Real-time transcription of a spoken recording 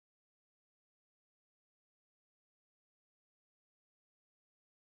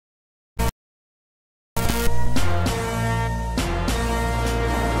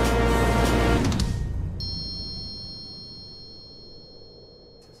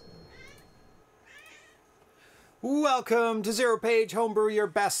Welcome to ZeroPage Homebrew, your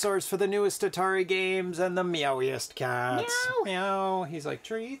best source for the newest Atari games and the meowiest cats. Meow. Meow. He's like,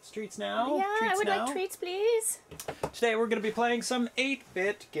 treats? Treats now? Yeah, treats I would now? like treats, please. Today we're going to be playing some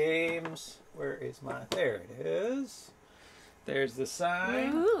 8-bit games. Where is my... There it is. There's the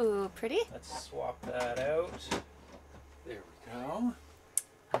sign. Ooh, pretty. Let's swap that out. There we go.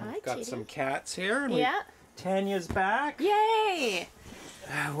 Hi, We've got Kitty. some cats here. And Yeah. Tanya's back. Yay!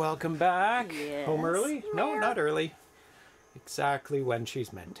 Welcome back. Yes. Home early? No, not early. Exactly when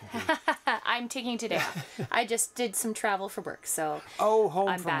she's meant to be. I'm taking today off. I just did some travel for work, so... Oh, home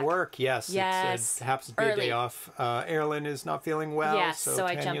I'm from back. work. Yes. Yes. It happens to be a day Early. off. Erilyn is not feeling well, Yes, so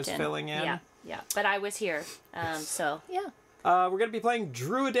I Tanya's jumped in. filling in. Yeah. But I was here, so, yeah. We're going to be playing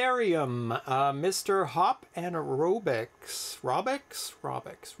Druidarium, Mr. Hoppe and Robix. Robix.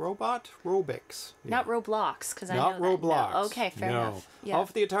 Yeah. Not Roblox, because I know Not that. Roblox. No. Okay, fair enough. Yeah. All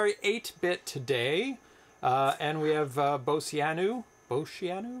for the Atari 8-bit today. And we have bocianu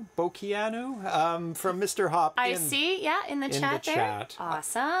from Mr. Hoppe. I see, yeah, in the chat there. Chat.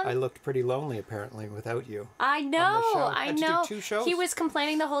 Awesome. I looked pretty lonely, apparently, without you. I know, I Had to do know. 2 shows. He was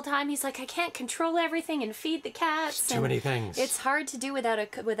complaining the whole time. He's like, I can't control everything and feed the cats. Too many things. It's hard to do without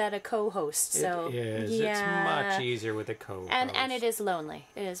a co-host. So It is. yeah. It's much easier with a co-host. And it is lonely.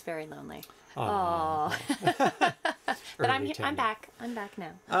 It is very lonely. Aw. Oh. But I'm Early here. I'm Tanya. back. I'm back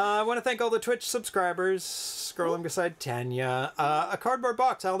now. I want to thank all the Twitch subscribers. Scrolling beside Tanya. A cardboard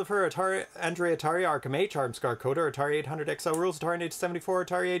box. Altair, Atari, Andre Atari, Arkham H, Armscar Coder, Atari 800 XL Rules, Atari 874,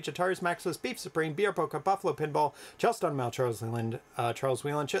 Atari Age, Atari's Maximus, Beef Supreme, BR Poker, Buffalo Pinball, Chelston Mel, Charles Whelan,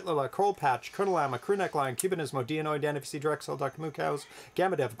 Chitlala, Coal Patch, Colonel Lama, Crew Neckline, Cubanismo, Dianoid, NFC Drexel, Dr. Mookows,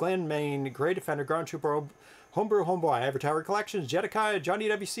 Gamma Dev, Glen Main, Grey Defender, Ground Trooper, Homebrew, Homeboy, Ever Tower Collections, Jedediah, Johnny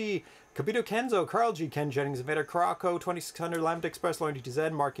WC, Kabito Kenzo, Carl G, Ken Jennings, Invader, Karako, 2600, Lambda Express, Loyalty to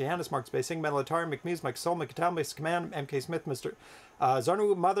Z, Mark Yohannes, Mark Spacing, Metal Atari, McMuse, Mike Soul, McCatal, Base Command, MK Smith, Mr.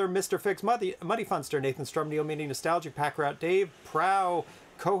 Zarnu, Mother, Mr. Fix, Muddy Funster, Nathan Strum, Neil Meaning, Nostalgic, Pack Rat, Dave, Prow,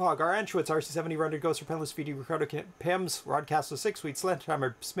 Quahog, R. Anschwitz, RC70, Runner, Ghost, Repellus, VD, Ricardo, Pims, Rodcastle, 6 Sweet,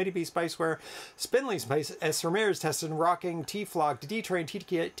 Sledgehammer, Smitty B, Spiceware, Spinley, Spice, S. Ramirez, Teston, Rocking, T-Flock, D-Train,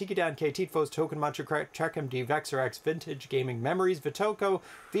 Tiki Dan K, Teetfos, Token Muncher, Check MD, Vexer X, Vintage Gaming Memories, Vitoko,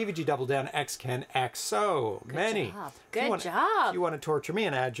 VVG Double Down, X Ken X. So many. Good job. If you want to torture me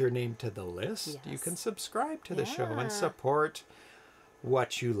and add your name to the list, Yes. you can subscribe to the show Yeah. and support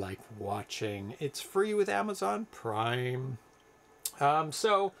what you like watching. It's free with Amazon Prime.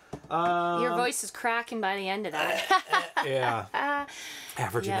 Your voice is cracking by the end of that. Yeah.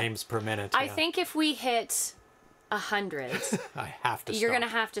 Average Yeah. names per minute. I yeah. think if we hit 100, I have to you're stop. going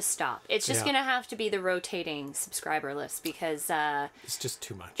to have to stop. It's just Yeah. going to have to be the rotating subscriber list because It's just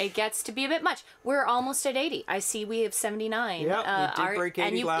too much. it gets to be a bit much. We're almost at 80. I see we have 79. Yeah, we did break 80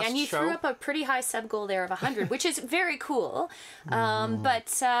 and you, last And you show. threw up a pretty high sub goal there of 100, which is very cool. Yeah,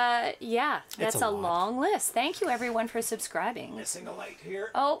 that's a a lot. long list. Thank you, everyone, for subscribing. Missing a light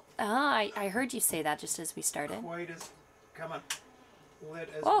here. Oh, I heard you say that just as we started. Quite as come on. Lit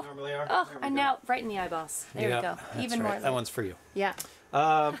as Oh, we normally are. oh, There we and go. now right in the eyeballs. There Yeah, we go. that's Even right. more. That one's for you. Yeah.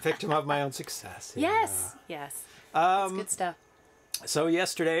 Victim of my own success. Yes. Yes. That's good stuff. So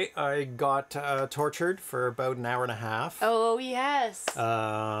yesterday I got tortured for about an hour and a half. Oh yes.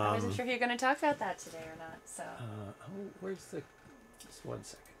 I Um, wasn't sure if you're going to talk about that today or not. So. where's the... Just 1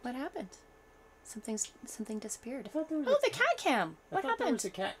 second. What happened? Something disappeared. thought there was Oh, a- the cat cam. What I thought there happened? was a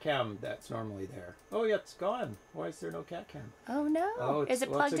cat cam that's normally there. Oh yeah, it's gone. Why is there no cat cam? Oh no. Oh, Is it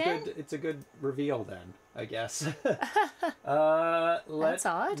well, plugged in? It's a good reveal then, I guess. That's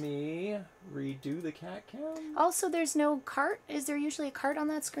odd. Let me redo the cat cam. Also, there's no cart. Is there usually a cart on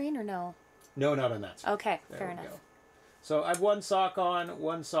that screen or no? No, not on that side. Okay, There fair we enough. go. So I've 1 sock on,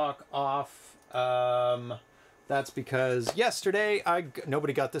 1 sock off. That's because yesterday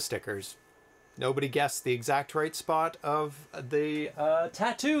nobody got the stickers. Nobody guessed the exact right spot of the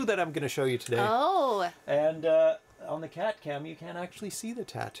tattoo that I'm going to show you today. Oh. And on the cat cam, you can't actually see the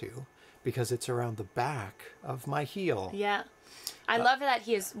tattoo because it's around the back of my heel. Yeah. I love that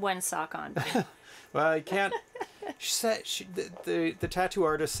he has 1 sock on. Well, I can't. She said the tattoo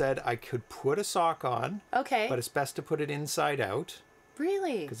artist said I could put a sock on, Okay. but it's best to put it inside out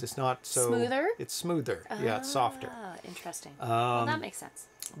Really? because it's not so Smoother? It's smoother. Yeah, it's softer. Ah, interesting. Well, that makes sense.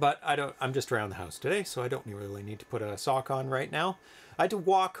 But I'm just around the house today, so I don't really need to put a sock on right now. I had to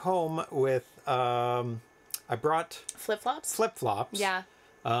walk home with, I brought Flip-flops? flip-flops. Yeah.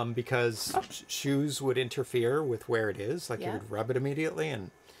 Because shoes would interfere with where it is. Like Yeah. it would rub it immediately,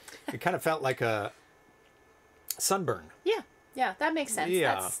 and it kind of felt like a sunburn. Yeah. Yeah, that makes sense.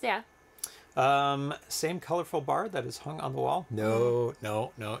 Yeah. That's, yeah. Same colorful bar that is hung on the wall. No,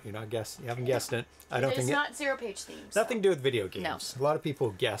 no, no. You haven't guessed it. I don't think it's not ZeroPage themed. Nothing to do with video games. No. A lot of people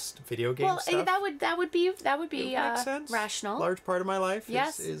guessed video game stuff. Well, that would be makes sense. Rational. Large part of my life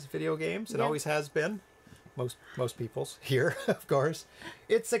is video games. It always has been. Most people's here, of course.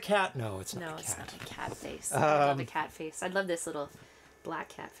 It's a cat. No, it's not. No, a cat. It's not a cat face. I love a cat face. I'd love this little black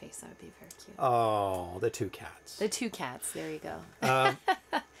cat face. That would be very cute. Oh, the two cats. The two cats. There you go.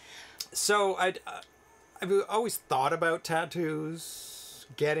 So I've always thought about tattoos,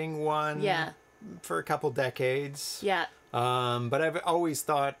 getting one. Yeah. For a couple decades. Yeah. But I've always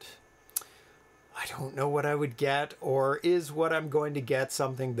thought, I don't know what I would get, or is what I'm going to get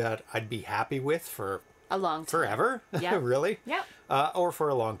something that I'd be happy with for a long time. Forever? Yeah. Really? Yeah. Or for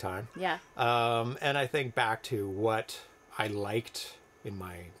a long time. Yeah. And I think back to what I liked in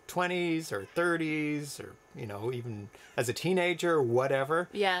my 20s or 30s, or even as a teenager, whatever.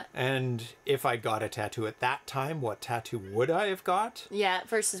 Yeah. And if I got a tattoo at that time, what tattoo would I have got? Yeah.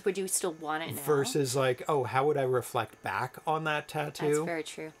 Versus, would you still want it now? Versus, like, oh, how would I reflect back on that tattoo? That's very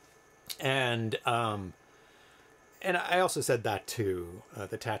true. And I also said that to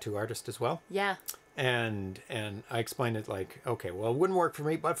the tattoo artist as well. Yeah. And I explained it like, okay, well, it wouldn't work for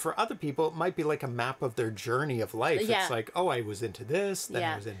me, but for other people, it might be like a map of their journey of life. Yeah. It's like, oh, I was into this, then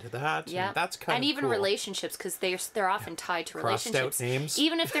I was into that. Yeah. And that's kind of even cool. relationships, because they're often tied to relationships. Crossed out names.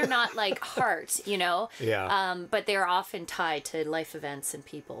 Even if they're not like heart, Yeah. But they're often tied to life events and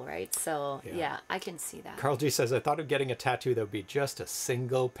people, right? So yeah, I can see that. Carl G says, I thought of getting a tattoo that would be just a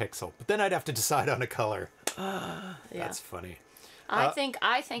single pixel, but then I'd have to decide on a color. That's funny. I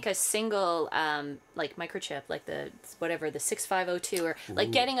think a single like microchip, like the 6502, or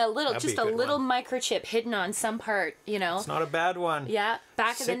like getting a little microchip hidden on some part, It's not a bad one. Yeah,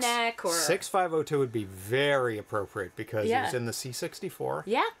 back of the neck, or 6502 would be very appropriate because it was in the C64.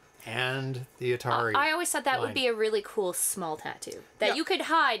 Yeah. And the Atari. I always thought that would be a really cool small tattoo that you could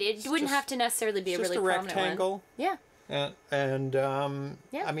hide. It wouldn't have to necessarily be a really prominent rectangle. one. Yeah. And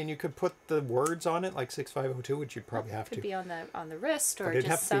I mean, you could put the words on it like 6502, which you'd probably have to. Could be on the wrist, or but it'd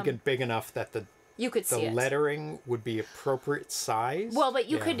just have to be big enough that you could see the lettering would be appropriate size. Well, but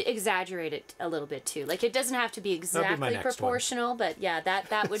you could exaggerate it a little bit too. Like, it doesn't have to be exactly proportional, but yeah,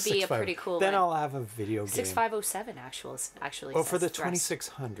 that would be a pretty cool then one. I'll have a video game. 6507 actually. Oh, for the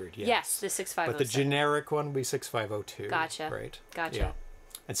 2600, yes. Yes, the 6507. But the generic one would be 6502. Gotcha. Right. Gotcha. Yeah.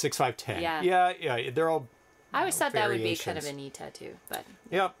 And 6510. Yeah. Yeah, they're all I always thought that would be kind of a neat tattoo, but...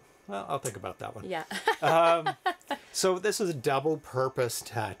 Yep. Well, I'll think about that one. Yeah. So this is a double-purpose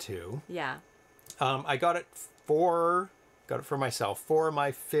tattoo. Yeah. I got it for myself for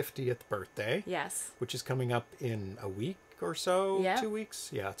my 50th birthday. Yes. Which is coming up in a week or so. Yeah. 2 weeks.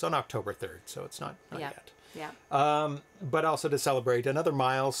 Yeah, it's on October 3rd, so it's not yet. Yeah. But also to celebrate another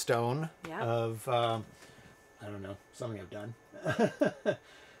milestone of, I don't know, something I've done.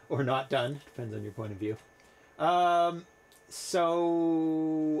 Or not done, depends on your point of view.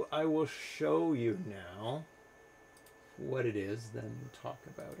 So I will show you now what it is, then talk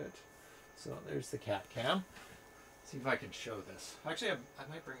about it. So there's the cat cam. See if I can show this. Actually, I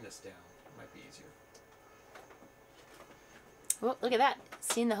might bring this down. It might be easier. Oh, look at that.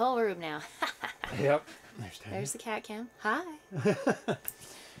 Seeing the whole room now. Yep. There's the cat cam. Hi.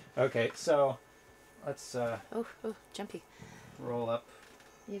 Okay, so let's oh, jumpy. Roll up.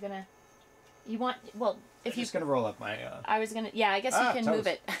 If I'm just gonna roll up my I guess you can move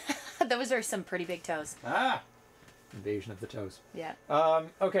it. Those are some pretty big toes. Invasion of the toes. Yeah.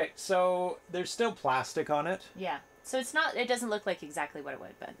 Okay, so there's still plastic on it. Yeah. So it doesn't look like exactly what it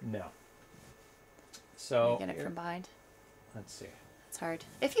would, but no. So get it from behind. Let's see. It's hard.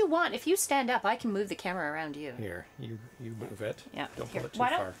 If you stand up, I can move the camera around you. Here, you move it. Yeah. Don't pull it too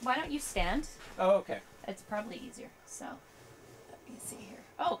far. Why don't you stand? Oh, okay. It's probably easier. So let me see here.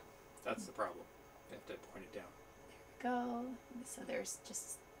 Oh. That's the problem. You have to point it down. There we go. So there's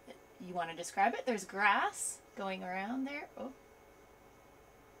just, you want to describe it? There's grass going around there. Oh.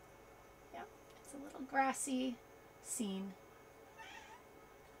 Yeah, it's a little grassy scene.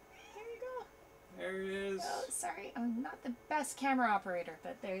 There you go. There it is. Oh, sorry. I'm not the best camera operator,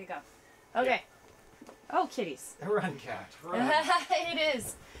 but there you go. Okay. Yeah. Oh, kitties. Run, cat. Run. It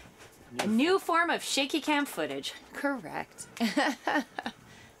is. A new form of shaky cam footage. Correct.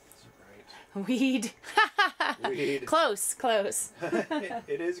 Weed. Weed. Close.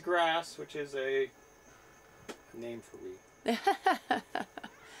 It is grass, which is a name for weed.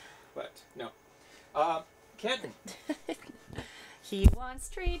 But no. Kitten. He wants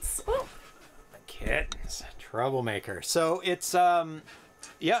treats. Ooh. Kittens. Troublemaker. So it's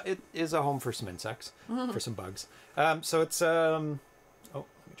it is a home for some insects, for some bugs. So it's oh, let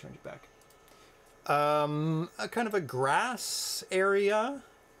me turn you back. a kind of a grass area,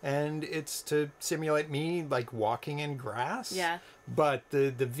 and it's to simulate me like walking in grass. Yeah. But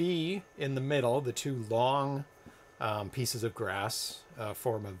the V in the middle, the two long pieces of grass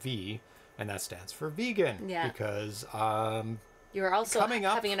form a V, and that stands for vegan. Yeah. Because you're also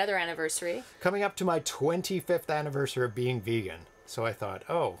having another anniversary. Coming up to my 25th anniversary of being vegan. So I thought,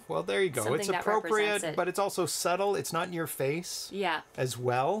 oh, well, there you go. Something it's that appropriate, it. but it's also subtle. It's not in your face. Yeah. As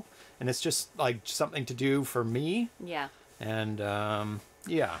well. And it's just like something to do for me. Yeah. And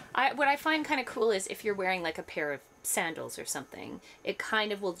yeah. What I find kind of cool is if you're wearing like a pair of sandals or something, it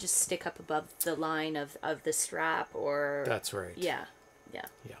kind of will just stick up above the line of the strap or... That's right. Yeah. Yeah.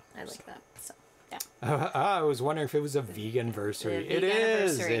 Yeah. I like that. So, yeah. I was wondering if it was a vegan-versary. It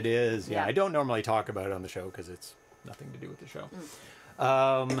is. It is. Yeah. I don't normally talk about it on the show because it's nothing to do with the show.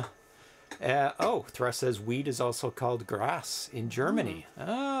 Thrust says weed is also called grass in Germany.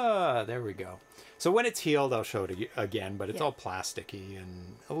 There we go. So when it's healed, I'll show it again, but it's all plasticky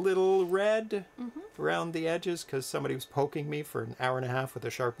and a little red around the edges because somebody was poking me for an hour and a half with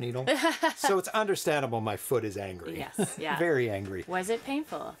a sharp needle. So it's understandable my foot is angry. Yes, yeah. Very angry. Was it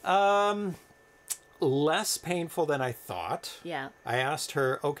painful? Less painful than I thought. Yeah. I asked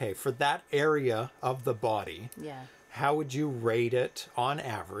her, okay, for that area of the body, how would you rate it on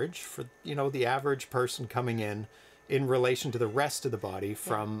average for, the average person coming in relation to the rest of the body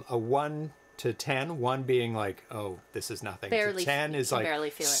from a 1 to 10, 1 being like, oh, this is nothing. Barely, 10 is like, barely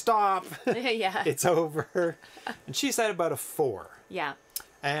feel stop. Yeah. It's over. And she said about a 4. Yeah.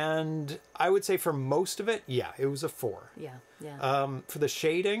 And I would say for most of it, it was a 4. Yeah. Yeah. For the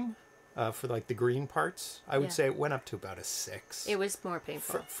shading, for like the green parts, I would say it went up to about a 6. It was more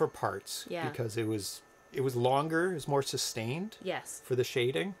painful. For parts. Yeah. Because it was longer, it was more sustained. Yes. For the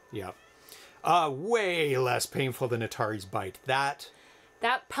shading. Yeah. Way less painful than Atari's bite. That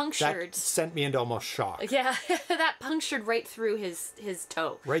punctured. That sent me into almost shock. Yeah, that punctured right through his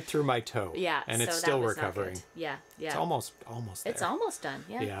toe. Right through my toe. Yeah, and it's still recovering. Yeah, yeah. It's almost there. It's almost done.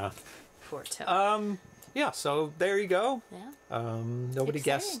 Yeah. Yeah. Poor toe. Yeah. So there you go. Yeah. Nobody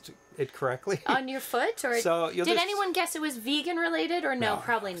guessed it correctly. On your foot, or did anyone guess it was vegan related, or no?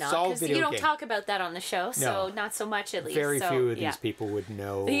 Probably not, because you don't talk about that on the show, so not so much at least. Very few of these people would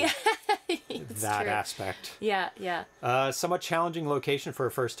know. That aspect. Yeah, yeah. Somewhat challenging location for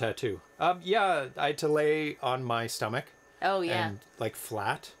a first tattoo. I had to lay on my stomach. Oh, yeah. And like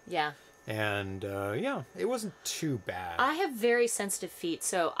flat. Yeah. And it wasn't too bad. I have very sensitive feet,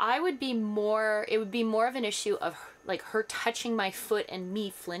 so it would be more of an issue of like her touching my foot and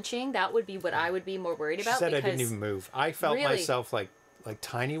me flinching. That would be what I would be more worried about. She said I didn't even move. I felt myself like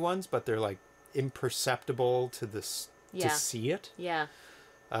tiny ones, but they're like imperceptible to to see it. Yeah.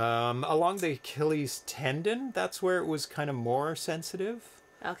 Along the Achilles tendon, that's where it was kind of more sensitive.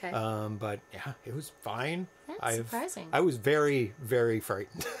 Okay. But yeah, it was fine. That's surprising. I was very, very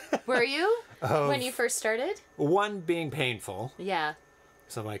frightened. Were you? When you first started? One being painful. Yeah.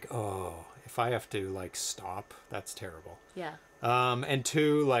 So I'm like, oh, if I have to like stop, that's terrible. Yeah. And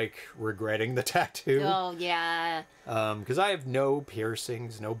 2, like regretting the tattoo. Oh yeah. Because I have no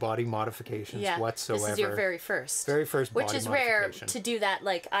piercings, no body modifications whatsoever. This is your very first. Very first body modification. Which is rare to do that.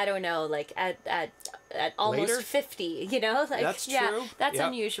 Like I don't know, like at almost later? 50. You know, like that's true. That's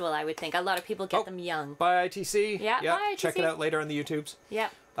unusual. I would think a lot of people get them young. Bye ITC. Yeah. Bye ITC. Check it out later on the YouTubes. Yeah.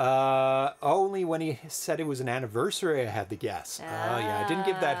 Only when he said it was an anniversary, I had the guess. I didn't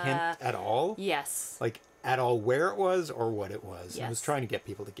give that hint at all. Yes. Like at all where it was or what it was. Yes. I was trying to get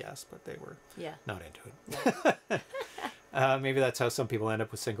people to guess, but they were not into it. Maybe that's how some people end up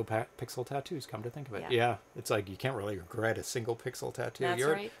with single pixel tattoos, come to think of it. Yeah. It's like you can't really regret a single pixel tattoo. That's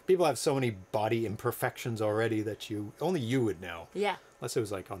right. People have so many body imperfections already that only you would know. Yeah. Unless it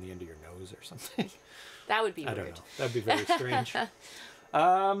was like on the end of your nose or something. That would be weird. I don't know. That'd be very strange.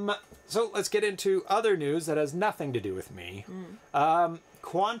 So let's get into other news that has nothing to do with me.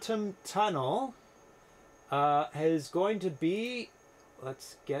 Quantum Tunnel is going to be,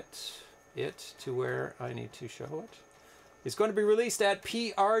 let's get it to where I need to show it. It's going to be released at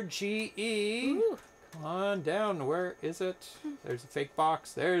PRGE. Ooh. Come on down. Where is it? There's a fake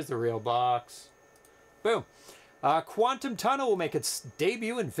box. There's the real box. Boom. Quantum Tunnel will make its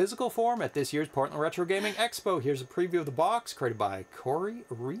debut in physical form at this year's Portland Retro Gaming Expo. Here's a preview of the box created by Corey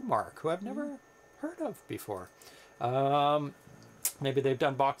Remark, who I've never heard of before. Maybe they've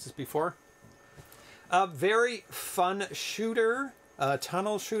done boxes before. A very fun shooter,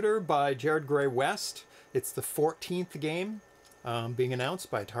 tunnel shooter by Jared Gray West. It's the 14th game being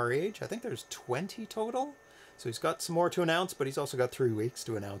announced by Atari Age. I think there's 20 total. So he's got some more to announce, but he's also got 3 weeks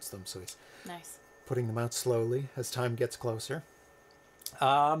to announce them. So he's putting them out slowly as time gets closer.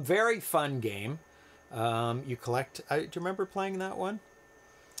 Very fun game. You collect... do you remember playing that one?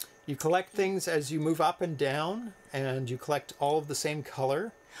 You collect things as you move up and down, and you collect all of the same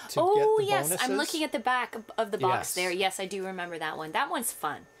color to get the bonuses. I'm looking at the back of the box there. Yes, I do remember that one. That one's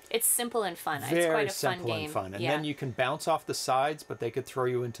fun. It's simple and fun. It's quite a fun game. Very simple and fun. And then you can bounce off the sides, but they could throw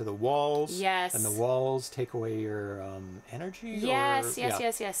you into the walls. Yes. And the walls take away your energy. Yes.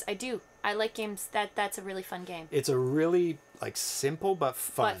 I do. I like games. That's a really fun game. It's a really simple but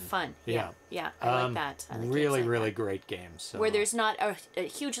fun. But fun. Yeah. I like that. I like really great game. So. Where there's not a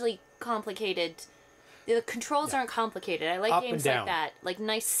hugely complicated. The controls aren't complicated. I like games like that. Like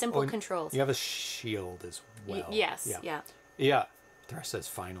nice, simple controls. You have a shield as well. Yes. Yeah. Thresh says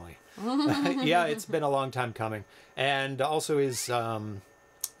finally. Yeah, it's been a long time coming. And also is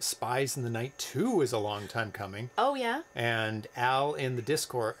Spies in the Night 2 is a long time coming. Oh yeah. And Al in the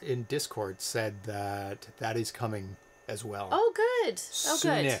Discord said that is coming as well. Oh good.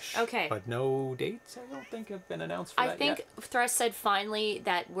 Soonish, good. Okay. But no dates I don't think have been announced for that yet. I think Thresh said finally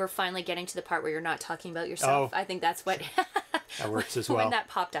that we're finally getting to the part where you're not talking about yourself. I think that's what that works as well. When that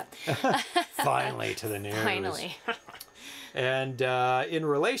popped up. Finally to the news. Finally. And in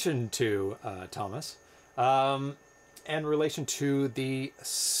relation to Thomas, in relation to the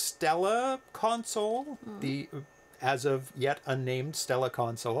Stella console, the as of yet unnamed Stella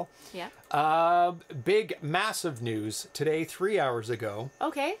console. Yeah. Big, massive news today, 3 hours ago.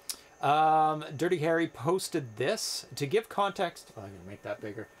 Okay. Dirty Harry posted this to give context. Oh, I'm gonna make that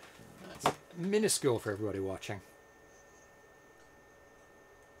bigger. That's minuscule for everybody watching.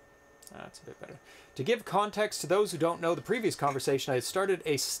 That's a bit better. To give context to those who don't know the previous conversation, I had started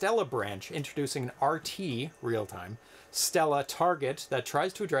a Stella branch introducing an RT, real-time, Stella target that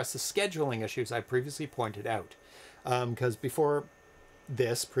tries to address the scheduling issues I previously pointed out. Because before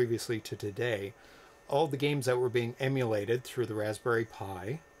this, previously to today, all the games that were being emulated through the Raspberry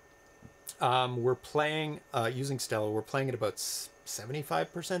Pi were playing, using Stella, we're playing at about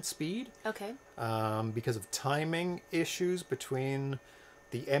 75% speed. Okay. Because of timing issues between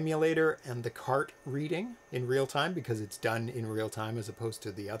the emulator and the cart reading in real time, because it's done in real time as opposed to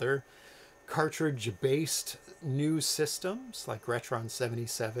the other cartridge-based new systems like Retron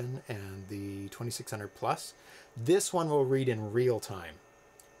 77 and the 2600 Plus. This one will read in real time,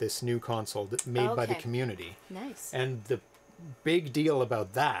 this new console made by the community. Nice. And the big deal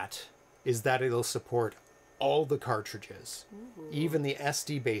about that is that it'll support all the cartridges, even the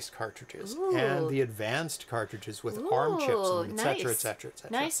SD-based cartridges, and the advanced cartridges with ARM chips in them, etc., etc.,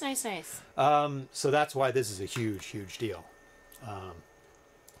 etc. Nice. So that's why this is a huge, huge deal.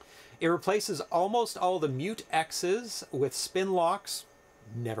 It replaces almost all the mute X's with spin locks.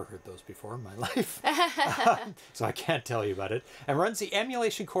 Never heard those before in my life. So I can't tell you about it. And runs the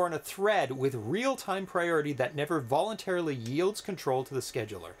emulation core on a thread with real-time priority that never voluntarily yields control to the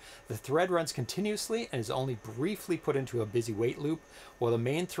scheduler. The thread runs continuously and is only briefly put into a busy wait loop, while the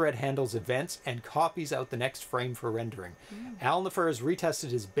main thread handles events and copies out the next frame for rendering. Al Nafer has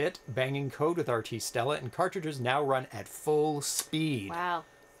retested his bit banging code with RT Stella, and cartridges now run at full speed. Wow.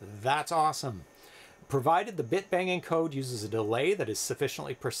 That's awesome. Provided the bit banging code uses a delay that is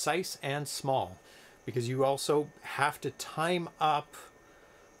sufficiently precise and small, because you also have to time up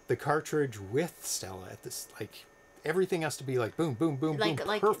the cartridge with Stella at this, everything has to be boom, boom, boom, boom,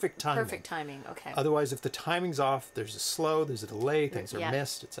 perfect timing. Perfect timing, okay. Otherwise, if the timing's off, there's a slow, there's a delay, things are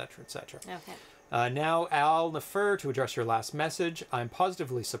missed, etc., etc. Okay. Now, Al Nafer, to address your last message, I'm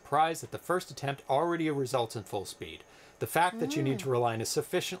positively surprised that the first attempt already results in full speed. The fact that you need to rely on a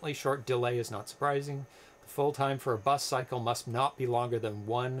sufficiently short delay is not surprising. The full time for a bus cycle must not be longer than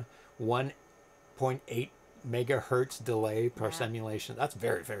 1.8 megahertz delay per simulation. That's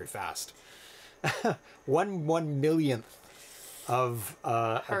very, very fast. 1/1,000,000th of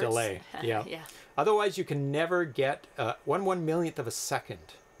a delay. Yeah. Otherwise, you can never get 1/1,000,000th of a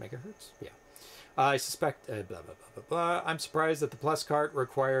second. Megahertz? Yeah. I suspect, blah, blah, blah, blah, blah. I'm surprised that the Plus cart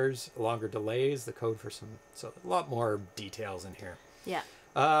requires longer delays, the code for so a lot more details in here. Yeah.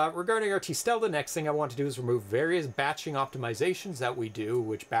 Regarding RT Stella, the next thing I want to do is remove various batching optimizations that we do,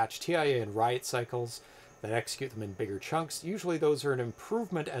 which batch TIA and riot cycles that execute them in bigger chunks. Usually those are an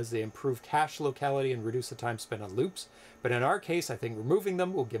improvement as they improve cache locality and reduce the time spent on loops. But in our case, I think removing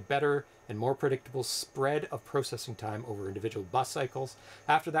them will give better and more predictable spread of processing time over individual bus cycles.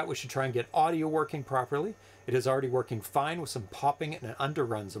 After that, we should try and get audio working properly. It is already working fine with some popping and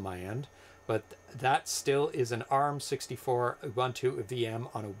underruns on my end, but that still is an ARM64 Ubuntu VM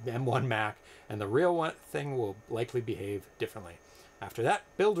on a M1 Mac, and the real thing will likely behave differently. After that,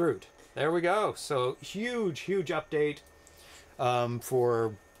 build root. There we go. So huge, huge update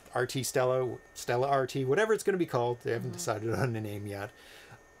for RT Stella, Stella RT, whatever it's going to be called. They haven't decided on a name yet.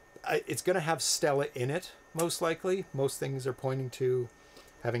 it's going to have Stella in it, most likely. Most things are pointing to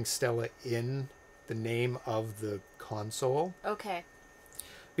having Stella in the name of the console. Okay.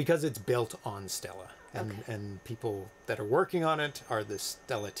 Because it's built on Stella. And people that are working on it are the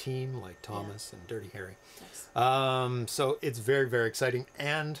Stella team, like Thomas and Dirty Harry. Nice. So it's very, very exciting.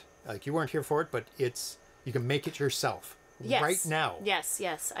 And like, you weren't here for it, but you can make it yourself right now. Yes,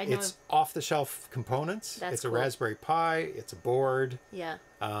 I know. It's off-the-shelf components. It's cool. A Raspberry Pi. It's a board. Yeah.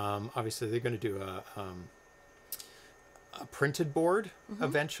 Obviously, they're going to do a printed board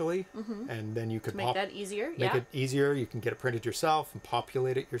eventually, and then you could make that easier. Make it easier. You can get it printed yourself and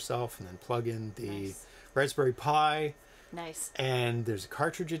populate it yourself, and then plug in the Raspberry Pi. Nice. And there's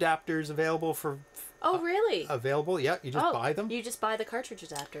cartridge adapters available for. Oh, really? Available, yeah. You just buy them. You just buy the cartridge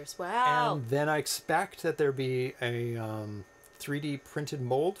adapters. Wow. And then I expect that there be a 3D printed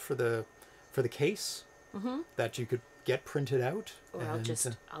mold for the case that you could get printed out. Or I'll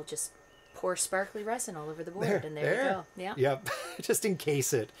just pour sparkly resin all over the board, and there you go. Yeah. Yep. Just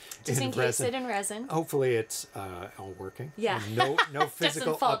encase it. Just encase it in resin. Hopefully it's all working. Yeah. No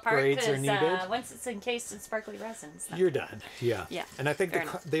physical upgrades are needed. Once it's encased in sparkly resin, you're done. Yeah. Yeah. And I think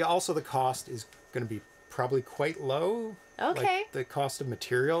the cost is going to be probably quite low. Okay. Like, the cost of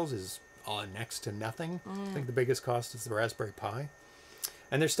materials is next to nothing. I think the biggest cost is the Raspberry Pi.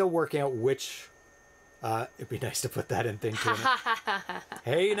 And they're still working out which. It'd be nice to put that in thing too.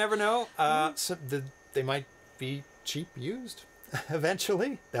 Hey, you never know. So they might be cheap used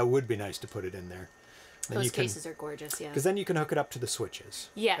eventually. That would be nice to put it in there. Then Those cases are gorgeous, yeah. Because then you can hook it up to the switches.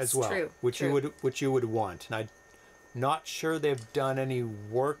 Yes, as well, true. Which you would want. And I'm not sure they've done any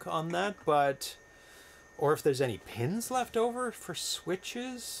work on that, or if there's any pins left over for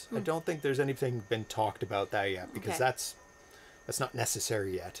switches. I don't think there's anything been talked about that yet, because that's not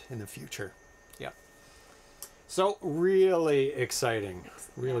necessary yet in the future. Yeah. So really exciting.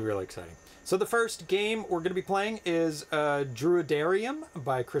 Really exciting. So the first game we're going to be playing is Druidarium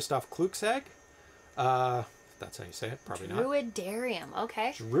by Krzysztof Kluczek. That's how you say it. Probably not. Druidarium.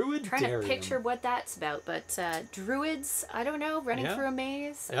 Okay. Druidarium. Trying to picture what that's about, but druids, I don't know, running through a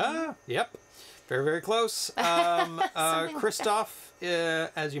maze. Yep. Very, very close. Krzysztof,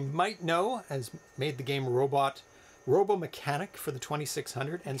 as you might know, has made the game Robo Mechanic for the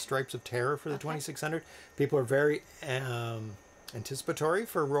 2600 and Stripes of Terror for the 2600. People are very anticipatory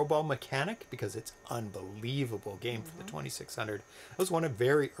for Robo Mechanic because it's an unbelievable game for the 2600. It was one of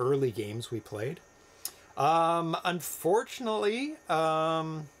very early games we played. Unfortunately,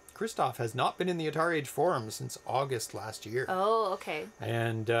 Krzysztof has not been in the Atari Age forums since August last year. Oh, okay.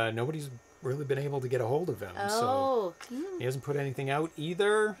 And nobody's really been able to get a hold of him. So he hasn't put anything out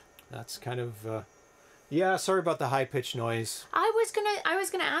either. That's kind of... yeah, sorry about the high-pitched noise. I was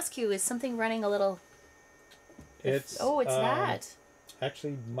gonna ask you, is something running a little... It's that.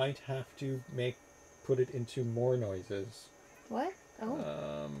 Actually might have to put it into more noises. What?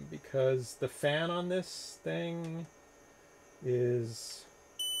 Oh. Because the fan on this thing is...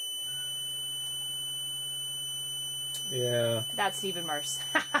 Yeah. That's even worse.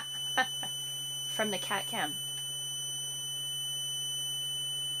 From the cat cam.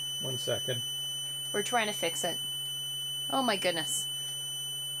 1 second. We're trying to fix it. Oh my goodness.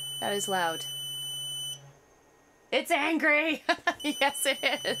 That is loud. It's angry! Yes, it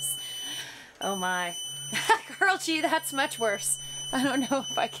is. Oh my. Girl, gee, that's much worse. I don't know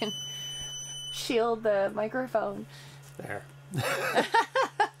if I can shield the microphone. There.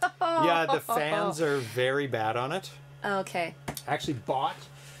 Yeah, the fans are very bad on it. Okay. I actually bought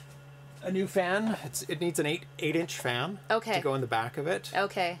a new fan. It needs an 8-inch fan to go in the back of it.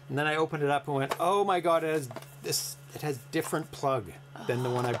 Okay. And then I opened it up and went, oh my god, it has different plug than the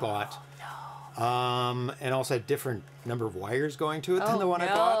one I bought. No. And also a different number of wires going to it than the one I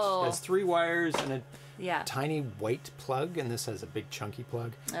bought. It has 3 wires and a tiny white plug, and this has a big chunky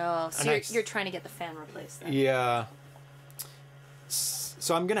plug. Oh, so you're trying to get the fan replaced then. Yeah.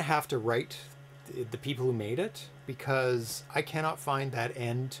 So I'm going to have to write the people who made it, because I cannot find that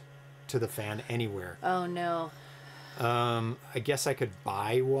end to the fan anywhere. Oh no. I guess I could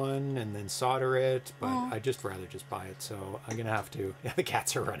buy one and then solder it, but I'd just rather just buy it. So I'm gonna have to. Yeah, the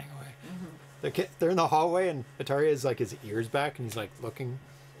cats are running away. They're in the hallway, and Atari has like his ears back, and he's like looking.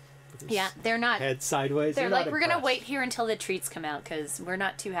 Yeah, they're not. Head sideways. They're like, we're gonna wait here until the treats come out because we're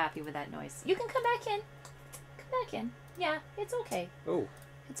not too happy with that noise. You can come back in. Come back in. Yeah, it's okay. Oh.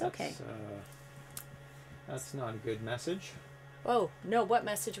 It's okay. That's not a good message. Oh no! What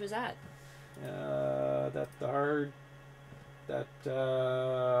message was that?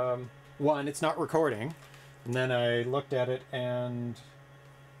 One, it's not recording, and then I looked at it and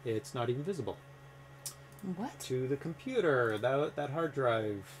it's not even visible. What? To the computer, that hard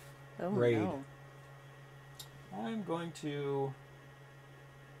drive raid. No. I'm going to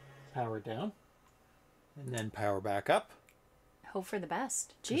power it down and then power back up. Hope for the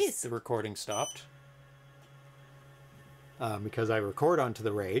best. Jeez. The recording stopped. Because I record onto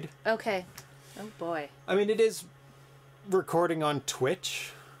the raid. Okay. Oh boy. I mean, it is recording on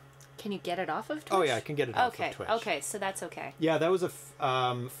Twitch. Can you get it off of Twitch? Oh yeah, I can get it off of Twitch. Okay, so that's okay. Yeah, that was a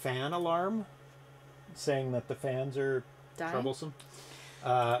fan alarm saying that the fans are troublesome.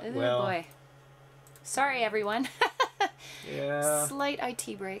 Oh well, boy. Sorry, everyone. Yeah. Slight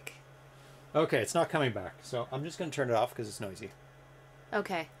IT break. Okay, it's not coming back, so I'm just going to turn it off because it's noisy.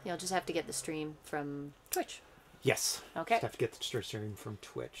 Okay, you'll just have to get the stream from Twitch. Yes. Okay. Just have to get the stream from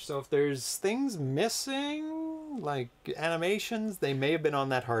Twitch. So if there's things missing, like animations, they may have been on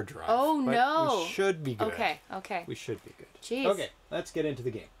that hard drive. Oh, but no. We should be good. Okay. We should be good. Jeez. Okay, let's get into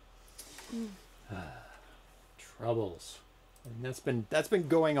the game. Troubles. And that's been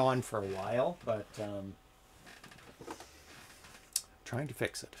going on for a while, but trying to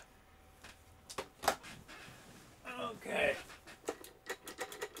fix it. Okay.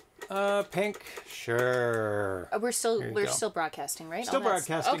 Pink, sure. We're still broadcasting, right? Still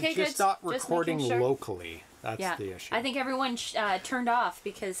broadcasting, okay, just good. not recording making sure. locally. That's the issue. I think everyone turned off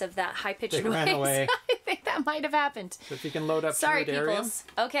because of that high-pitched They noise. ran away. I think that might have happened. So if you can load up Sorry, Druidarium. peoples.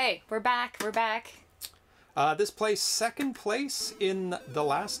 Okay, we're back. This placed second place in the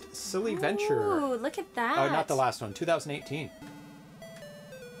last Silly Venture. Ooh, look at that. Oh, not the last one, 2018.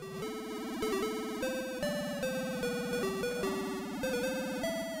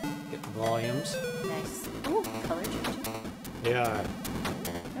 Get the volumes. Nice. Ooh, color change. Yeah.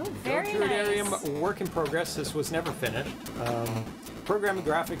 Oh, very Druidarium, nice. work in progress. This was never finished. Programming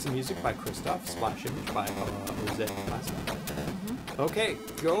graphics and music by Krzysztof. Splash image by Jose Plasma. Okay,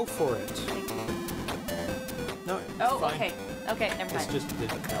 go for it. No, it's fine. Okay. Okay, never mind. It's just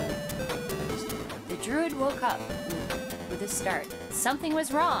The druid woke up with a start. Something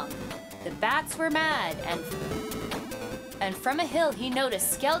was wrong. The bats were mad, and from a hill he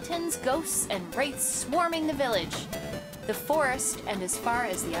noticed skeletons, ghosts, and wraiths swarming the village, the forest, and as far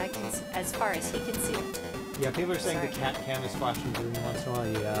as he can see. Yeah, people are saying the cat cam is flashing green once in a while.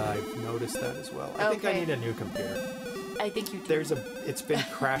 Yeah, I've noticed that as well. I think I need a new computer. I think you do. It's been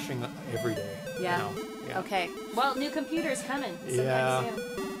crashing every day. Yeah. Now. Yeah. Okay. Well, new computer's coming. Yeah. Soon.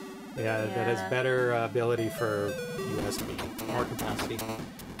 Yeah, that has better ability for USB, more capacity.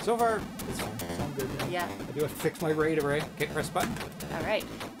 So far, it's fine. It's all good now. Yeah. I do have to fix my RAID array. Okay, press button. All right.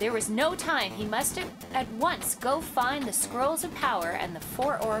 There was no time. He must at once go find the scrolls of power and the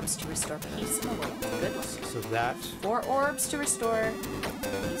 4 orbs to restore peace in the world. Good luck. So that 4 orbs to restore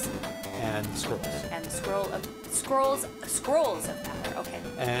peace in the world. and scrolls. And the scrolls of power. Okay.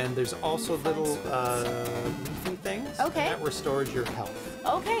 And there's also little leafy things that restores your health.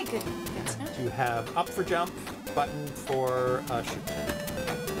 Okay, good. Good to know. You have up for jump, button for shoot.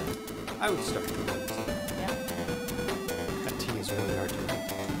 I would start with those. Yeah. That T is really hard to read.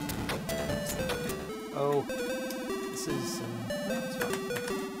 Oh, this is. That's fine.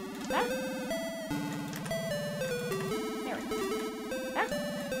 Ah. There we go.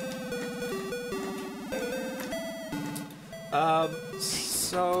 Ah.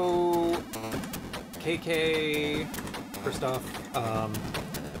 So KK Krzysztof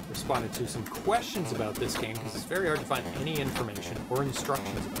responded to some questions about this game because it's very hard to find any information or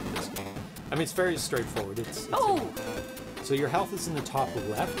instructions about this game. I mean, it's very straightforward. It's so your health is in the top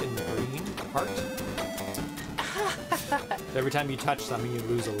left in the green part. So every time you touch something, you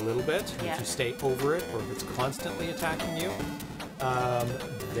lose a little bit. And if you stay over it, or if it's constantly attacking you,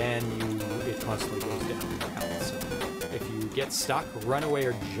 then it constantly goes down in your health. So if you get stuck, run away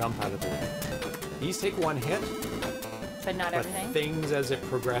or jump out of the way. These take 1 hit. But not everything? Things, as it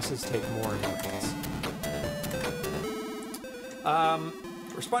progresses, take more and more hits.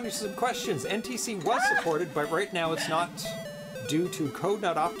 Responding to some questions. NTC was supported, but right now it's not due to code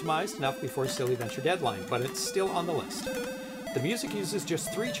not optimized enough before Silly Venture deadline, but it's still on the list. The music uses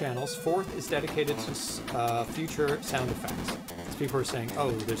just 3 channels. 4th is dedicated to future sound effects. As people are saying,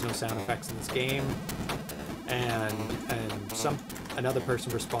 oh, there's no sound effects in this game. And another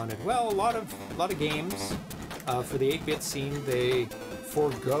person responded, well, a lot of games for the 8-bit scene, they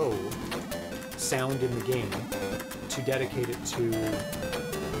forego sound in the game to dedicate it to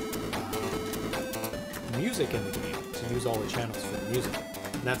music in the game, to use all the channels for the music.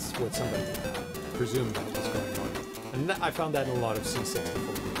 And that's what somebody presumed that was going on. And I found that in a lot of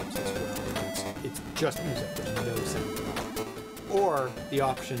C64 games as well. It's just music, there's no sound at all. Or the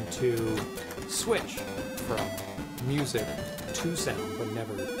option to switch from music to sound, but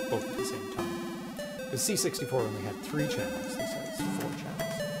never both at the same time. The C64 only had 3 channels, this has 4 channels.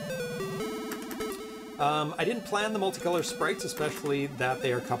 I didn't plan the multicolor sprites, especially that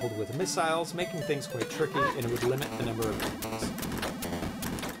they are coupled with missiles, making things quite tricky, and it would limit the number of enemies.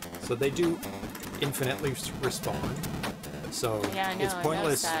 So they do infinitely respawn. So yeah, I know, it's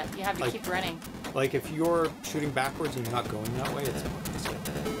pointless. I noticed that. You have to keep running. Like if you're shooting backwards and you're not going that way, it's pointless.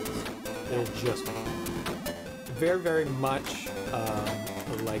 They'll just very, very much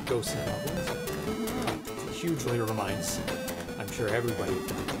like Ghosts and Goblins. Hugely reminds, I'm sure, everybody of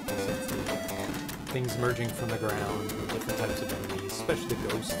that. Things emerging from the ground, different types of enemies, especially the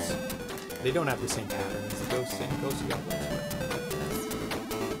ghosts. They don't have the same pattern as the ghosts in Ghosts and Goblins.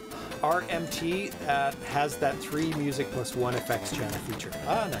 RMT has that 3 music plus 1 effects channel feature.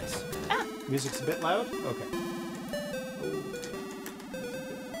 Ah, nice. Ah. Music's a bit loud? Okay.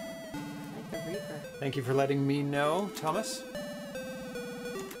 Thank you for letting me know, Thomas.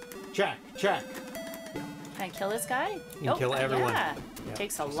 Check. Can I kill this guy? You can kill everyone. Yeah. It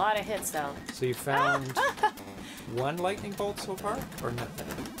takes a lot of hits, though. So you found 1 lightning bolt so far? Or nothing?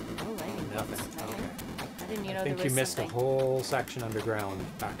 Oh, lightning Nothing. bolts. Okay. I didn't know I think there was you missed something. a whole section underground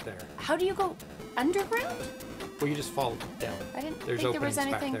back there. How do you go underground? Well, you just fall down. I didn't There's think there was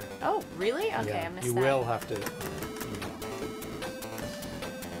openings back anything. there. Oh, really? Okay, Yeah, I missed you that. will have to.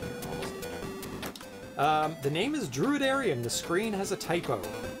 The name is Druidarium. The screen has a typo.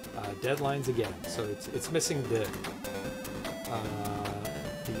 Deadlines again, so it's missing the I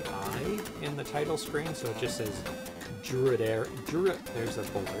in the title screen, so it just says Druidarium. There's a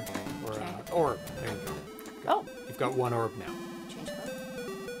boulder or orb. There you go. Oh, You've got 1 orb now. change color.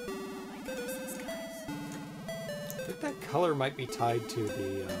 Oh my goodness, these guys. I think that color might be tied to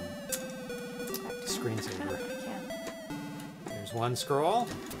the screensaver. I can. There's 1 scroll.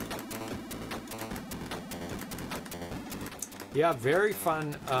 Yeah, very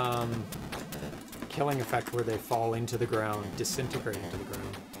fun killing effect where they fall into the ground, disintegrate into the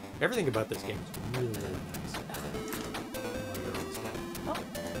ground. Everything about this game is really, really nice. Oh,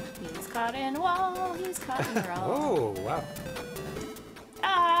 he's caught in a wall. He's caught in a wall. Oh, wow.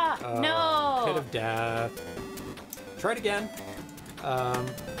 Ah, no. Pit of death. Try it again.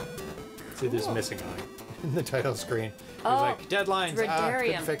 See, there's a missing eye in the title screen. There's like deadlines. Druidarium.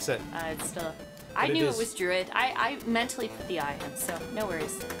 Couldn't fix it. It's still. I knew it was Druid. I mentally put the eye in, so no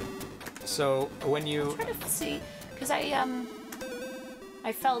worries. So when you I'm trying to see, because I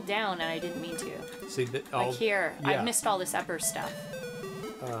fell down and I didn't mean to. see that Like here, I missed all this upper stuff.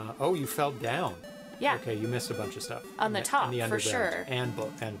 Oh, you fell down. Yeah. Okay, you missed a bunch of stuff. On the top, in the for underground, sure. And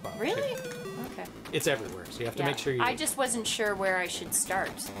above. Really? Too. Okay. It's everywhere, so you have to make sure you I just wasn't sure where I should start.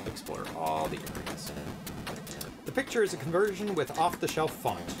 explore all the areas. The picture is a conversion with off-the-shelf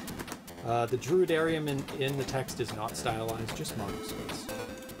font. The Druidarium in the text is not stylized, just monospace.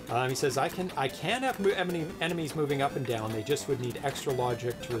 He says, I can have enemies moving up and down. They just would need extra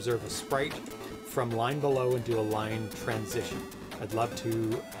logic to reserve a sprite from line below and do a line transition. I'd love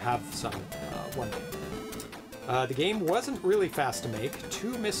to have some one day. The game wasn't really fast to make.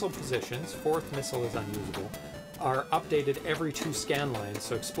 2 missile positions, 4th missile is unusable, are updated every 2 scan lines,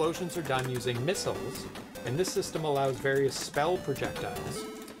 so explosions are done using missiles, and this system allows various spell projectiles.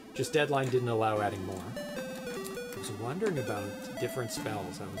 Just Deadline didn't allow adding more. I was wondering about different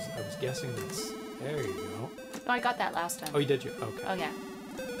spells. I was guessing this. There you go. Oh, I got that last time. Oh, you did? Okay. Oh, yeah.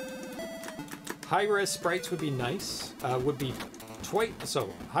 High-res sprites would be nice.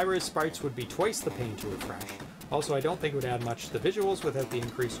 High-res sprites would be twice the pain to refresh. Also, I don't think it would add much to the visuals without the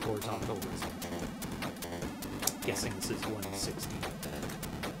increased horizontal resolution. Guessing this is 160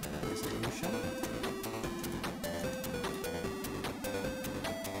 resolution.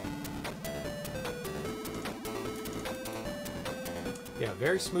 Yeah,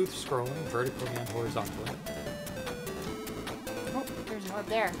 very smooth scrolling, vertically and horizontally. Oh, there's more up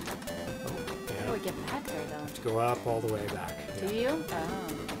there. Oh, yeah. How do we get back there, though? To go up all the way back. Do you?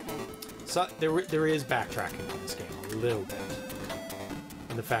 Oh, okay. So there is backtracking in this game a little bit,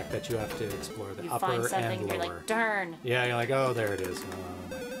 and the fact that you have to explore the You upper find something, and lower. you're like, darn. Yeah, you're like, oh, there it is. Oh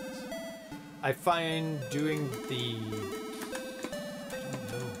my goodness. I find doing the, I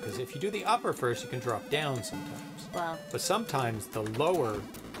don't know, because if you do the upper first, you can drop down sometimes. Well. But sometimes the lower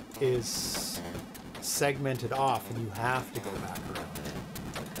is segmented off, and you have to go back around.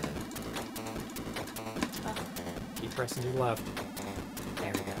 Oh. Keep pressing to the left.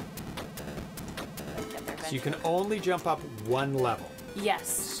 There we go. Get there So you can eventually. only jump up 1 level. Yes.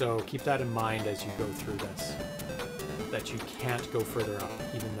 So keep that in mind as you go through this. That you can't go further up,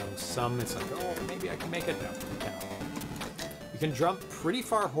 even though some it's like, oh, maybe I can make it. No, you cannot. You can jump pretty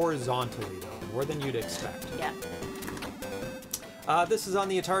far horizontally, though, more than you'd expect. Yeah. This is on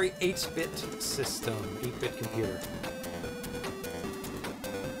the Atari 8-bit system, 8-bit computer.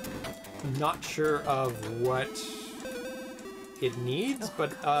 not sure of what it needs,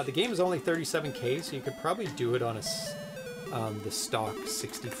 but the game is only 37K, so you could probably do it on the stock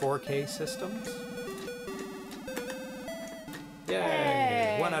 64K systems. Yay!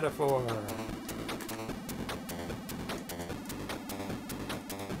 Hey. 1 out of 4.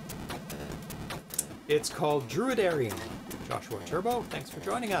 It's called Druidarium. Joshua Turbo, thanks for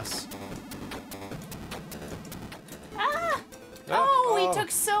joining us. Oh, he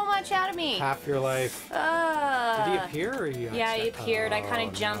took so much out of me. Half your life. Did he appear or you? Yeah, he appeared. I kind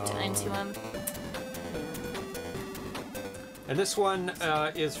of jumped into him. And this one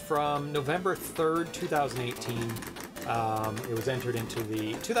is from November 3rd, 2018. It was entered into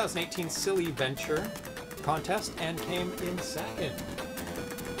the 2018 Silly Venture contest and came in second.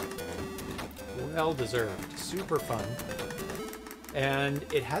 Well deserved. Super fun. And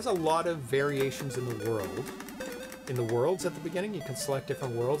it has a lot of variations in the world. In the worlds at the beginning, you can select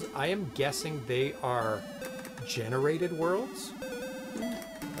different worlds. I am guessing they are generated worlds. You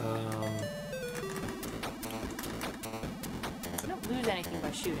don't lose anything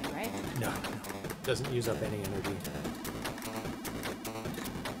by shooting, right? No. Doesn't use up any energy.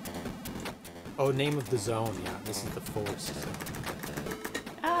 Oh, name of the zone. Yeah, this is the forest zone.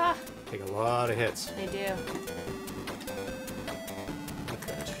 Take a lot of hits. They do. You've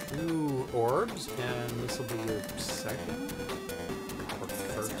got 2 orbs, and this will be your second or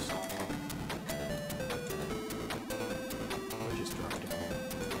first. Or just drop down.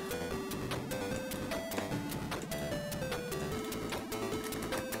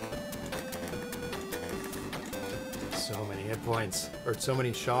 So many hit points, or so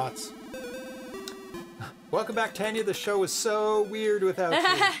many shots. Welcome back, Tanya. The show was so weird without you.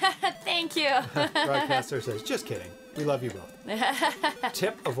 Thank you. Broadcaster says, just kidding. We love you both.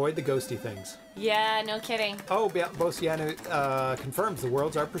 Tip, avoid the ghosty things. Yeah, no kidding. Oh, bocianu confirms the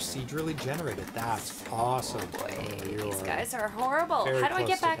worlds are procedurally generated. That's awesome. Oh boy, these guys are horrible. How do I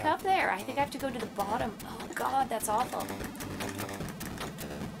get back up there? I think I have to go to the bottom. Oh god, that's awful.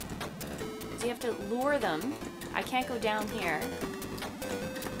 So you have to lure them. I can't go down here.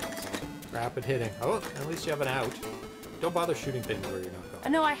 Rapid hitting. Oh, at least you have an out. Don't bother shooting things where you're not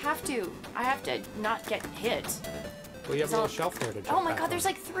going. No, I have to. I have to not get hit. Well, you have a little shelf there to jump Oh my back god, there's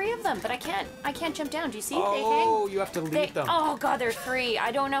on. like 3 of them, but I can't jump down. Do you see? Oh, they hang. You have to lead them. Oh god, there's 3.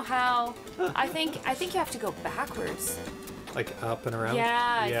 I don't know how. I think you have to go backwards. Like up and around?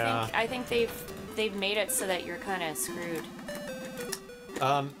 Yeah, I think they've made it so that you're kind of screwed.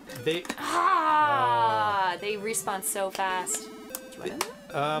 They respawn so fast. Do you want to?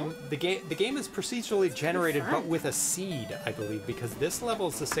 the game is procedurally generated, but with a seed, I believe, because this level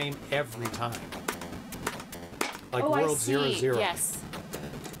is the same every time. Like World 0, Yes.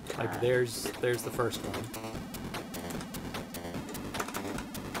 Like there's the first one.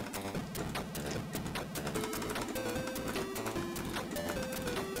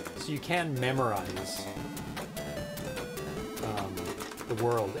 So you can memorize the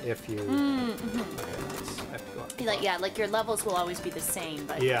world if you. Like your levels will always be the same,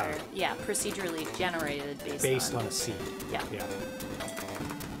 but they're procedurally generated based on a seed. Yeah.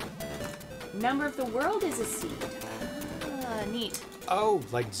 Number of the world is a seed. Neat. Oh,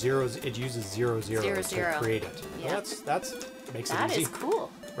 like zeros. It uses 0, 0 to create it. Yeah. Well, that's makes it easy. That is cool.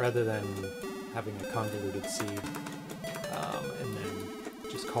 Rather than having a convoluted seed, and then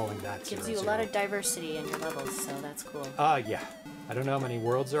just calling that 0, Gives you a lot of diversity in your levels, so that's cool. Yeah. I don't know how many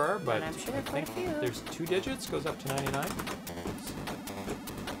worlds there are, but I'm sure there are quite a few. There's 2 digits, goes up to 99.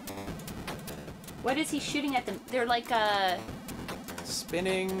 What is he shooting at them? They're like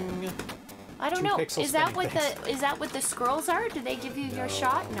spinning. I don't know. Is that what the scrolls are? Do they give you your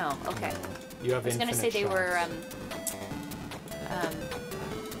shot? No. Okay. No. You have. I was gonna say they shots. were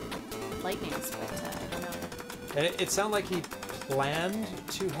lightnings, but I don't know. And it sounded like he planned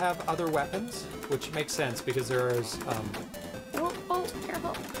to have other weapons, which makes sense because there's Oh,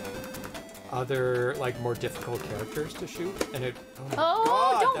 careful. other like more difficult characters to shoot, and it. Oh,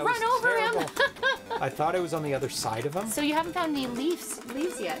 God, don't run over him! I thought it was on the other side of him. So you haven't found any leaves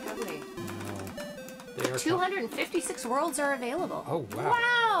yet, have we? No. They are 256 worlds are available. Oh wow!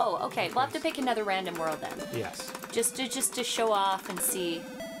 Wow. Okay, we'll have to pick another random world then. Yes. Just to show off and see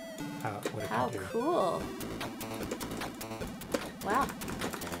what it how can do. cool. Wow.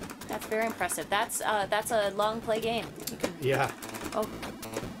 That's very impressive. That's a long play game. Yeah. Oh.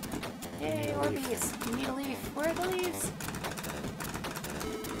 Yay, Orbeez. You need a leaf. Where are the leaves?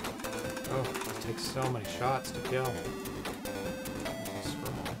 Oh, it takes so many shots to kill.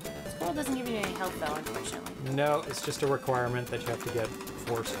 Scroll doesn't give you any health though, unfortunately. No, it's just a requirement that you have to get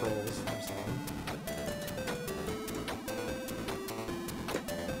 4 scrolls or something.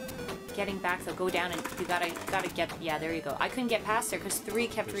 getting back though. Go down and you gotta get. Yeah, there you go. I couldn't get past there because 3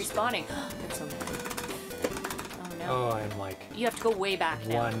 kept respawning. There's a. Oh no. Oh, I'm like. You have to go way back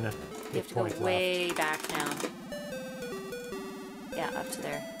now. One. You have to go way back now. Yeah, up to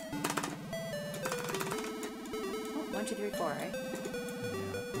there. Oh, 1, 2, 3, 4, right? Yeah,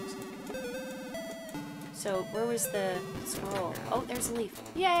 looks like it. So where was the scroll? Oh, there's a leaf.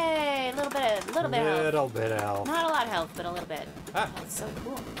 Yay! A little bit of health. Little bit of health. Not a lot of health, but a little bit. Ah. Oh, that's so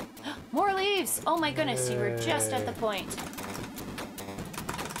cool. More leaves! Oh my goodness, you were just at the point.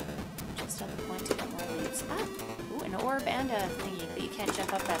 Just at the point to get more leaves. Ah! Ooh, an orb and a thingy, but you can't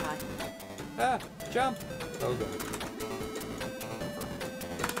jump up that high. Ah! Jump! Oh god.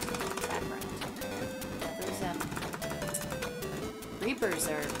 Back around. Yeah, those Reapers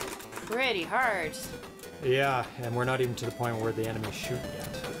are pretty hard. Yeah, and we're not even to the point where the enemies shoot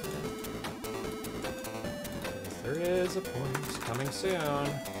yet. There is a point coming soon.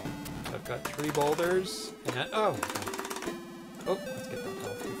 I've got 3 boulders, and oh, let's get that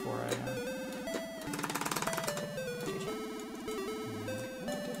health before I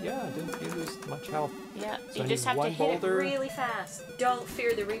didn't lose much health. Yeah, so you just have to hit it really fast. Don't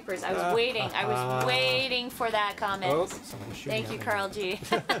fear the Reapers. I was waiting. I was waiting for that comment. Oh, somebody's shooting. Thank you, Carl G.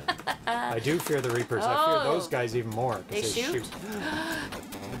 I do fear the Reapers. I fear those guys even more. They shoot?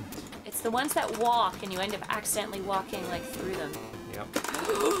 It's the ones that walk, and you end up accidentally walking like through them. Yep.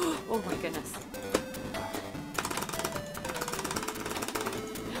 Oh my goodness.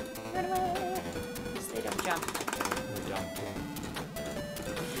 Run away! They don't jump. They don't.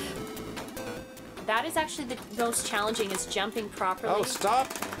 That is actually the most challenging, is jumping properly. Oh,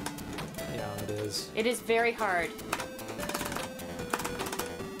 stop! Yeah, it is. It is very hard.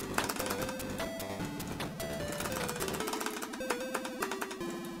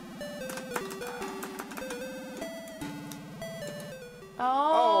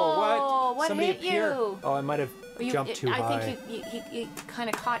 Oh, what Somebody hit appeared. you? Oh, I might have jumped too high. I think you kind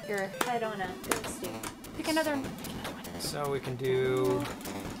of caught your head on a stick. Pick another one. So we can do...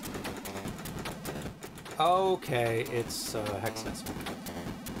 Okay, it's Hex Nest.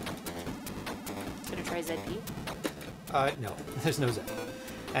 Gonna try ZP? No. There's no Z.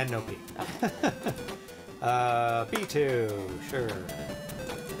 And no P. Okay. B2, sure.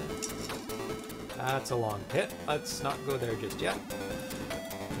 That's a long pit. Let's not go there just yet.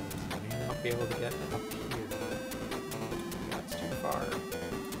 I may not be able to get up here. That's too far.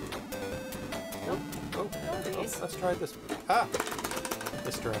 Nope. Oh, please. let's try this. Ah!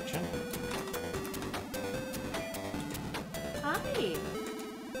 This direction. Hi.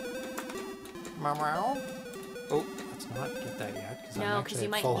 Meow. Oh, let's not get that yet, because I'm actually you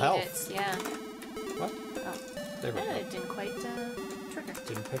at might full need health. it. Yeah. What? Oh. There we go. It didn't quite trigger.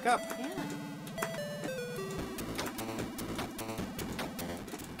 Didn't pick up. Yeah.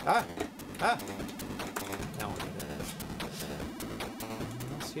 Ah! Ah! Now we get it.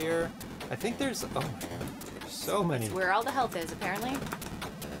 Anything else here? I think there's... Oh my god. There's so many. It's where all the health is, apparently.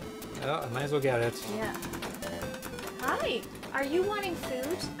 Oh, I might as well get it. Yeah. Hi. Are you wanting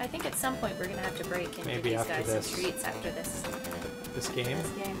food? I think at some point we're going to have to break and Maybe give these after guys this. some treats after this. This game?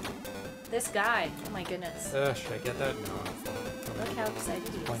 This game. This guy. Oh my goodness. Should I get that? No. Look how excited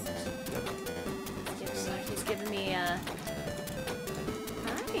he is. Pointless. He's giving me Hi.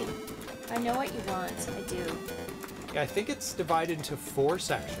 I know what you want. I do. Yeah, I think it's divided into 4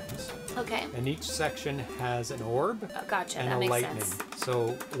 sections. Okay. And each section has an orb Gotcha. and that a makes lightning. sense.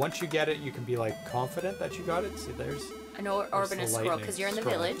 So once you get it, you can be like confident that you got it. See, there's An orb and a scroll, because you're in the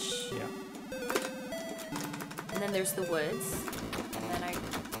village. Yeah. And then there's the woods. And then I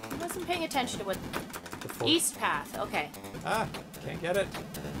wasn't paying attention to what... East path. Okay. Ah, can't get it.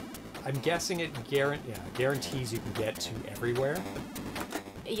 I'm guessing it guarantees you can get to everywhere.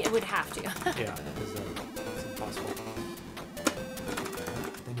 Yeah, it would have to. Yeah, because it's impossible.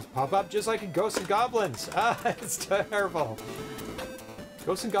 Things pop up just like in Ghosts and Goblins. Ah, it's terrible.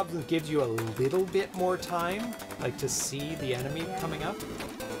 Ghosts and Goblins gives you a little bit more time, like to see the enemy coming up.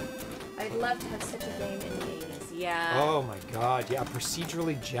 I'd love to have such a game in the 80s. Yeah. Oh my god, yeah,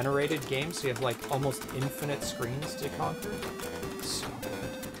 procedurally generated games, so you have like almost infinite screens to conquer. So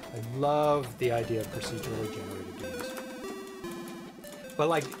good. I love the idea of procedurally generated games. But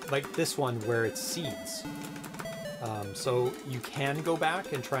like this one where it's seeds. So you can go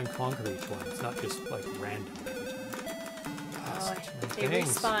back and try and conquer each one. It's not just like random every time. Oh, they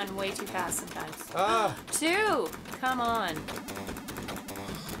respawn way too fast sometimes. Ah! 2! Come on.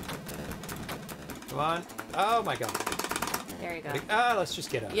 Come on. Oh my god. There you go. Ah, let's just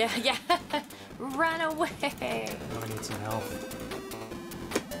get out. Yeah, yeah. Run away. Now I need some health.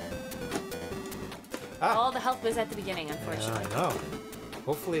 Ah. All the health was at the beginning, unfortunately. Yeah, I know.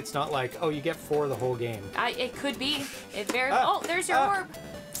 Hopefully it's not like, oh, you get 4 the whole game. It could be. It very. Oh, there's your orb.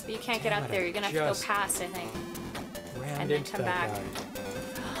 But you can't get up there. You're gonna have to go past, I think, and then come back.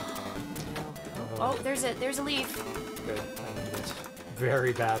 Oh, there's a leaf. Good. I need it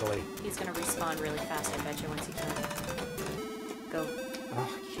very badly. He's gonna respawn really fast, I bet you, once he can. Go. Oh,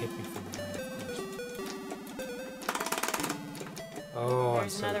 he hit me from behind, of course. Oh,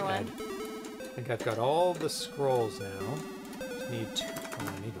 there's another one. I think I've got all the scrolls now. Just need I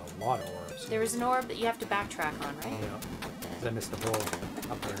need a lot of orbs. There was an orb that you have to backtrack on, right? Yeah. Because I missed the whole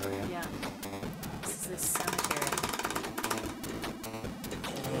upper area. Yeah. This is the cemetery.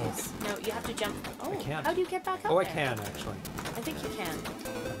 No, you have to jump. Oh, I can't. How do you get back up Oh, there? I can, actually. I think you can.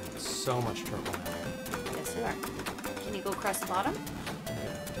 I'm in so much trouble now. Yes, you are. Can you go across the bottom?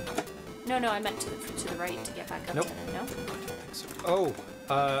 Yeah. No, I meant to the right to get back up Nope. there. No? I don't think so. Oh,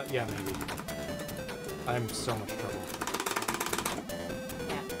 yeah, maybe. I'm so much trouble.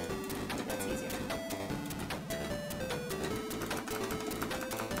 Yeah, that's easier.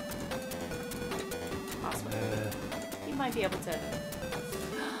 Awesome. You might be able to...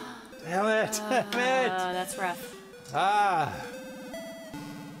 Damn it! Damn it! That's rough.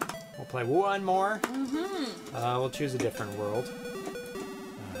 We'll play one more. Mm-hmm. We'll choose a different world.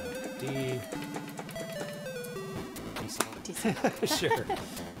 D. DC. Sure.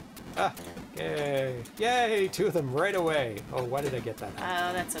 Yay! Yay! 2 of them right away. Oh, why did I get that?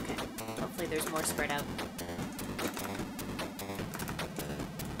 Oh, that's okay. Hopefully there's more spread out.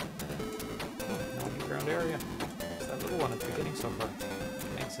 No underground area. It's that little one at the beginning so far.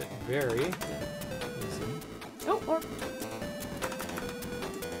 Makes it very easy. Oh, or...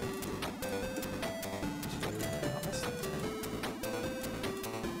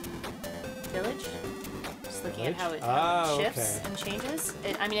 Village? Just looking at how it shifts and changes.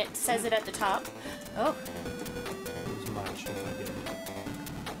 I mean, it says it at the top. Oh. There's much if I did.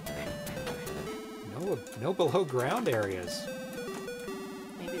 No below ground areas.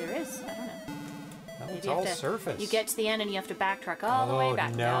 Maybe there is. I don't know. No, Maybe it's all surface. You get to the end and you have to backtrack all the way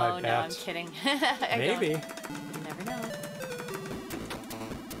back. No, No, I'm kidding. Maybe. You never know.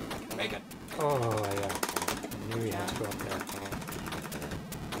 Make it. Oh, yeah. I knew you had to go up there.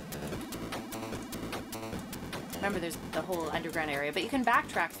 Remember, there's the whole underground area, but you can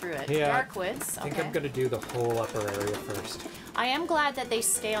backtrack through it. Yeah, Darkwoods. I think I'm going to do the whole upper area first. I am glad that they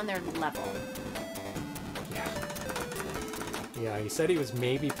stay on their level. Yeah. Yeah, he said he was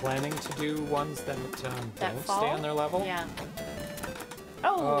maybe planning to do ones that don't stay on their level. Yeah.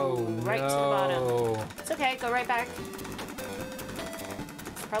 Oh, right to the bottom. It's okay, go right back.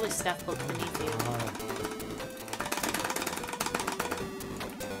 There's probably stuff beneath you.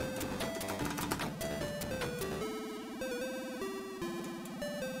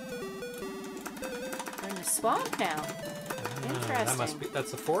 We're in the swamp now. Interesting.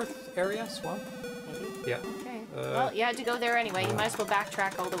 That's the 4th area, swamp? Maybe. Yeah. Okay. Well, you had to go there anyway. You might as well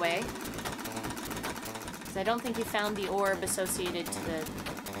backtrack all the way. Because I don't think you found the orb associated to the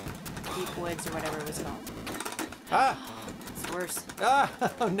deep woods or whatever it was called. Ah! It's worse. Ah!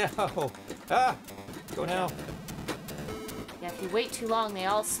 Oh no! Ah! Go now. Yeah, if you wait too long, they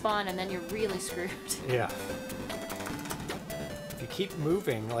all spawn and then you're really screwed. Yeah. If you keep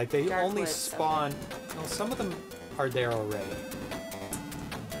moving, like they only spawn... Okay. Well, some of them are there already.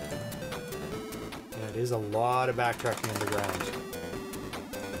 Yeah, it is a lot of backtracking underground.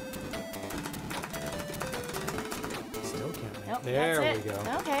 Still can't make Nope, there we go.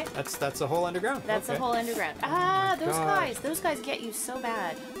 Okay. That's the whole underground. That's the whole underground. Ah, those guys get you so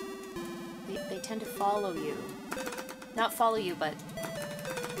bad. They tend to follow you. Not follow you, but...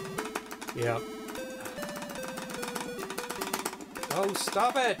 Yeah. Oh,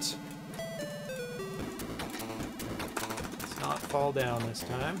 stop it! Let's not fall down this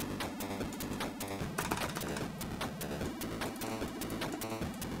time.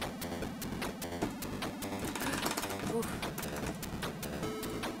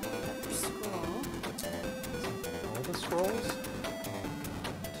 All the scrolls?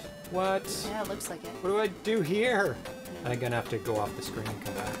 What? Yeah, it looks like it. What do I do here? I'm gonna have to go off the screen and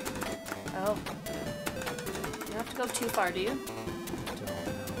come back. Oh. You don't have to go too far, do you?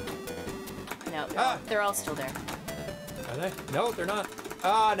 Don't know. No, they're all still there. Are they? No, they're not.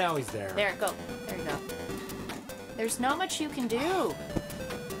 Ah, now he's there. There, go. There you go. There's not much you can do.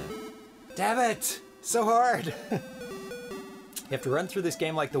 Damn it! So hard! You have to run through this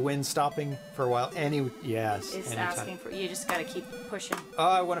game like the wind's stopping for a while. Yes. It's anytime. asking for... You just gotta keep pushing. Oh,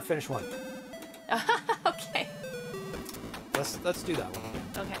 I want to finish one. Okay. Let's do that one again.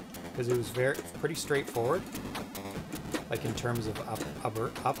 Okay. Because it was pretty straightforward. Like in terms of up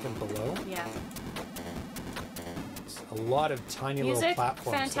and below. Yeah. a lot of tiny Music, little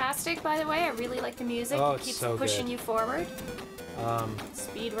platforms. fantastic, by the way. I really like the music. Oh, It it's keeps so pushing good. you forward.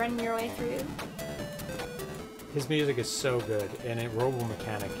 Speed Running your way through. His music is so good, and in Robo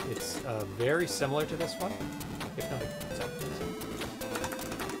Mechanic, it's very similar to this one, if not exactly the same.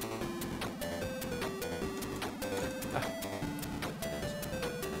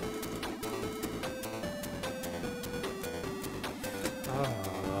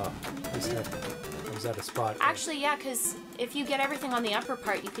 I was at a spot. Actually, yeah, because if you get everything on the upper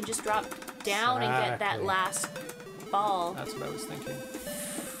part, you can just drop down and get that Exactly. last ball. That's what I was thinking.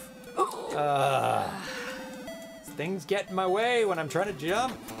 Things get in my way when I'm trying to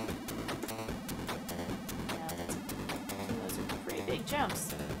jump. Yeah, those are pretty big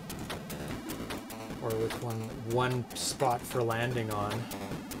jumps. Or with one spot for landing on.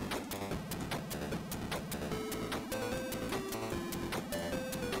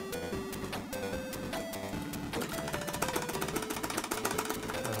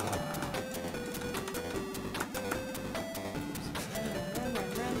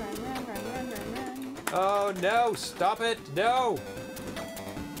 Oh no, stop it, no!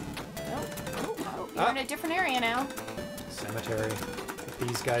 You're in a different area now. Cemetery. With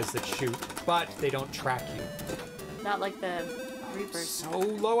these guys that shoot, but they don't track you. Not like the Reapers. So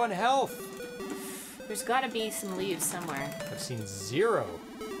low on health. There's got to be some leaves somewhere. I've seen 0.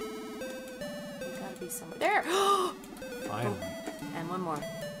 There's got to be somewhere. There! Finally. And one more.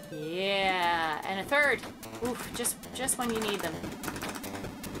 Yeah, and a third. Oof, just when you need them.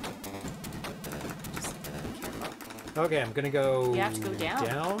 Just be careful. Okay, I'm gonna go. You have to go down.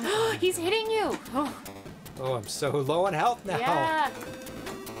 Down. He's hitting you. Oh, Oh, I'm so low on health now. yeah.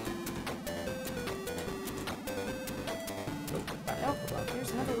 Oh, back Oh, up above.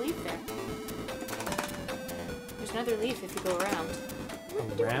 there's another leaf there. There's another leaf if you go around.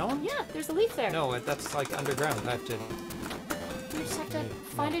 Around? Yeah, there's a leaf there. No, that's like underground. I have to. You just have to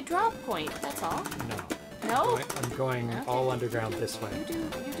find a drop point. That's all. No. No? I'm going Okay. all underground this way. You do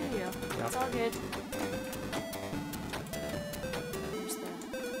you. It's all good. Here's the...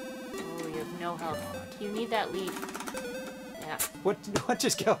 Oh, you have no health. God. You need that leaf. Yeah. What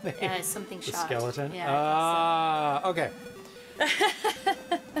just killed me? Yeah, something The shot. skeleton? Yeah. Okay.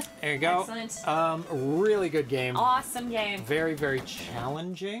 There you go. Excellent. Really good game. Awesome game. Very, very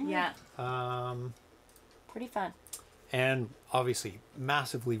challenging. Yeah. Pretty fun. And obviously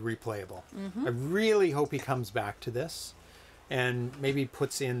massively replayable. Mm-hmm. I really hope he comes back to this and maybe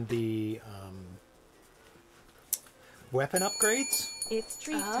puts in the weapon upgrades. It's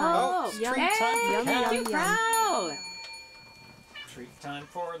treat time. Oh, it's Yum. treat time for Yum, cats. yum, You yum. proud. Treat time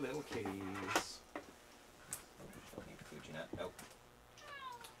for little kitties. Need a Fuji nut. Nope.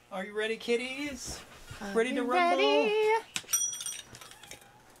 Are you ready, kitties? Ready to rumble? Ready?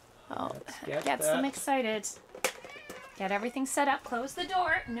 Oh, Let's gets that. them excited. Get everything set up. Close the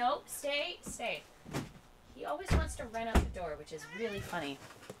door. Nope. Stay. He always wants to run out the door, which is really funny.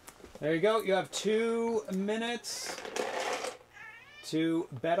 There you go. You have 2 minutes to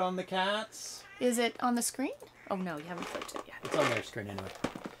bet on the cats. Is it on the screen? Oh no, you haven't flipped it yet. It's on their screen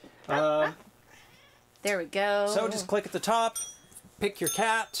anyway. There we go. So just click at the top, pick your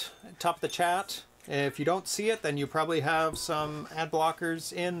cat, top of the chat. If you don't see it, then you probably have some ad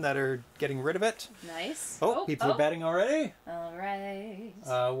blockers in that are getting rid of it. Nice. Oh, people are betting already. All right.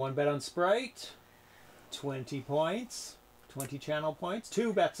 1 bet on Sprite, 20 points, 20 channel points.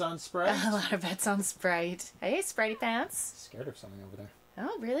 2 bets on Sprite. A lot of bets on Sprite. Hey, Spritey Pants. Scared of something over there.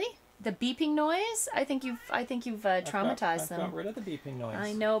 Oh, really? The beeping noise? I think you've traumatized I've them. got rid of the beeping noise.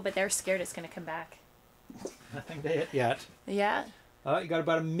 I know, but they're scared it's going to come back. Nothing to hit yet. Yeah. You got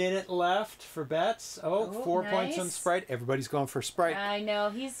about a minute left for bets. Oh, 4 points on nice. Sprite. Everybody's going for Sprite. I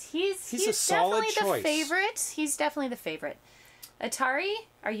know. He's a solid definitely choice. the favorite. He's definitely the favorite. Atari,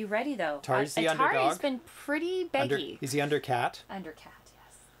 are you ready though? Atari's the Atari's underdog. been pretty beggy. He's the under cat. Under cat,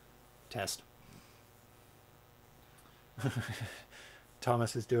 yes. Test.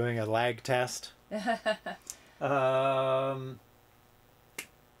 Thomas is doing a lag test.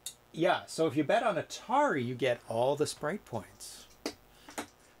 Yeah, so if you bet on Atari, you get all the Sprite points.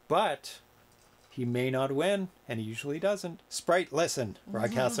 But he may not win, and he usually doesn't. Sprite, listen,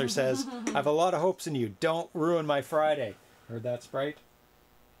 Broadcaster says, I have a lot of hopes in you. Don't ruin my Friday. Heard that, Sprite?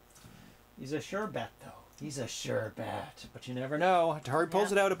 He's a sure bet, though. He's a sure bet, but you never know. Atari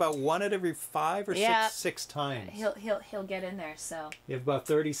pulls it out about 1 out of every 5 or six times. He'll get in there. So. You have about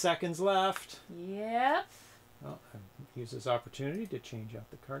 30 seconds left. Yep. Well, I use this opportunity to change out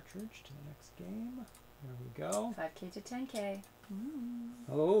the cartridge to the next game. There we go. 5K to 10K.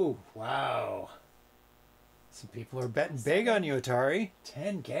 Oh, wow. Some people are betting big on you, Atari.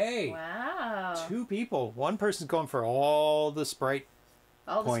 10K. Wow. Wow. 2 people. One person's going for all the sprite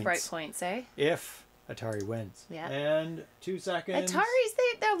All points. the sprite points, eh? If Atari wins. Yeah. And 2 seconds. Atari's,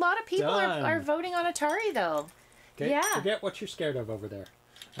 a lot of people Done. are voting on Atari, though. Okay, Yeah. forget what you're scared of over there.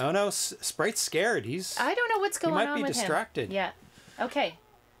 Oh no, Sprite's scared. I don't know what's going on with him. He might be distracted. Yeah. Okay.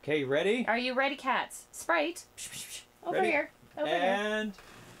 Okay, you ready? Are you ready, cats? Sprite. Over Ready? here. Over here. And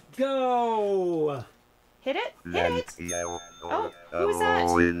go! Hit it. Hit it. Oh, who was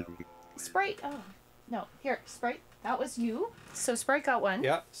that? Sprite. Oh, no. Here, Sprite. That was you. So Sprite got one.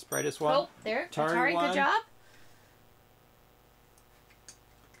 Yep, Sprite is one. Oh, there. Atari Atari, won. good job.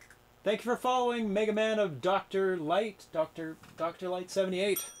 Thank you for following Mega Man of Dr. Light, Dr. Light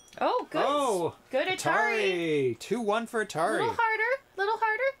 78. Oh, good. Oh, good Atari. 2-1 for Atari. Little harder. Little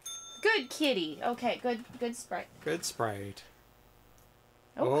harder. Good kitty. Okay, good Sprite. Good Sprite.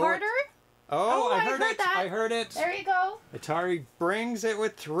 Oh, Oh, harder. Oh, Oh, I I heard heard it. that. I heard it. There you go. Atari brings it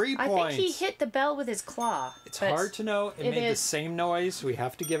with 3 I points. think he hit the bell with his claw. It's but hard to know. It made the is. same noise. We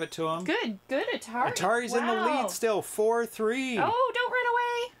have to give it to him. Good Atari. Atari's in the Wow. lead still, 4-3. Oh, don't run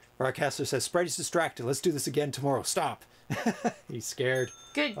away. Broadcaster says, Sprite is distracted. Let's do this again tomorrow. Stop. He's scared.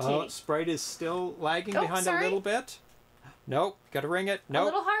 Good kitty. Oh, Sprite is still lagging behind sorry. a little bit. Nope. Gotta ring it. Nope. A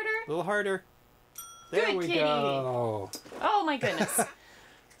little harder. A little harder. There Good we kitty. go. Oh my goodness.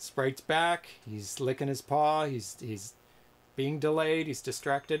 Sprite's back. He's licking his paw. He's being delayed. He's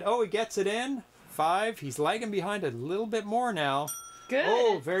distracted. Oh, he gets it in. 5. He's lagging behind a little bit more now. Good.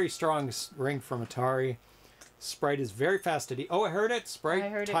 Oh, very strong ring from Atari. Sprite is very fast at Oh, I heard it. Sprite I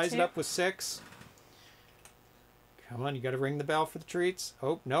heard it ties it too. up with 6. Come on, you got to ring the bell for the treats.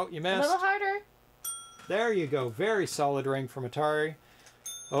 Oh, no, you A missed. little harder. There you go. Very solid ring from Atari.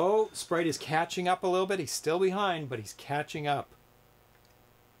 Oh, Sprite is catching up a little bit. He's still behind, but he's catching up.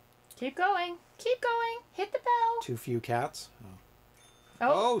 Keep going. Keep going. Hit the bell. Too few cats.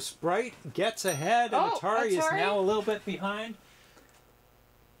 Oh. Oh, Sprite gets ahead, and Oh, Atari is Atari. now a little bit behind.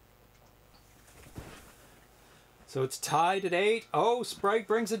 So it's tied at 8. Oh, Sprite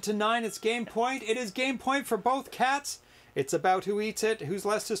brings it to 9. It's game point. It is game point for both cats. It's about who eats it, who's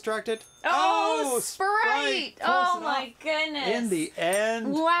less distracted. Oh, Sprite! pulls Oh it my off goodness. In the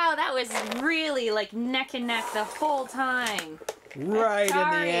end. Wow, that was really like neck and neck the whole time. Right in the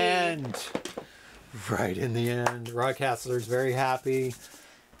Atari. end. Right in the end. Broadcaster's very happy.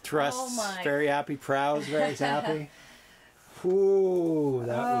 Trust's Oh my. very happy. Prow's very happy. Ooh,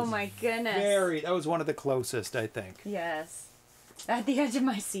 that Oh was my goodness. that was one of the closest, I think. Yes. At the edge of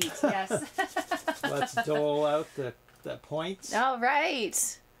my seat, yes. Let's dole out the points. All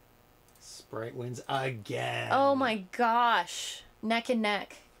right. Sprite wins again. Oh my gosh. Neck and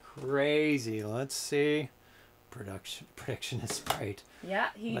neck. Crazy. Let's see. Prediction is Sprite. Yeah,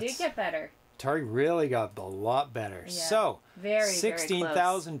 he did Let's- get better. Atari really got a lot better. Yeah. So, Very,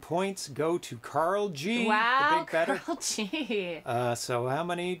 16,000 points go to Carl G. Wow, the big better. Carl G. So how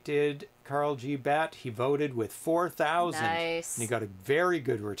many did Carl G bet? He voted with 4,000. Nice. And he got a very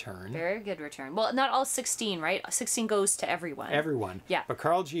good return. Very good return. Well, not all 16, right? 16 goes to everyone. Everyone. Yeah. But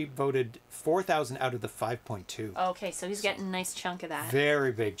Carl G voted 4,000 out of the 5.2. Okay, so he's getting a nice chunk of that.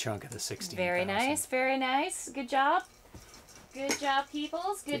 Very big chunk of the 16,000. Very nice, very nice. Good job. Good job,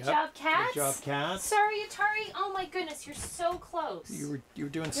 peoples. Good job, cats. Good job, cats. Sorry, Atari. Oh my goodness, you're so close. You were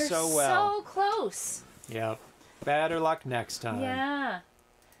doing You're so well. so close. Yep. Better luck next time. Yeah.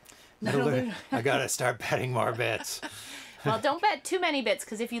 I gotta start betting more bits. Well, don't bet too many bits,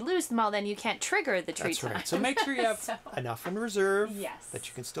 because if you lose them all, then you can't trigger the treat That's right. time. So make sure you have So- enough in reserve Yes. that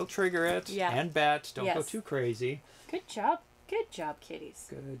you can still trigger it Yeah. and bet. Don't go Yes. too crazy. Good job. Good job, kitties.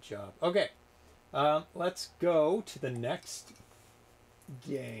 Good job. Okay. Let's go to the next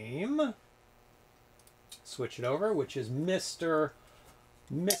game. Switch it over, which is Mr.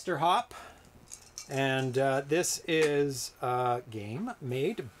 Hop. And this is a game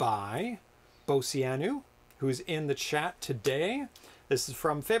made by Bocianu, who's in the chat today. This is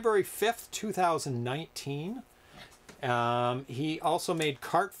from February 5th, 2019. He also made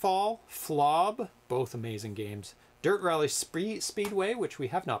Cartfall, Flob, both amazing games. Dirt Rally Speedway, which we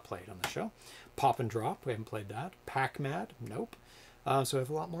have not played on the show. Pop and Drop, we haven't played that. Pac-Mad, nope. So we have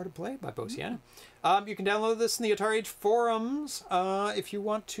a lot more to play by Bocianu. You can download this in the Atari Age forums. If you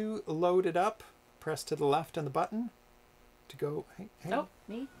want to load it up, press to the left on the button to go. Hey. Oh,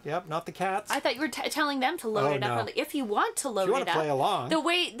 me? Yep, not the cats. I thought you were telling them to load Oh, it up. no. If you want to load If you want it to up. play along,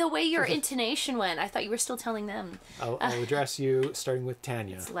 The way your intonation went, I thought you were still telling them. I'll address you starting with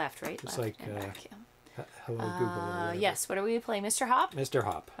Tanya. It's left, right? It's left like, and back. Yeah. Hello, Google. Or whatever. Yes. What are we playing, Mr. Hop? Mr.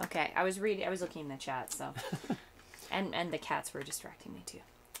 Hop. Okay, I was looking in the chat, so, and the cats were distracting me too.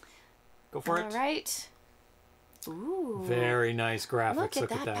 Go for it. All right. Ooh. Very nice graphics.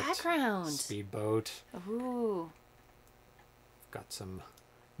 Look at that background. Speedboat. Ooh. Got some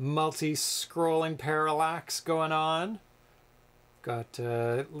multi-scrolling parallax going on. Got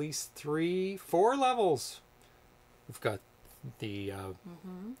at least 4 levels. We've got the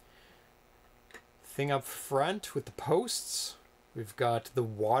thing up front with the posts. We've got the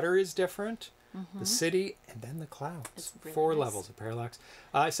water is different. The city, and then the clouds. Really 4 levels of parallax.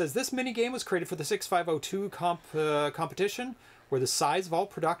 It says, this mini-game was created for the 6502 competition, where the size of all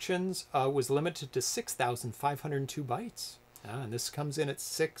productions was limited to 6,502 bytes. And this comes in at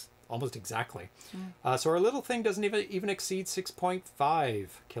 6, almost exactly. So our little thing doesn't even exceed 6.5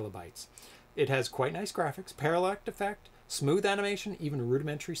 kilobytes. It has quite nice graphics, parallax effect, smooth animation, even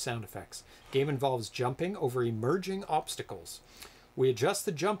rudimentary sound effects. Game involves jumping over emerging obstacles. We adjust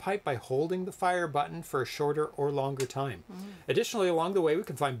the jump height by holding the fire button for a shorter or longer time. Additionally, along the way, we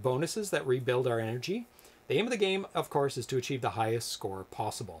can find bonuses that rebuild our energy. The aim of the game, of course, is to achieve the highest score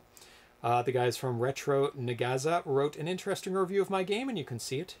possible. The guys from RetroTINK wrote an interesting review of my game, and you can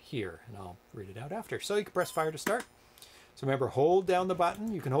see it here, and I'll read it out after. So you can press fire to start. So remember, hold down the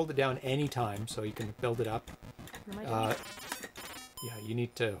button. You can hold it down anytime, so you can build it up. What am I doing? Yeah, you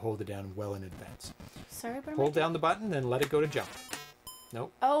need to hold it down well in advance. Sorry, what am I Hold down the button, then let it go to jump.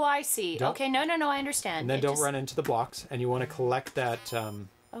 Nope. Oh, I see. Don't. Okay, no, I understand. And then don't run into the blocks, and you want to collect that oh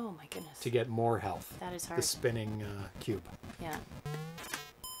my goodness. to get more health. That is hard. The spinning cube. Yeah.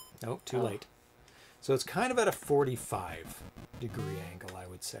 Nope, too late. So it's kind of at a 45-degree angle, I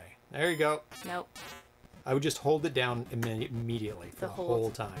would say. There you go. Nope. I would just hold it down immediately for the whole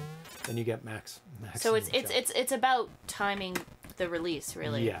time. Then you get max. So it's about timing the release,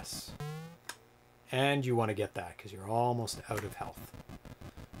 really. Yes. And you want to get that because you're almost out of health.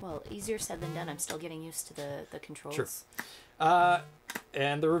 Well, easier said than done. I'm still getting used to the controls. Sure.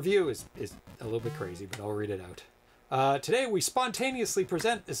 And the review is a little bit crazy, but I'll read it out. Today we spontaneously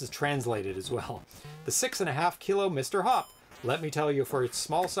present, this is translated as well, the 6.5 kilo Mr. Hop. Let me tell you, for its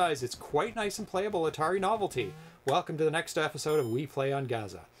small size, it's quite nice and playable Atari novelty. Welcome to the next episode of We Play on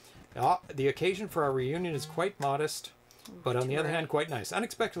Gaza. The occasion for our reunion is quite modest, but on the other hand, quite nice.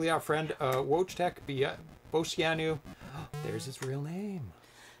 Unexpectedly, our friend Wojtek bocianu, there's his real name.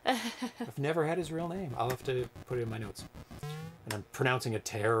 I've never had his real name. I'll have to put it in my notes. And I'm pronouncing it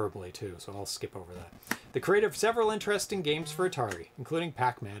terribly too, so I'll skip over that. The creator of several interesting games for Atari, including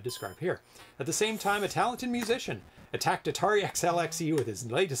Pac-Man, described here. At the same time, a talented musician attacked Atari XLXE with his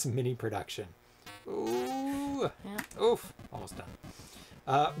latest mini production. Ooh. Yeah. Oof. Almost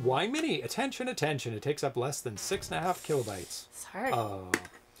done. Why mini? Attention, attention. It takes up less than 6.5 kilobytes. It's hard. Oh.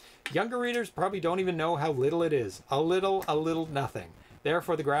 Younger readers probably don't even know how little it is. A little nothing.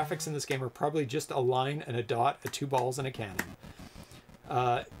 Therefore, the graphics in this game are probably just a line and a dot, 2 balls, and a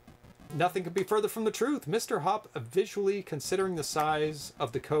cannon. Nothing could be further from the truth. Mr. Hop, visually considering the size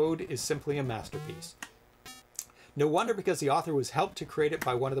of the code, is simply a masterpiece. No wonder, because the author was helped to create it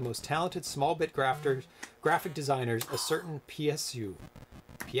by one of the most talented small-bit graphic designers, a certain PSU.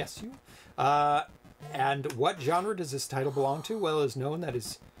 PSU? And what genre does this title belong to? Well, it is known that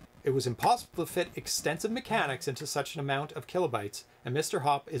it was impossible to fit extensive mechanics into such an amount of kilobytes, and Mr.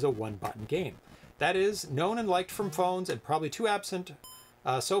 Hop is a one-button game. That is, known and liked from phones, and probably too absent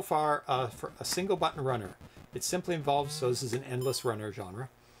so far for a single-button runner. It simply involves, so this is an endless runner genre.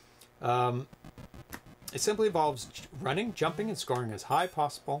 It simply involves running, jumping, and scoring as high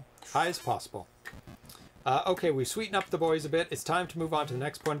as possible. Okay, we sweeten up the boys a bit. It's time to move on to the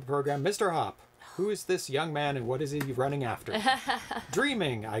next point of the program. Mr. Hop. Who is this young man and what is he running after?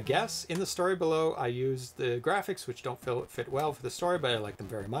 Dreaming, I guess. In the story below, I used the graphics, which don't fit well for the story, but I like them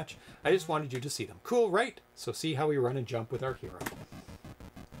very much. I just wanted you to see them. Cool, right? So see how we run and jump with our hero.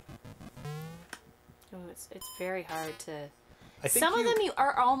 Oh, it's very hard to... Some of them you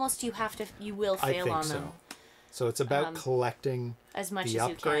will fail on them. So it's about collecting as much the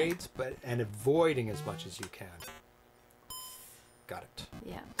as upgrades, and avoiding as much as you can. Got it.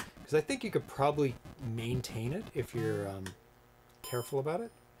 Yeah. Because I think you could probably maintain it if you're careful about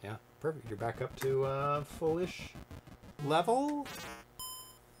it. Yeah, perfect. You're back up to fullish level.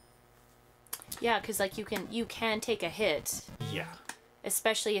 Yeah, because like you can take a hit. Yeah.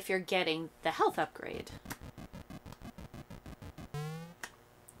 Especially if you're getting the health upgrade.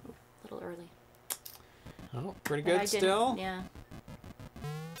 Ooh, a little early. Oh, pretty good still. Yeah.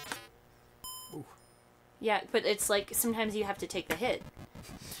 Ooh. Yeah, but it's like sometimes you have to take the hit.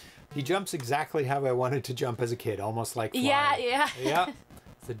 He jumps exactly how I wanted to jump as a kid, almost like flying. Yeah. Yeah.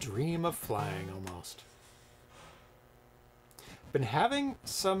 The dream of flying, almost. Been having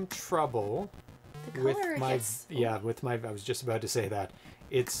some trouble with my... Yeah, with my... I was just about to say that.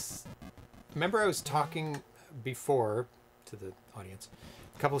 Remember I was talking before to the audience,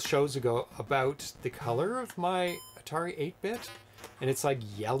 a couple shows ago, about the color of my Atari 8-bit, and it's like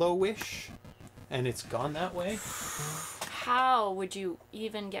yellowish, and it's gone that way. How would you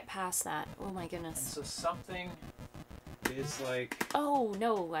even get past that? Oh my goodness. And so something is like... Oh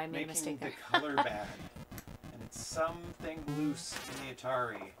no, I made a mistake there. Making the color bad. And it's something loose in the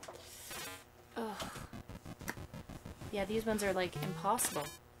Atari. Ugh. Yeah, these ones are like impossible.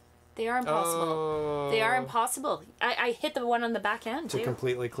 They are impossible. Oh. They are impossible. I hit the one on the back end To too.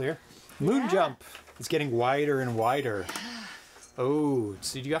 completely clear. Moon Yeah. jump is getting wider and wider. Oh,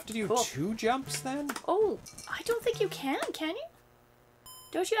 so do you have to do 2 jumps then? Oh, I don't think you can you?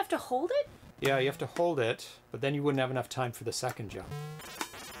 Don't you have to hold it? Yeah, you have to hold it, but then you wouldn't have enough time for the second jump.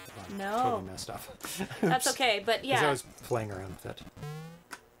 I No. totally messed up. That's okay, but Because I yeah. was playing around with it.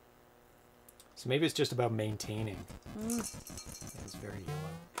 So maybe it's just about maintaining. Yeah, it's very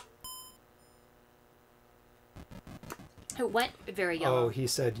yellow. It went very yellow. Oh, he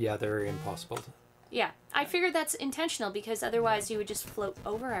said, yeah, they're impossible. Yeah, I figured that's intentional because otherwise you would just float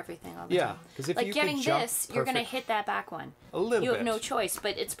over everything all the Yeah, time. because if Like you getting could jump this, you're going to perfect- hit that back one. a little You bit. have no choice,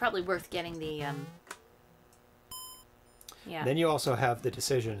 but it's probably worth getting the yeah. Then you also have the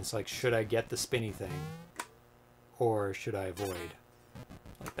decision. It's like, should I get the spinny thing, or should I avoid?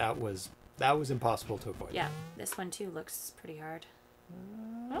 Like that was impossible to avoid. Yeah, this one too looks pretty hard.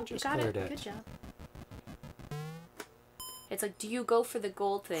 Oh, you just got it. cleared it. Good job. It's like, do you go for the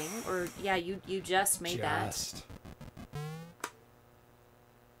gold thing, or yeah, you just made that. Just.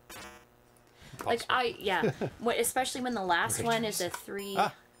 Like Impossible. especially when the last Okay, one is jeez. a 3.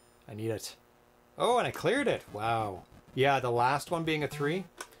 Ah, I need it. Oh, and I cleared it. Wow. Yeah, the last one being a 3,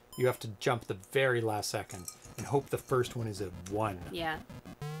 you have to jump the very last second and hope the first one is a 1. Yeah.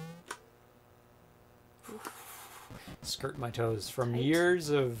 Skirt my toes from Tight. years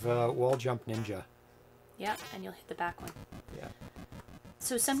of wall jump ninja. Yeah, and you'll hit the back one. Yeah.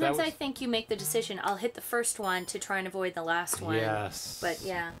 So sometimes was- I think you make the decision, I'll hit the first one to try and avoid the last one. Yes. But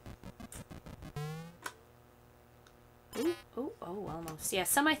yeah. Ooh, oh, almost. Yeah,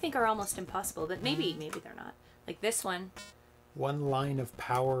 some I think are almost impossible, but maybe they're not. Like this one. One line of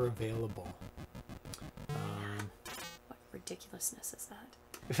power available. What ridiculousness is that?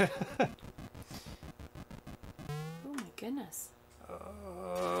 Oh my goodness.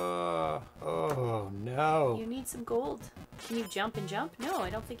 Oh no. You need some gold. Can you jump and jump? No, I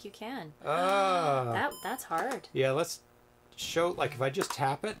don't think you can. Ah. That's hard. Yeah, let's show, like, if I just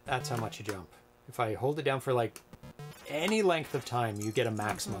tap it, that's how much you jump. If I hold it down for, like, any length of time, you get a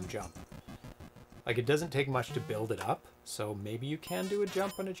maximum jump. Like, it doesn't take much to build it up, so maybe you can do a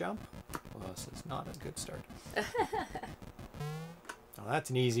jump and a jump. Well, this is not a good start. Oh, that's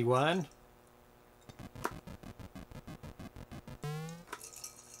an easy one.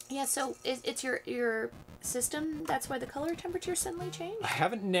 Yeah, so it's your system, that's why the color temperature suddenly changed? I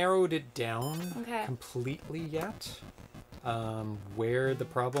haven't narrowed it down Okay. completely yet. Where the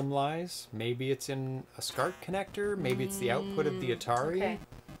problem lies. Maybe it's in a SCART connector. Maybe it's the output of the Atari. Okay.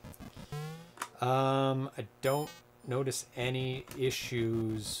 I don't notice any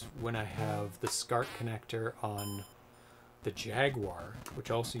issues when I have the SCART connector on the Jaguar, which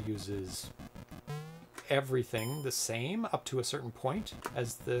also uses everything the same up to a certain point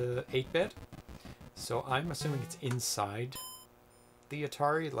as the 8-bit. So I'm assuming it's inside the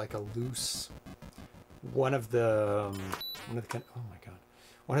Atari, like a loose one of the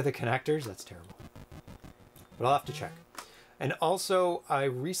connectors. That's terrible, but I'll have to check. And also, I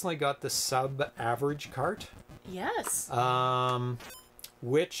recently got the sub-average cart, Yes.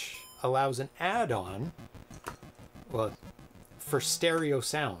 which allows an add-on, well, for stereo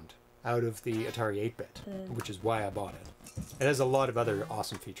sound out of the Atari 8-bit, which is why I bought it. It has a lot of other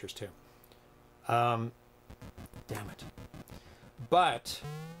awesome features too. Damn it. But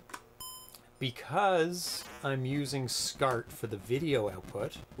because I'm using SCART for the video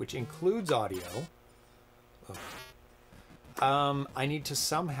output, which includes audio, I need to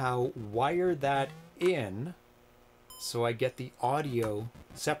somehow wire that in so I get the audio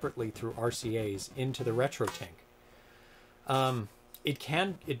separately through RCAs into the RetroTINK.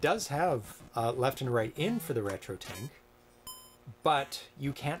 It does have left and right in for the RetroTINK, but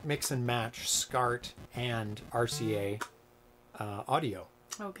you can't mix and match SCART and RCA audio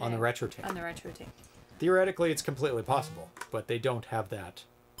on the RetroTINK. On the RetroTINK. Theoretically, it's completely possible, but they don't have that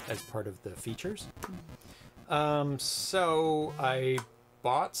as part of the features. So I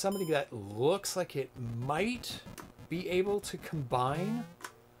bought something that looks like it might be able to combine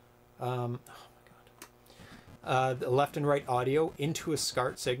the left and right audio into a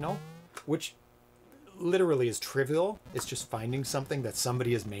SCART signal, which literally is trivial. It's just finding something that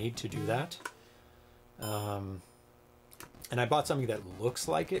somebody has made to do that. And I bought something that looks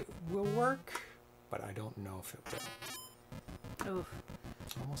like it will work, but I don't know if it will. Oof.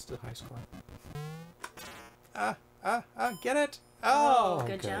 Almost a high score. Get it! Oh,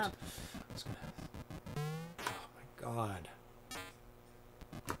 good job. Oh my god.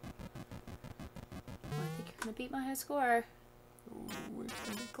 Well, I think you're gonna beat my high score. Ooh, it's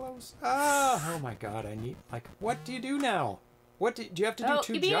gonna be close. Oh my god, I need, like, what do you do now? What do you have to do? Oh,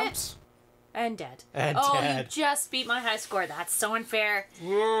 2 you beat jumps? And dead. And oh, dead. You just beat my high score. That's so unfair.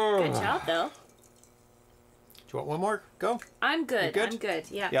 Whoa. Good job, though. Do you want one more? Go. I'm good. You good? I'm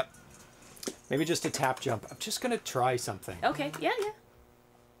good. Yeah. Yep. Maybe just a tap jump. I'm just gonna try something. Okay. Yeah. Yeah.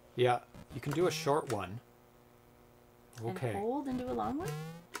 Yeah. You can do a short one. Okay. And hold and do a long one.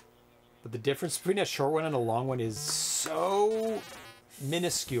 But the difference between a short one and a long one is so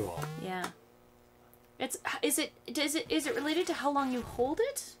minuscule. Yeah. Is it related to how long you hold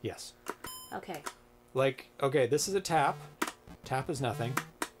it? Yes. Okay. Like, okay, this is a tap. Tap is nothing.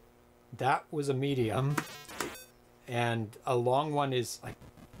 That was a medium. And a long one is like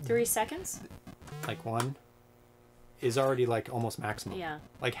 3 seconds? like one is already like almost maximum. Yeah.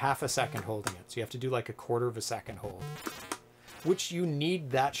 Like half a second holding it. So you have to do like a quarter of a second hold. Which you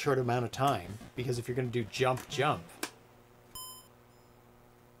need that short amount of time because if you're going to do jump.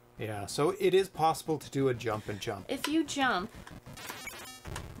 Yeah, so it is possible to do a jump and jump. If you jump...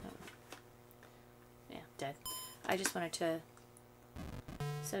 Yeah, dead. I just wanted to...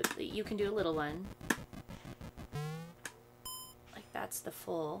 So you can do a little one. Like that's the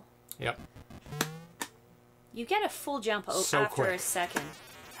full. Yep. You get a full jump So after quick. a second.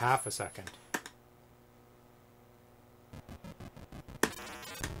 Half a second.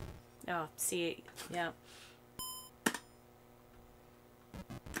 Oh, see, yeah.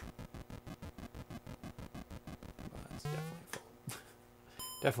 Well, that's definitely full.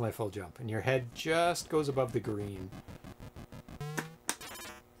 Definitely a full jump. And your head just goes above the green.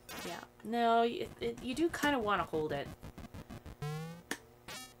 Yeah. No, you do kind of want to hold it.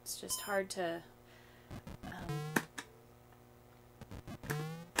 It's just hard to...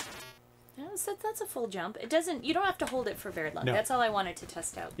 that's a full jump. It doesn't... You don't have to hold it for very long. No. That's all I wanted to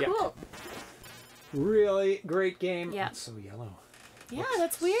test out. Yeah. Cool. Really great game. Yeah. It's so yellow. Yeah, Looks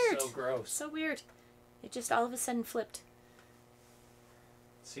that's weird. So gross. So weird. It just all of a sudden flipped.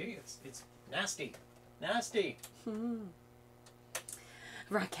 See, it's nasty. Nasty.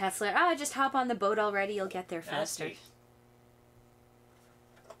 Rock Castler. Just hop on the boat already. You'll get there faster. Nasty.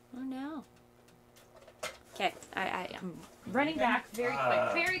 Oh no. Okay, I'm running back very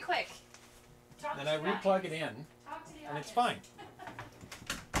quick. Very quick. Talk And to I the audience. replug it in, Talk to the and it's audience.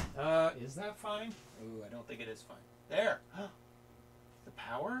 fine. Is that fine? Ooh, I don't think it is fine. There. The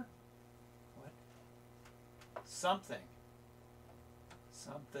power? What? Something.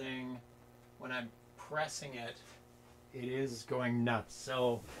 When I'm pressing it, it is going nuts.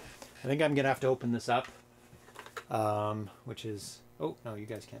 So I think I'm going to have to open this up, which is... Oh, no, you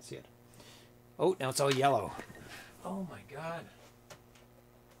guys can't see it. Oh, now it's all yellow. Oh, my God.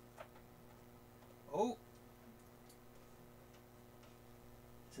 Oh.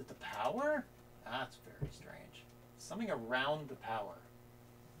 Is it the power? That's very strange. Something around the power.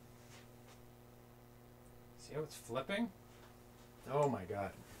 See how it's flipping? Oh my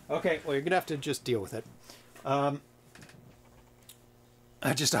god. Okay, well you're gonna have to just deal with it. I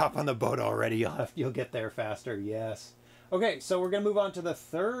just hop on the boat already. You'll get there faster. Yes. Okay, so we're gonna move on to the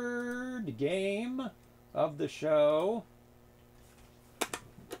third game of the show,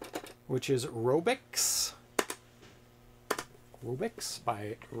 which is Robix. Robix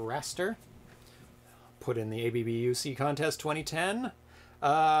by Raster. Put in the ABBUC contest 2010.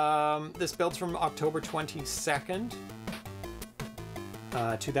 This build's from October 22nd,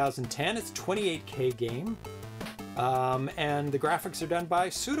 2010. It's a 28K game. And the graphics are done by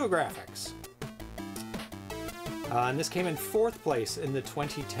Pseudographics. And this came in 4th place in the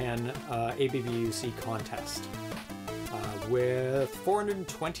 2010 ABBUC contest with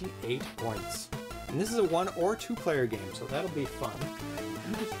 428 points. And this is a 1 or 2 player game, so that'll be fun. Let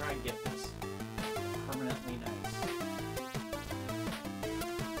me just try and get this permanently nice.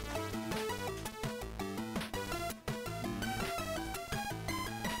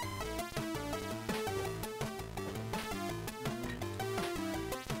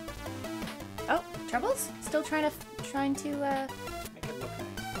 Oh, troubles? Still trying to Make it look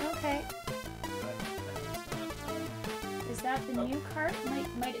nice. Okay. But Is that the new cart?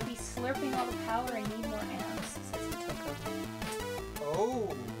 Might it be slurping all the power and need more amps? Says the Toko.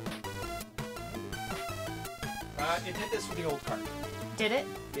 oh. It did this with the old card. Did it?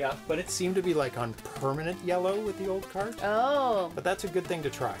 Yeah, but it seemed to be like on permanent yellow with the old cart. Oh. But that's a good thing to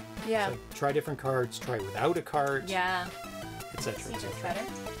try. Yeah. So try different cards, try without a cart. Yeah. Etc. Better.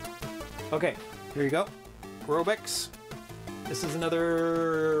 Okay, here you go. Robix. This is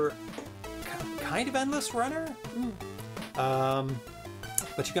another kind of endless runner.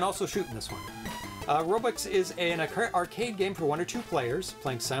 But you can also shoot in this one. Robix is an arcade game for 1 or 2 players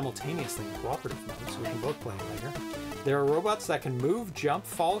playing simultaneously in cooperative mode, so we can both play it later. There are robots that can move, jump,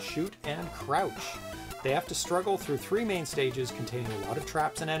 fall, shoot, and crouch. They have to struggle through 3 main stages containing a lot of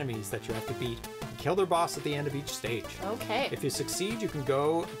traps and enemies that you have to beat and kill their boss at the end of each stage. Okay. If you succeed, you can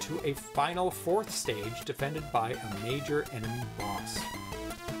go to a final 4th stage defended by a major enemy boss.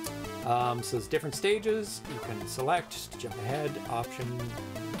 So there's different stages. You can select, jump ahead, option,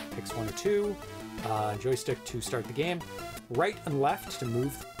 picks 1 or 2, joystick to start the game, right and left to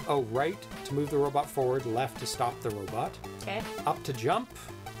move. Oh, right to move the robot forward, left to stop the robot. Okay. Up to jump,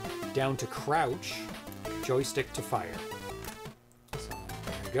 down to crouch, joystick to fire. So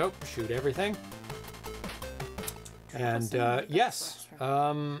there you go. Shoot everything. And yes,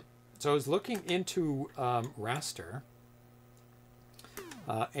 so I was looking into Raster.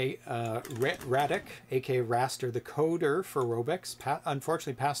 Radek, aka Raster, the coder for Robix,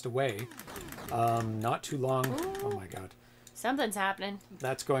 unfortunately passed away not too long. Ooh. Oh my god. Something's happening.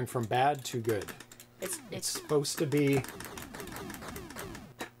 That's going from bad to good. It's supposed to be.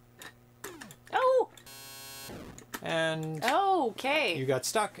 Oh! And okay. You got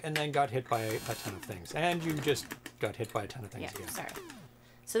stuck and then got hit by a ton of things. And you just got hit by a ton of things again. Sorry.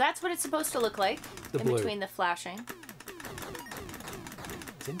 So that's what it's supposed to look like in between the flashing.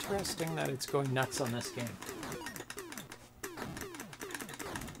 It's interesting that it's going nuts on this game.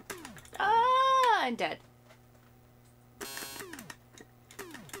 Ah, I'm dead.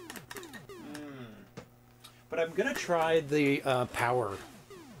 But I'm going to try the power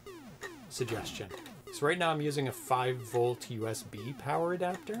suggestion. So right now I'm using a 5-volt USB power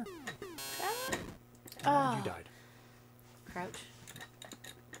adapter. And you died. Crouch.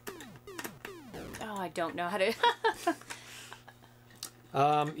 Oh, I don't know how to...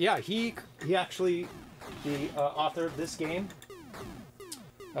 Yeah, he actually, the author of this game,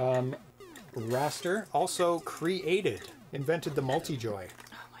 Raster, also invented the Multi-Joy.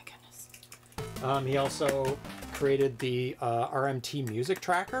 Oh my goodness. He also created the RMT music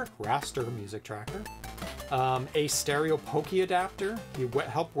tracker, Raster music tracker, a stereo Pokey adapter. He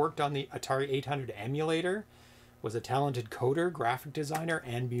helped worked on the Atari 800 emulator, was a talented coder, graphic designer,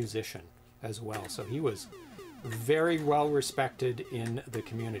 and musician as well. So he was very well respected in the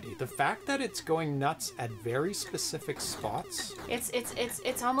community. The fact that it's going nuts at very specific spots.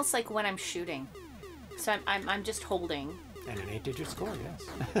 It's almost like when I'm shooting. So I'm just holding. And an 8-digit score, yes.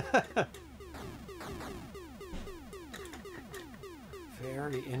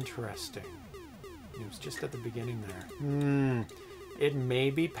 Very interesting. It was just at the beginning there. It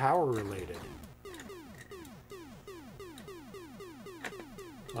may be power related.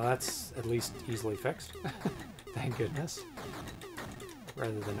 Well, that's at least easily fixed. Thank goodness.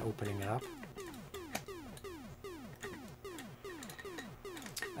 Rather than opening it up.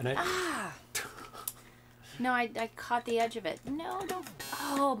 And No, I caught the edge of it. No, don't.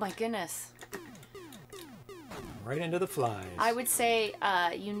 Oh my goodness. Right into the flies. I would say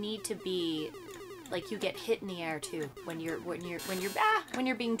you need to be like you get hit in the air too when you're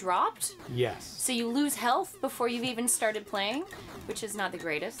being dropped. Yes. So you lose health before you've even started playing, which is not the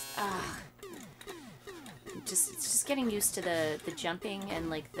greatest. It's just getting used to the jumping and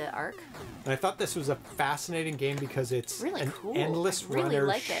like the arc. And I thought this was a fascinating game because it's really an cool. endless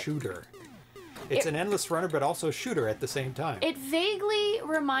runner shooter. It's an endless runner, but also a shooter at the same time. It vaguely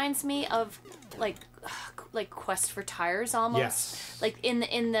reminds me of like Quest for Tires almost. Yes. Like in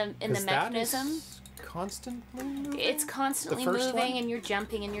the mechanism. Is constantly moving? It's constantly moving, and you're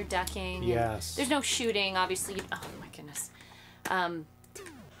jumping and you're ducking. Yes. There's no shooting, obviously. Oh my goodness.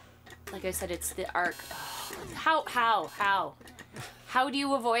 Like I said, it's the arc. How do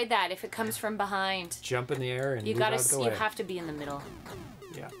you avoid that if it comes from behind? Jump in the air and move out of the way. You have to be in the middle.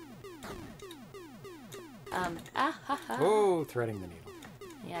 Yeah. Oh, threading the needle.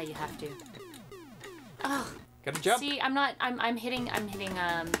 Yeah, you have to. Oh. Gotta jump. See, I'm hitting,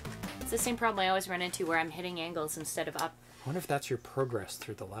 it's the same problem I always run into where I'm hitting angles instead of up. I wonder if that's your progress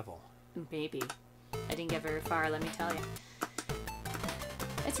through the level. Maybe. I didn't get very far, let me tell you.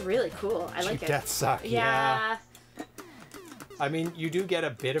 It's really cool. I like it. Death suck. Yeah. I mean, you do get a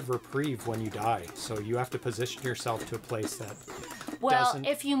bit of reprieve when you die, so you have to position yourself to a place that doesn't...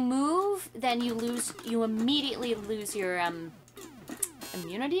 if you move, then you immediately lose your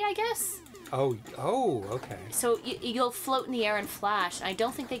immunity, I guess. Oh, okay. So you'll float in the air and flash. I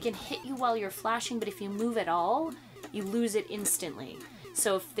don't think they can hit you while you're flashing, but if you move at all, you lose it instantly.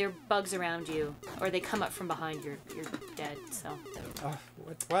 So if there are bugs around you, or they come up from behind, you're dead. So.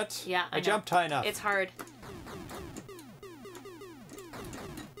 What? Yeah, I know. jumped high enough. It's hard.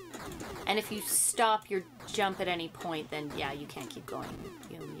 And if you stop your jump at any point, then yeah, you can't keep going.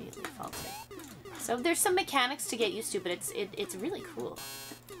 You immediately fall safe. So there's some mechanics to get used to, but it's really cool.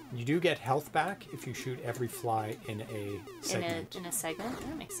 You do get health back if you shoot every fly in a segment. In a segment?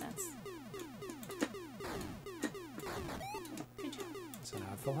 That makes sense. Good job. So now I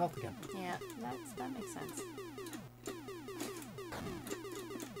have full health again. Yeah, that makes sense.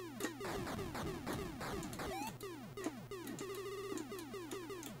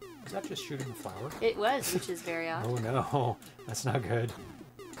 Is that just shooting the flower? It was, which is very odd. Oh no, that's not good.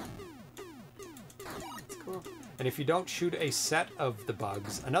 It's cool. And if you don't shoot a set of the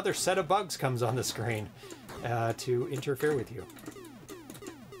bugs, another set of bugs comes on the screen to interfere with you.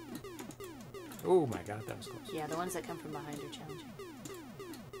 Oh my god, that was close. Yeah, the ones that come from behind are challenging.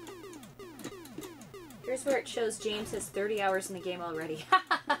 Here's where it shows James has 30 hours in the game already.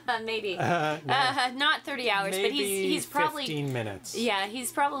 Maybe. No. Not 30 hours, Maybe but he's probably 15 minutes. Yeah,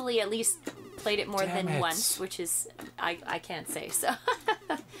 he's probably at least played it more Damn than it. once, which is I can't say. So.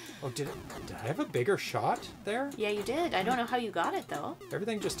 Oh, did I have a bigger shot there? Yeah, you did. I don't know how you got it though.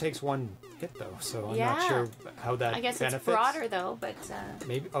 Everything just takes one hit though, so I'm Yeah. not sure how that I guess benefits. it's broader though, but.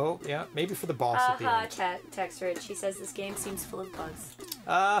 Maybe. Oh yeah, maybe for the boss at the end. Text her. She says this game seems full of bugs.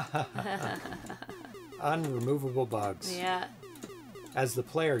 Unremovable bugs. Yeah. As the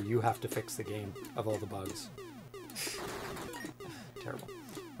player, you have to fix the game of all the bugs. Terrible.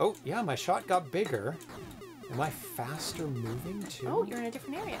 Oh, yeah, my shot got bigger. Am I faster moving too? Oh, you're in a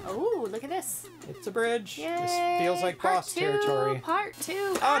different area. Oh, look at this. It's a bridge. Yay! This feels like boss territory. Part 2.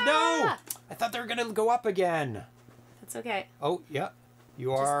 Oh, no! I thought they were going to go up again. That's okay. Oh, yeah.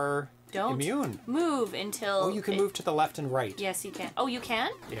 You are Don't immune. move until... Oh, you can move to the left and right. Yes, you can. Oh, you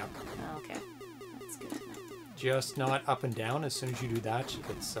can? Yeah. Oh, okay. That's good to know. Just not up and down. As soon as you do that,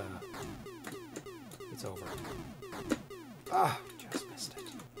 it's over. Ah, just missed it.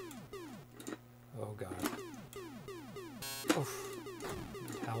 Oh god. Oof.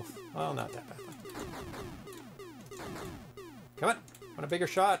 Need health. Well, not that bad. Come on, want a bigger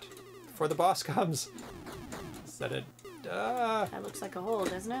shot before the boss comes. Set it. That looks like a hole,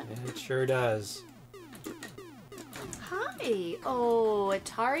 doesn't it? It sure does. Hi. Oh,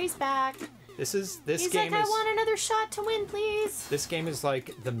 Atari's back. This He's game like, I is. want another shot to win, please. This game is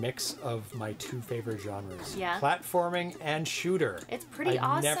like the mix of my two favorite genres. Yeah. Platforming and shooter. It's pretty I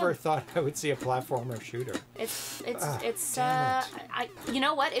awesome. never thought I would see a platformer shooter. Damn it. You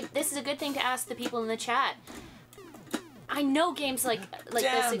know what? This is a good thing to ask the people in the chat. I know games like this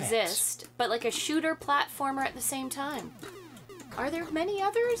Damn it. exist, but like a shooter platformer at the same time. Are there many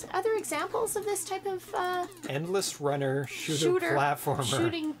other examples of this type of Endless runner shooter platformer.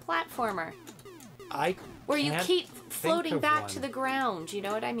 shooting platformer? Where you can't keep think floating of back one. to the ground, you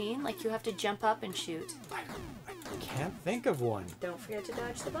know what I mean? Like you have to jump up and shoot. I can't think of one. Don't forget to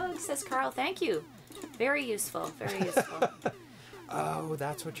dodge the bugs, says Carl. Thank you. Very useful. Very useful. Oh,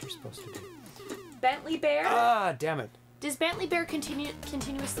 that's what you're supposed to do. Bentley Bear? Ah, damn it. Does Bentley Bear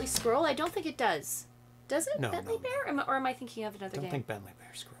continuously scroll? I don't think it does. Does it? No, Bentley no. Bear? Or am I thinking of another I don't game? think Bentley Bear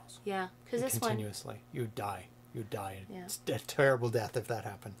scrolls. Yeah, because this one... Continuously. You die. You die. Yeah. It's a terrible death if that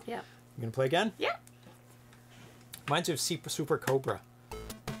happened. Yeah. You gonna play again? Yeah. Reminds me of Super Cobra.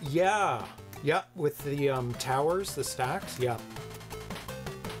 Yeah. Yeah, with the towers, the stacks. Yeah.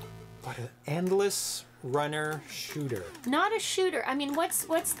 What an endless runner shooter. Not a shooter. I mean, what's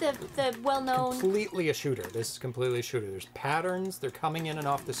the well-known... Completely a shooter. This is completely a shooter. There's patterns. They're coming in and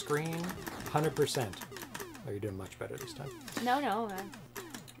off the screen. 100%. Oh, you're doing much better this time. No.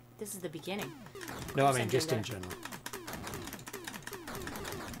 This is the beginning. No, I mean just in general.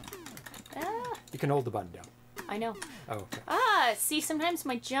 Ah, You can hold the button down. I know. Oh, okay. Ah, see, sometimes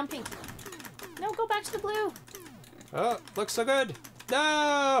my jumping... No, go back to the blue. Oh, looks so good.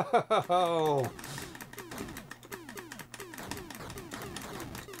 No!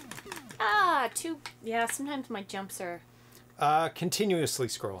 Yeah, sometimes my jumps are... Continuously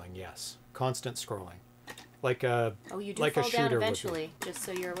scrolling, yes. Constant scrolling. Like a Oh, you do like fall a down shooter eventually, just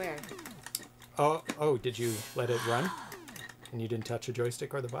so you're aware. Oh, did you let it run? And you didn't touch the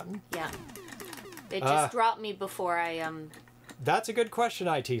joystick or the button? Yeah. It just dropped me before I, That's a good question,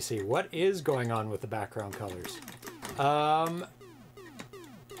 ITC. What is going on with the background colors?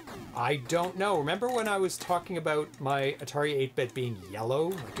 I don't know. Remember when I was talking about my Atari 8-bit being yellow?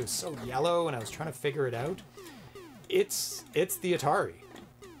 Like it was so yellow and I was trying to figure it out? It's the Atari.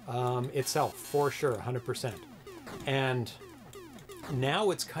 itself, for sure, 100%. And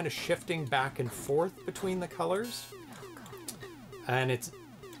now it's kind of shifting back and forth between the colors. And it's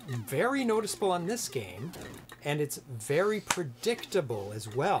very noticeable on this game, and it's very predictable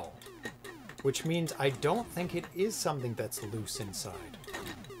as well. Which means I don't think it is something that's loose inside.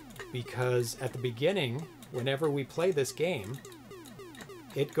 Because at the beginning, whenever we play this game,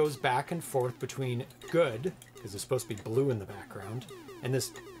 it goes back and forth between good, because it's supposed to be blue in the background, and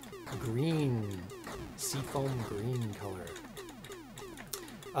this green, seafoam green color.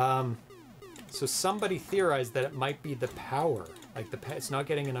 So somebody theorized that it might be the power. Like it's not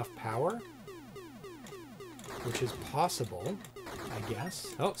getting enough power, which is possible, I guess.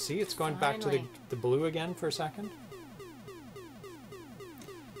 Oh, see, it's going back to the blue again for a second.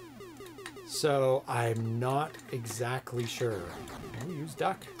 So I'm not exactly sure. Oh, use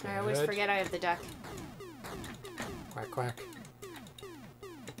duck. Good. I always forget I have the duck. Quack, quack.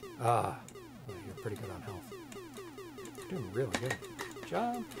 Ah, well, you're pretty good on health. You're doing really good.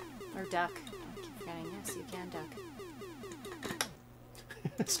 Jump. Or duck. I keep forgetting. Yes, you can duck.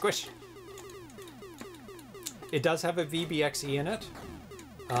 Squish. It does have a VBXE in it.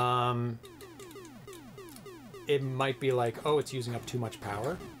 It might be like, oh, it's using up too much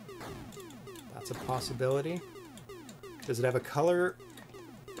power. That's a possibility. Does it have a color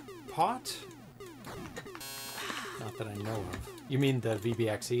pot? Not that I know of. You mean the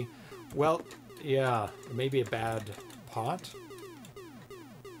VBXE? Well, yeah, it may be a bad pot.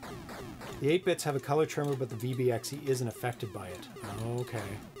 The 8-bits have a color trimmer, but the VBXE isn't affected by it. Okay.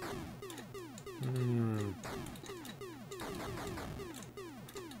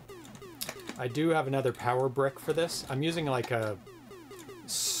 I do have another power brick for this. I'm using like a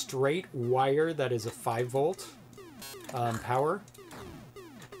straight wire that is a 5-volt power.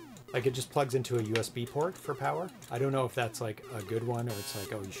 Like it just plugs into a USB port for power. I don't know if that's like a good one or it's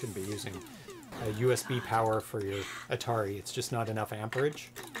like, oh, you shouldn't be using a USB power for your Atari. It's just not enough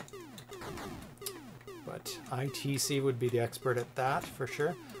amperage. But ITC would be the expert at that for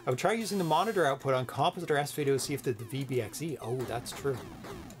sure. I would try using the monitor output on composite or SVID to see if the VBXE. Oh, that's true.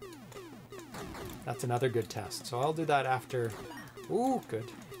 That's another good test. So I'll do that after. Ooh,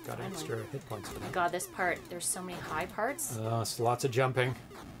 good. Got extra hit points for that. Oh my god, this part, there's so many high parts. It's lots of jumping.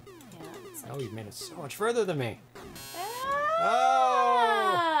 Yeah, it's like... Oh, you've made it so much further than me.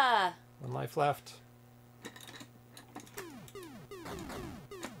 Ah! Oh! 1 life left.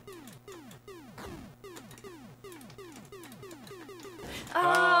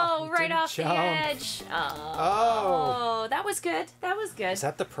 Oh, right off jump. the edge. Oh, that was good. That was good. Is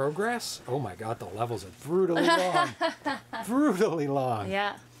that the progress? Oh my god, the levels are brutally long. Brutally long.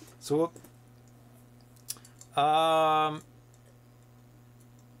 Yeah. So,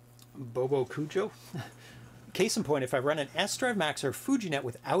 Bobo Cujo. Case in point, if I run an S-Drive Max or FujiNet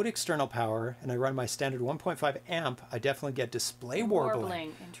without external power, and I run my standard 1.5 amp, I definitely get display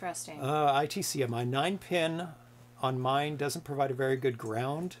warbling. Interesting. ITC, my 9-pin on mine doesn't provide a very good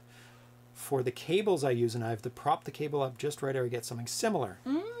ground for the cables I use, and I have to prop the cable up just right or I get something similar.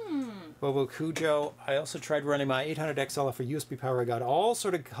 Bobo Cujo, I also tried running my 800XL off a USB power. I got all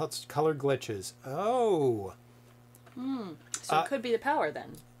sort of color glitches. Oh. So it could be the power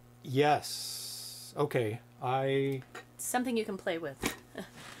then. Yes. Okay. It's something you can play with. I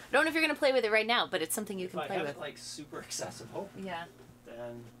don't know if you're going to play with it right now, but it's something you can play with. If I have it like super accessible, yeah.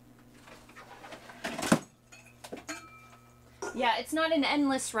 Then... Yeah, it's not an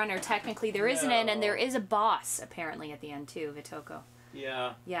endless runner, technically. There is an end, and there is a boss, apparently, at the end, too, Vitoko.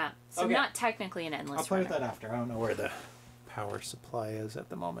 Yeah. Yeah, so okay. not technically an endless I'll play runner. with that after. I don't know where the power supply is at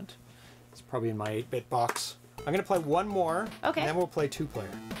the moment. It's probably in my 8-bit box. I'm going to play one more, okay. And then we'll play 2-player.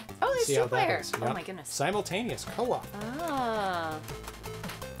 Oh, there's 2-player. Yep. Oh, my goodness. Simultaneous, co-op. Ah.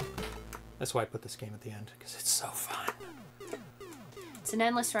 That's why I put this game at the end, because it's so fun. It's an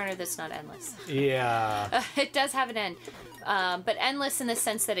endless runner that's not endless. Yeah. It does have an end. But endless in the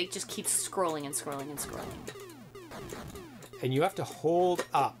sense that it just keeps scrolling and scrolling and scrolling. And you have to hold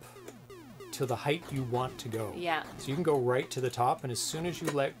up to the height you want to go. Yeah. So you can go right to the top, and as soon as you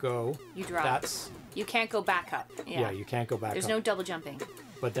let go, you drop. That's... You can't go back up. Yeah, you can't go back There's up. no double jumping.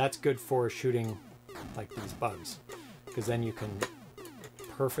 But that's good for shooting like these bugs, because then you can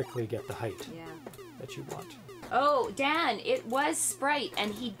perfectly get the height that you want. Oh, Dan, it was Sprite,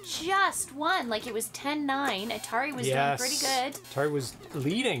 and he just won. Like, it was 10-9. Atari was doing pretty good. Atari was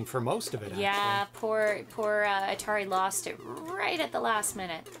leading for most of it, actually. Yeah, poor Atari lost it right at the last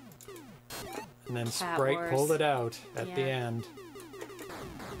minute. And then Sprite pulled it out at the end.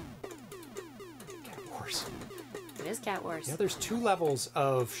 Cat Wars. It is Cat Wars. Yeah, there's 2 levels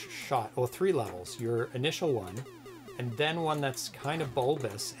of shot. Well, 3 levels. Your initial one, and then one that's kind of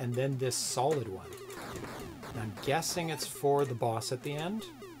bulbous, and then this solid one. And I'm guessing it's for the boss at the end.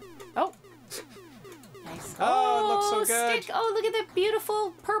 Oh. Nice. Oh, it looks so good. Stick. Oh, look at that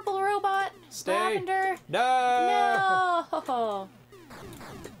beautiful purple robot. Stay. Lavender. No. No.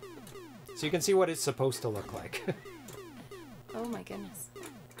 So you can see what it's supposed to look like. Oh my goodness.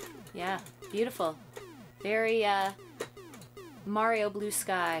 Yeah, beautiful. Very Mario blue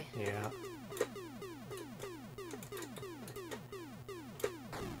sky. Yeah.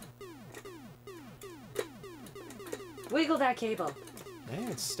 Wiggle that cable. Hey,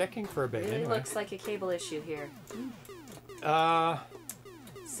 it's sticking for a bit Really anyway. looks like a cable issue here. Zaxxon,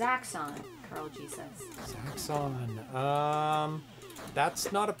 Carl G says. Zaxxon.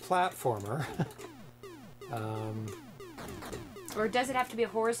 That's not a platformer. Or does it have to be a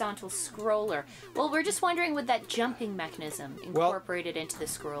horizontal scroller? Well, we're just wondering with that jumping mechanism incorporated into the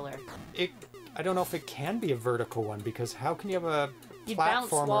scroller. I don't know if it can be a vertical one, because how can you have a You'd platformer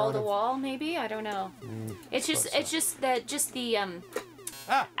bounce wall to wall, maybe? I don't know. It's just the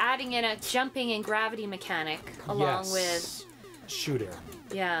adding in a jumping and gravity mechanic along with shooter.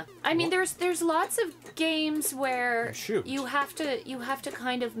 Yeah. I mean, there's lots of games where shoot. you have to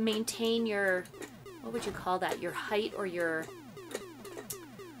kind of maintain your, what would you call that? Your height or your,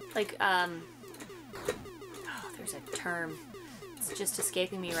 like, there's a term. It's just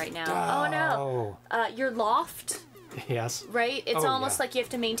escaping me right now. Oh no. Your loft. Yes. Right? It's almost like you have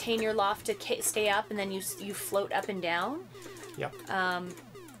to maintain your loft to stay up, and then you float up and down. Yep.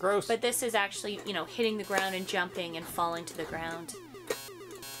 Gross. But this is actually, hitting the ground and jumping and falling to the ground.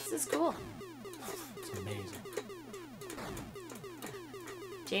 This is cool. It's amazing.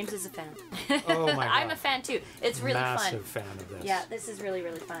 James is a fan. Oh my god. I'm a fan too. It's really fun. Massive fan of this. Yeah, this is really,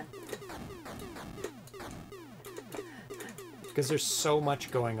 really fun. Because there's so much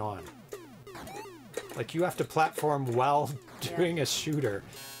going on. Like, you have to platform while doing a shooter,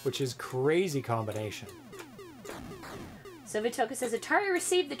 which is crazy combination. So Vitoko says, Atari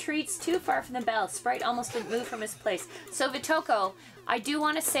received the treats too far from the bell. Sprite almost didn't move from his place. So Vitoko, I do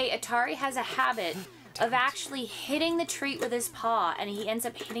want to say Atari has a habit of actually hitting the treat with his paw, and he ends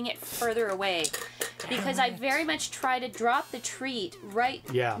up hitting it further away. Because I very much try to drop the treat right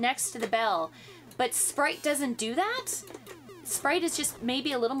next to the bell, but Sprite doesn't do that. Sprite is just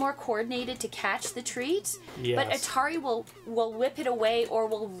maybe a little more coordinated to catch the treat, but Atari will whip it away or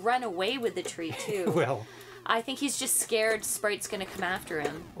will run away with the treat too. Well, I think he's just scared Sprite's going to come after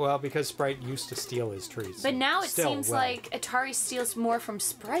him. Well, because Sprite used to steal his treats. But now it seems like Atari steals more from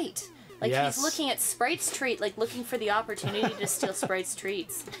Sprite. Like, he's looking at Sprite's treat, like looking for the opportunity to steal Sprite's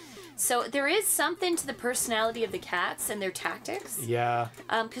treats. So there is something to the personality of the cats and their tactics. Yeah.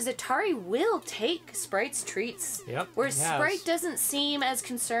 Because Atari will take Sprite's treats. Yep. Whereas Sprite doesn't seem as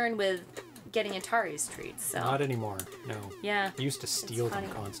concerned with getting Atari's treats. So. Not anymore, no. Yeah. He used to steal them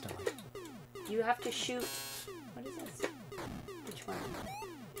constantly. You have to shoot... What is this? Which one?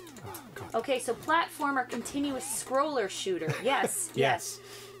 Oh, God. Okay, so platformer continuous scroller shooter. Yes. Yes.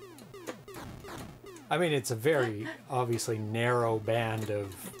 I mean, it's a very obviously narrow band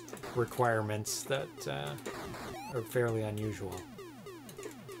of requirements that are fairly unusual.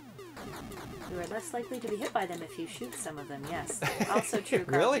 You are less likely to be hit by them if you shoot some of them, yes. Also true,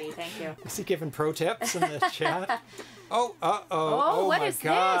 Carl. Really? Thank you. Is he giving pro tips in the chat? Oh, what my is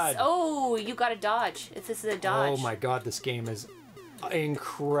God. this? Oh, you got a dodge. This is a dodge. Oh my God, this game is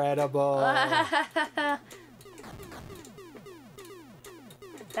incredible.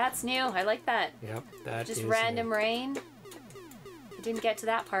 That's new. I like that. Yep, that Just is random new. rain. I didn't get to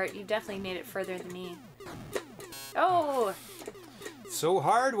that part. You definitely made it further than me. Oh! So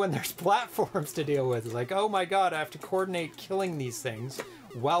hard when there's platforms to deal with. It's like, oh my God, I have to coordinate killing these things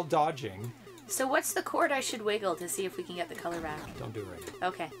while dodging. So what's the chord I should wiggle to see if we can get the color back? Don't do it right now.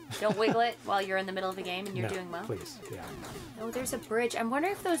 Okay. Don't wiggle it while you're in the middle of a game and you're doing well? Please, yeah. Oh, there's a bridge. I'm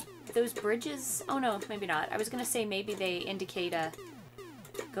wondering if those bridges... Oh, no, maybe not. I was going to say maybe they indicate a...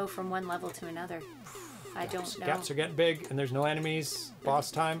 Go from one level to another. I don't know. Gaps are getting big, and there's no enemies. Boss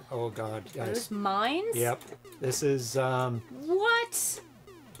time. Oh God, Are guys. those mines? Yep. This is. What?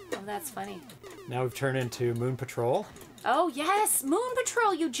 Oh, that's funny. Now we've turned into Moon Patrol. Oh yes, Moon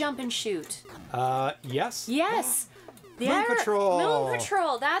Patrol. You jump and shoot. Yes. Yes. Moon Patrol. Moon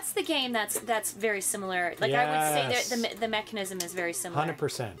Patrol. That's the game. That's very similar. Like I would say, the mechanism is very similar.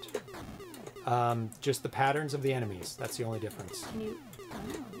 100%. Just the patterns of the enemies. That's the only difference. Can you? Oh,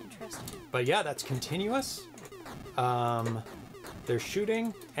 interesting. But yeah, that's continuous. There's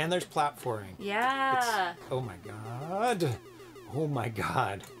shooting and there's platforming. Yeah. Oh my God. Oh my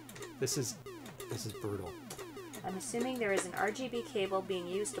God. This is brutal. I'm assuming there is an RGB cable being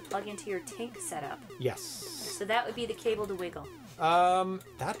used to plug into your Tink setup. Yes. So that would be the cable to wiggle.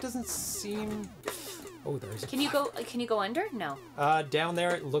 That doesn't seem... Oh, there's a... Can you go under? No. Down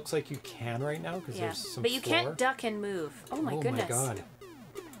there, it looks like you can right now, because there's some But you floor. can't duck and move. Oh my goodness. Oh my god.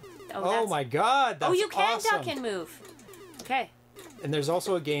 Oh my god, that's Oh, you can awesome. duck and move. Okay. And there's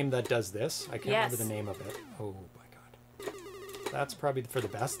also a game that does this. I can't remember the Yes. name of it. Oh my god. That's probably for the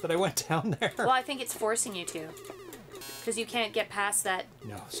best that I went down there. Well, I think it's forcing you to. Because you can't get past that.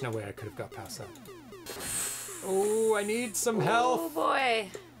 No, there's no way I could have got past that. Oh, I need some health. Oh boy.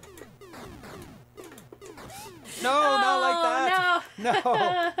 No, not like that. No.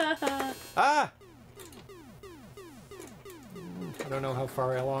 Ah! I don't know how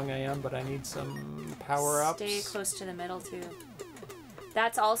far along I am, but I need some power-ups. Stay close to the middle too.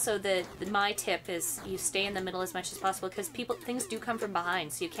 That's also my tip is you stay in the middle as much as possible because things do come from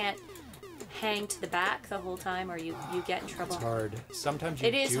behind, so you can't hang to the back the whole time or you get in trouble. It's hard. Sometimes you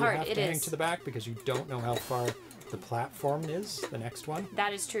It is do hard. have It to hang is. to the back because you don't know how far the platform is, the next one.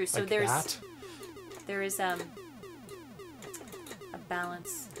 That is true. So Like there is a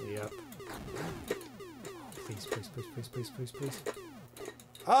balance. Yep. Oh, please, please, please, please, please, please, please.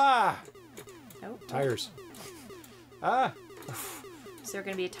 Ah! Oh. Tires. Ah! Is there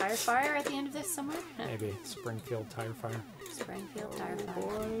going to be a tire fire at the end of this somewhere? Maybe. Springfield tire fire. Springfield tire fire.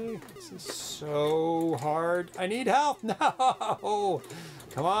 Boy, this is so hard. I need help. No!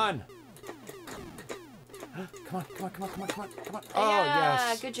 Come on. Come on, come on, come on, come on, come on, come on. Oh, Yeah,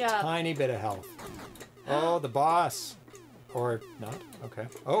 yes. good job. Tiny bit of health. Oh, the boss. Or not. Okay.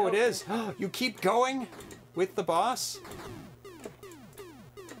 Oh, it is. You keep going with the boss?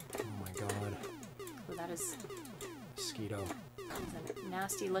 Oh my god. Oh, that is Mosquito. a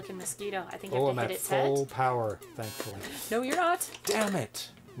nasty looking mosquito. I think you Oh, have I'm to hit at its full head. power, thankfully. No, you're not. Damn it.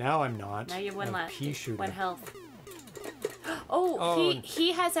 Now I'm not. Now you have one I left. pea shooter. One health. Oh, Oh.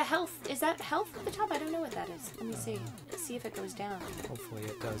 he has a health. Is that health at the top? I don't know what that is. Let me see. Let's see if it goes down. Hopefully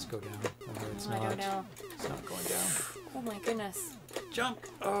it does go down. Or it's Oh, not. I don't know. It's not going down. Oh my goodness. Jump!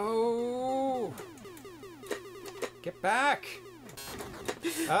 Oh! Get back!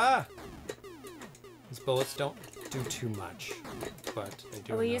 Ah! These bullets don't do too much, but they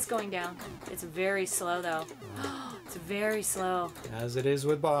do Oh, he enough. is going down. It's very slow though. It's very slow. As it is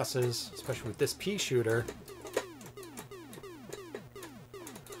with bosses, especially with this pea shooter.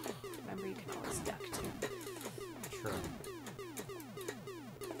 Remember, you can always duck too. Sure.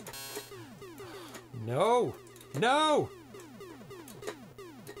 No! No!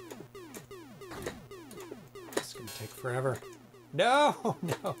 It's gonna take forever. No!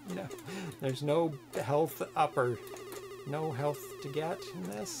 No, no. There's no health upper. No health to get in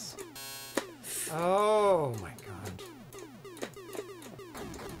this. Oh my god.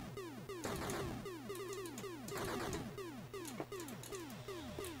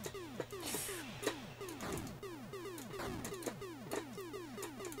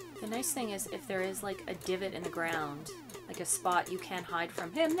 The nice thing is if there is like a divot in the ground, like a spot you can hide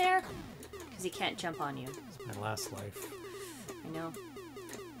from him there, because he can't jump on you. It's my last life. I know.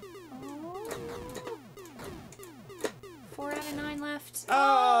 Oh. 4 out of 9 left.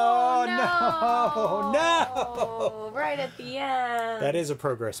 Oh, no! no! Right at the end. That is a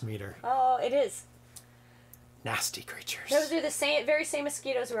progress meter. Oh, it is. Nasty creatures. Those are the very same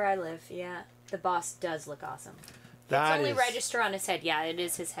mosquitoes where I live. Yeah. The boss does look awesome. That It's only is- register on his head. Yeah, it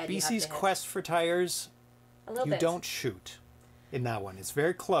is his head. you have BC's to hit. quest for tires, A little you bit. don't shoot in that one. It's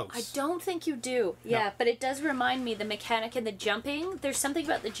very close. I don't think you do. Yeah, No. but it does remind me the mechanic and the jumping. There's something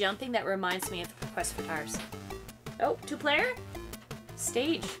about the jumping that reminds me of Quest for Tires. Oh, 2-player?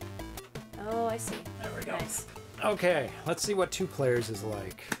 Stage. Oh, I see. There we go. Nice. Okay, let's see what 2 players is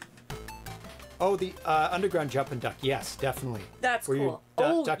like. Oh, the underground jump and duck. Yes, definitely. That's Where cool. you're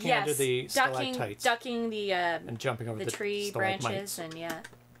Oh, ducking yes. under the stalactites Ducking the and jumping over the the tree stalagmites. branches and yeah.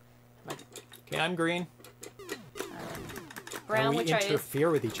 Like Okay, I'm green. brown, and we which I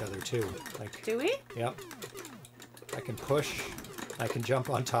interfere with each other too. Like, do we? yep. I can push. I can jump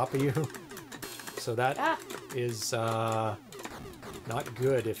on top of you. So that is not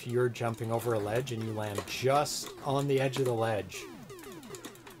good if you're jumping over a ledge and you land just on the edge of the ledge.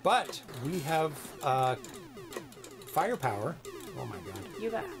 But we have firepower. Oh my god. You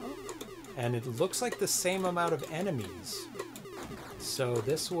got. Oh. And it looks like the same amount of enemies. So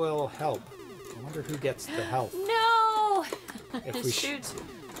this will help. I wonder who gets the health. No! If we Shoot.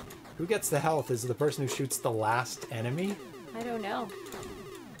 Who gets the health? Is it the person who shoots the last enemy? I don't know.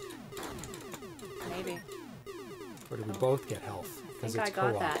 Maybe. Or do we both get health? I think I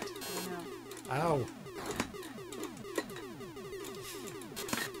got that. I don't know. Ow.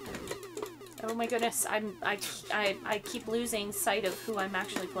 Oh my goodness, I keep losing sight of who I'm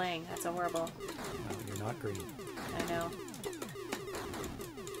actually playing. That's horrible. No, you're not green. I know.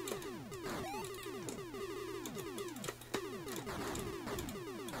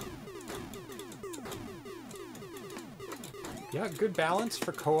 Yeah, good balance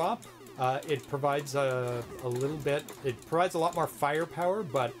for co-op. It provides a little bit. It provides a lot more firepower,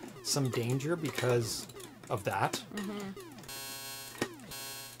 but some danger because of that. Mm-hmm.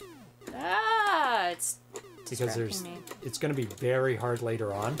 Ah, it's because it's going to be very hard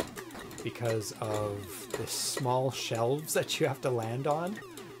later on because of the small shelves that you have to land on.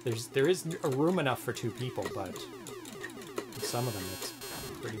 There is a room enough for 2 people, but some of them it's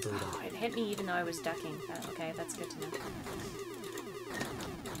pretty brutal. Oh, it hit me even though I was ducking. Okay, that's good to know.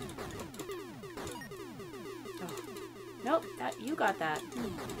 Oh. Nope, you got that. Did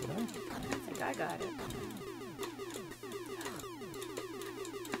I? I don't think I got it.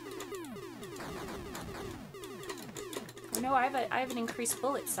 No, I have an increased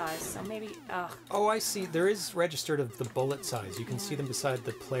bullet size, so maybe. Oh, I see. There is registered of the bullet size. You can see them beside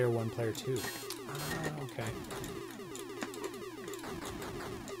the player 1, player 2. Okay.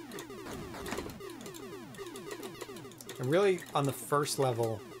 And really, on the first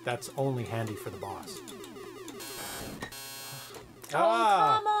level, that's only handy for the boss.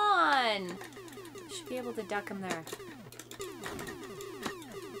 Oh, come on! You should be able to duck him there.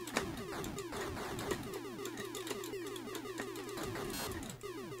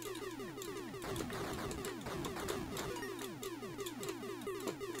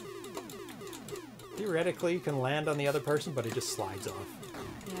 Theoretically, you can land on the other person, but it just slides off.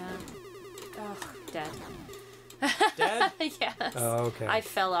 Yeah. Oh, dead. Dead? Yes. Oh, okay. I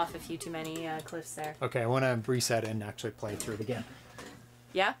fell off a few too many cliffs there. Okay, I want to reset and actually play through it again.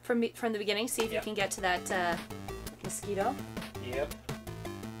 Yeah, from the beginning. See if you can get to that mosquito. Yep.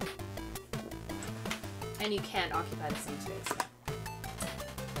 And you can't occupy the same space.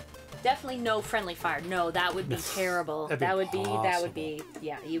 Definitely no friendly fire. No, that would be terrible. That would be.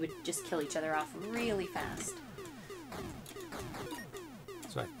 Yeah, you would just kill each other off really fast.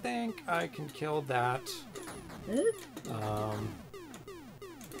 So I think I can kill that.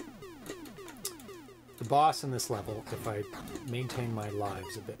 The boss in this level, if I maintain my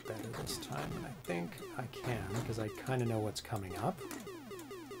lives a bit better this time, and I think I can, because I kind of know what's coming up.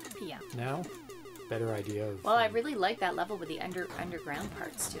 Yeah. Now, better idea of... Well, I really like that level with the underground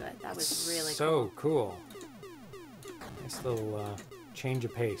parts to it. That was really so cool. Nice little change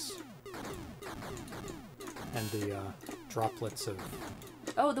of pace. And the droplets of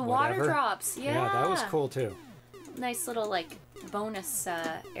Oh, the whatever. water drops. Yeah. Yeah, that was cool too. Nice little, like, bonus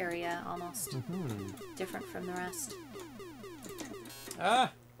area, almost. Mm-hmm. Different from the rest.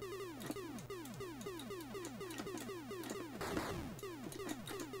 Ah!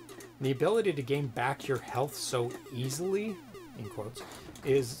 The ability to gain back your health so easily, in quotes,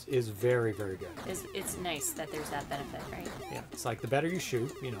 is very, very good. It's nice that there's that benefit, right? Yeah, it's like the better you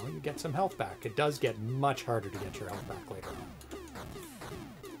shoot, you know, you get some health back. It does get much harder to get your health back later on.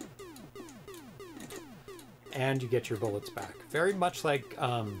 And you get your bullets back. Very much like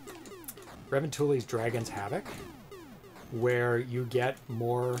Reventuli's Dragon's Havoc, where you get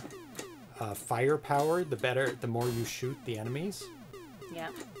more firepower the more you shoot the enemies. Yeah.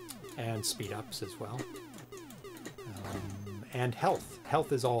 And speed ups as well. And health.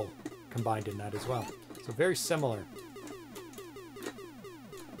 Health is all combined in that as well. So very similar. Yeah,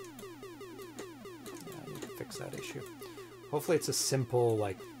 I need to fix that issue. Hopefully it's a simple,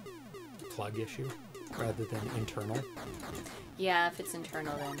 like, plug issue rather than internal. Yeah, if it's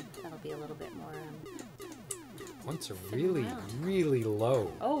internal, then that'll be a little bit more... Ones are really, really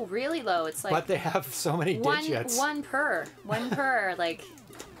low. Oh, really low. It's like... But they have so many digits. One per, like...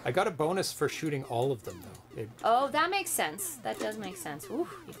 I got a bonus for shooting all of them, though. Oh, that makes sense. That does make sense. Ooh,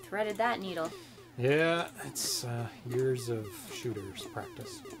 you threaded that needle. Yeah, it's years of shooters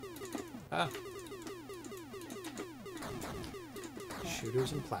practice. Ah. Yeah.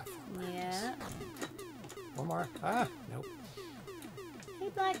 Shooters and platformers. Yeah. One more. Ah, nope. Hey,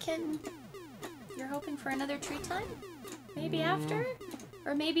 Black Kitten. You're hoping for another treat time? Maybe after?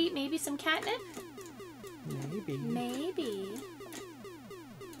 Or maybe some catnip? Maybe.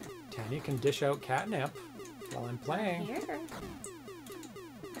 Tanya can dish out catnip while I'm playing. Here.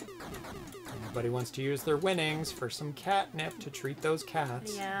 Everybody wants to use their winnings for some catnip to treat those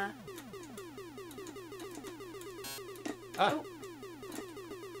cats. Yeah. Ah. Oh.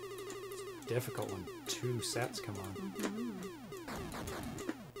 It's difficult when 2 sets come on. Mm-hmm.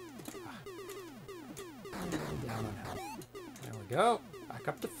 Down on health. There we go. Back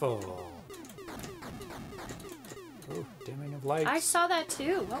up to full. Ooh. Dimming of lights. I saw that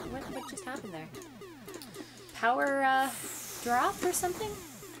too. What just happened there? Power drop or something?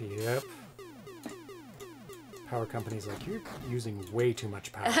 Yep. Power company's like, you're using way too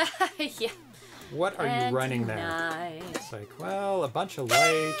much power. Yeah. What are you running there? Nice. It's like, well, a bunch of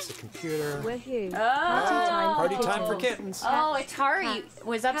lights, a computer. We're here. Oh. Party time for kittens. Oh, Atari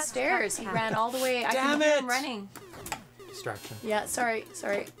was upstairs. He ran all the way. I Damn could hear it. him running. Distraction. Yeah, sorry.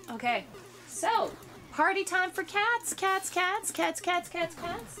 Okay. So, party time for cats. Cats.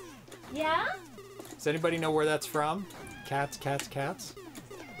 Yeah? Does anybody know where that's from? Cats.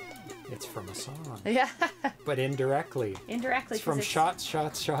 It's from a song. Yeah. But indirectly. Indirectly. It's from Shots. Do you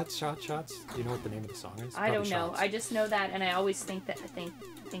know what the name of the song is? I don't Probably know. Shots. I just know that, and I always think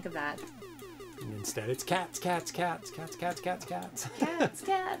of that. And instead, it's cats. Cats.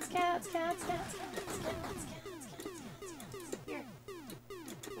 Here.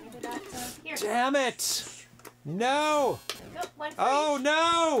 Whatever that, here. Damn it! No! There we go. One for Oh each.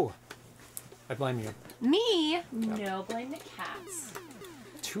 no! I blame you. Me? No, blame the cats.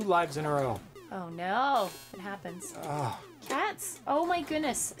 2 lives in a row. Oh no, it happens. Oh, Cats? Oh my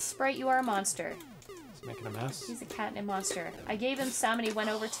goodness. Sprite, you are a monster. it's making a mess. He's a catnip monster. I gave him some and he went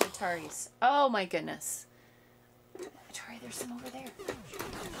over to Atari's. Oh my goodness. Atari, there's some over there.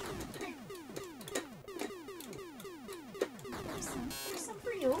 There's some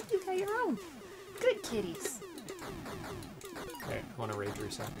for you. You got your own. Good kitties. Okay, I want to rage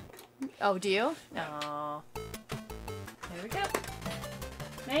reset. Oh, do you? No. There we go.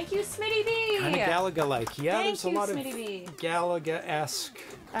 Thank you, Smitty B. Kind of Galaga-like. Yeah, Thank there's a you, lot Smitty B. of Galaga-esque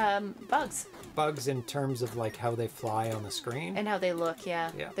Bugs. bugs in terms of like how they fly on the screen. And how they look,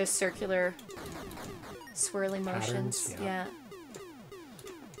 yeah. Yeah. There's circular, swirly motions. Patterns, yeah.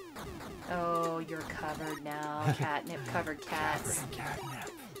 Oh, you're covered now. Catnip covered cats.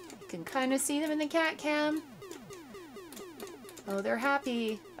 Catnip. You can kind of see them in the cat cam. Oh, they're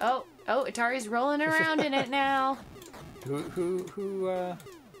happy. Oh, Atari's rolling around in it now. Who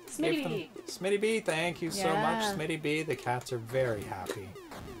Smitty B. Smitty B, thank you so much, Yeah. Smitty B. The cats are very happy.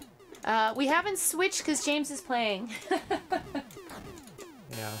 We haven't switched because James is playing.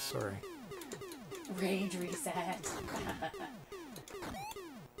 Yeah, sorry. Rage reset.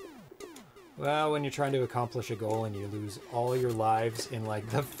 Well, when you're trying to accomplish a goal and you lose all your lives in like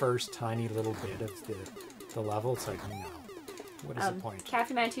the first tiny little bit of the level, it's like, no. What is the point?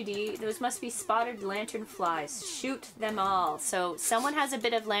 Caffeyman2D, those must be spotted lanternflies. Shoot them all. So someone has a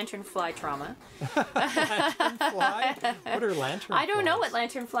bit of lanternfly trauma. Lanternfly? What are lanternflies? I don't know what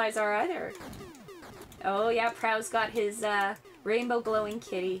lanternflies are either. Oh yeah, Prow's got his rainbow glowing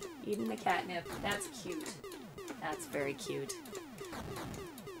kitty eating the catnip. That's cute. That's very cute.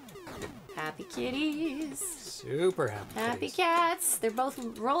 Happy kitties. Super happy. Happy kitties. cats. They're both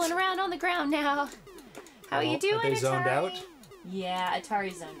rolling around on the ground now. How are you doing, Are they zoned Atari? out? Yeah,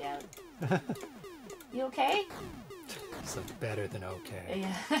 Atari's zoned out. You okay? It's better than okay.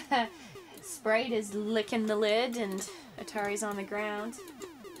 Yeah. Sprite is licking the lid and Atari's on the ground.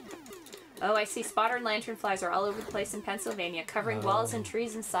 Oh, I see spotter lanternflies are all over the place in Pennsylvania, covering walls and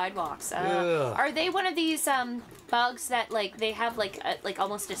trees and sidewalks. Ugh. Are they one of these bugs that like they have like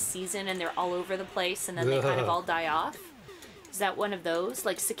almost a season and they're all over the place and then they kind of all die off? Is that one of those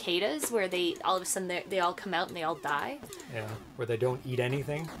like cicadas where they all of a sudden they all come out and they all die? Yeah, where they don't eat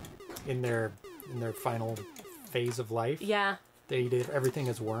anything in their final phase of life. Yeah. They eat everything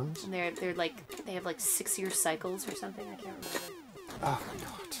as worms. And they're like they have like 6-year cycles or something. I can't remember. Oh my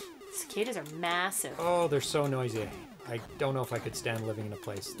god. Cicadas are massive. Oh, they're so noisy. I don't know if I could stand living in a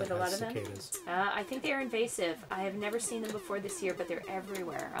place that With a lot has of them? cicadas. I think they're invasive. I have never seen them before this year, but they're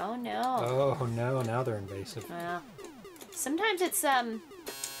everywhere. Oh no. Oh no, now they're invasive. Well, sometimes it's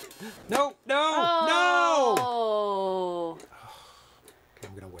No! Oh. Okay,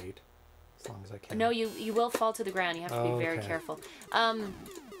 I'm gonna wait as long as I can. No, you will fall to the ground. You have to be very Okay. careful.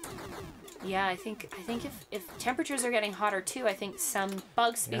 Yeah, I think if temperatures are getting hotter too, I think some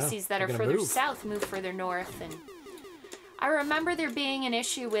bug species that they're are gonna further move. south move further north. And I remember there being an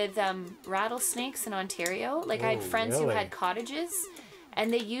issue with rattlesnakes in Ontario. Like I had Oh, friends who really? had cottages,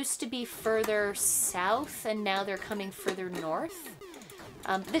 and they used to be further south, and now they're coming further north.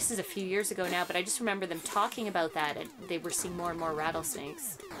 This is a few years ago now, but I just remember them talking about that. And they were seeing more and more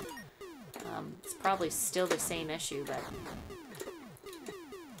rattlesnakes. It's probably still the same issue, but.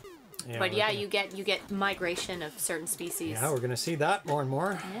 Yeah, But we're yeah, gonna- you get migration of certain species. Yeah, we're gonna see that more and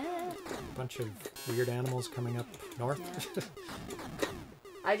more. Yeah. A bunch of weird animals coming up north. Yeah.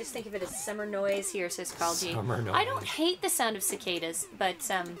 I just think of it as summer noise here, says Carl G. Summer I don't noise. hate the sound of cicadas, but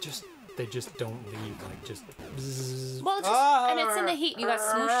Just they just don't leave, like, just... Bzzz. Well, and it's in the heat. You got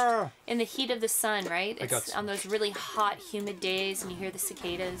smooshed in the heat of the sun, right? It's on those really hot, humid days, and you hear the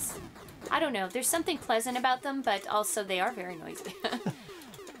cicadas. I don't know. There's something pleasant about them, but also they are very noisy.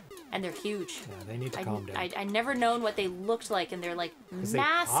 And they're huge. Yeah, they need to calm down. I never known what they looked like, and they're like massive. They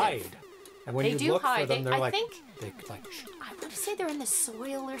hide. And when you look for them, they're like... I want to say they're in the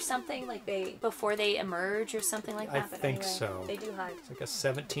soil or something, like before they emerge or something like that. I think so. They do hide. It's like a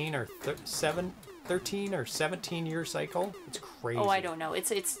 13 or 17 year cycle. It's crazy. Oh, I don't know.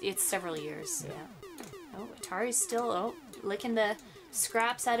 It's several years. Yeah. Oh, Atari's still licking the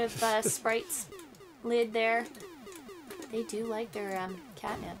scraps out of Sprite's lid there. They do like their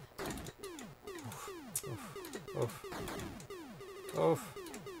catnip. Oof. Oof.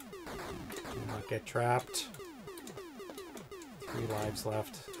 Do not get trapped. 3 lives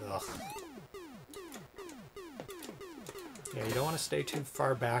left. Ugh. Yeah, you don't want to stay too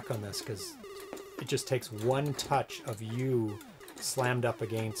far back on this because it just takes one touch of you slammed up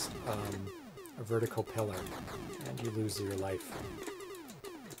against a vertical pillar and you lose your life.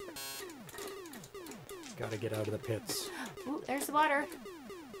 Gotta get out of the pits. Ooh, there's the water.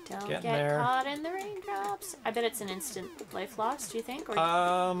 Don't get caught in the raindrops. I bet it's an instant life loss, do you think? Or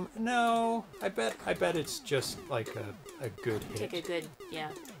no. I bet it's just like a good hit. Take a good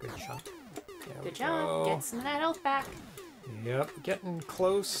chunk. Good job. Get some of that health back. Yep, getting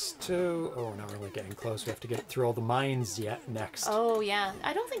close to... Oh, not really getting close. We have to get through all the mines next. Oh, yeah.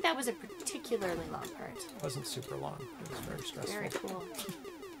 I don't think that was a particularly long part. It wasn't super long. It was very stressful. Very cool.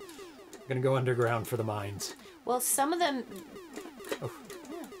 I'm going to go underground for the mines. Well, some of them... Oh.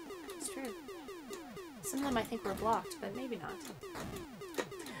 Yeah, it's true. Some of them I think were blocked, but maybe not.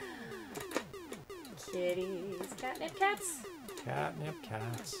 Kitties. Catnip cats? Catnip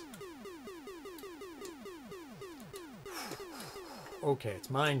cats. Okay, it's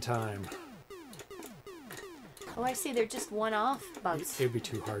mine time. Oh, I see. They're just one-off bugs. It would be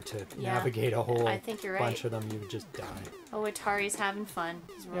too hard to navigate a whole I think you're right. bunch of them. You would just die. Oh, Atari's having fun.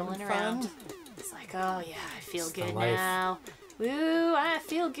 He's rolling around. It's like, oh, yeah, I feel it's good now. Woo, I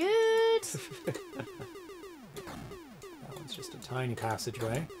feel good. That one's just a tiny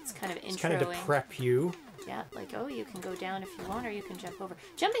passageway. It's kind of introing. It's kind of to prep you. Yeah, like, oh, you can go down if you want, or you can jump over.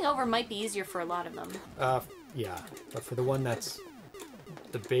 Jumping over might be easier for a lot of them. Yeah, but for the one that's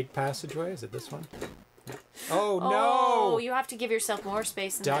the big passageway, is it this one? Yeah. Oh, no! Oh, you have to give yourself more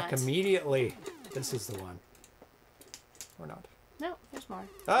space than that. Duck immediately. This is the one. Or not. No, there's more.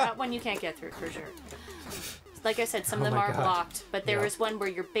 Ah! That one you can't get through, for sure. Like I said, some of them are blocked, but there is one where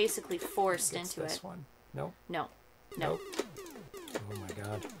you're basically forced into this it. One. No. No. Nope. Oh my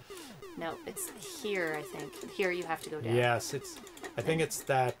god. No, it's here, I think. Here you have to go down. Yes, it's... I think it's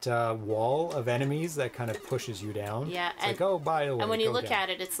that wall of enemies that kind of pushes you down. Yeah, it's like, oh, by the way, and when you look at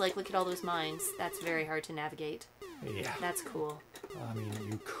it, it's like, look at all those mines. That's very hard to navigate. Yeah. That's cool. I mean,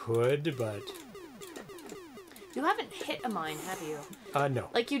 you could, but... You haven't hit a mine, have you? No.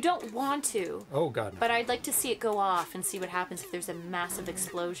 Like, you don't want to. Oh, God, no. But I'd like to see it go off and see what happens if there's a massive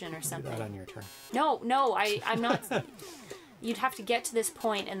explosion or something. Do that on your turn. No, I'm not... You'd have to get to this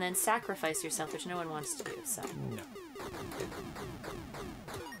point and then sacrifice yourself, which no one wants to do, so... No.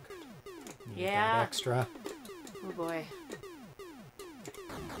 Need yeah. that extra. Oh, boy.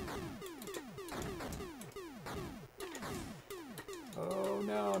 Oh,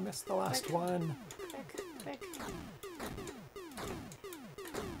 no, I missed the last one. Quick.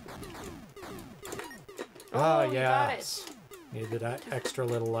 Oh, you got it. Needed that extra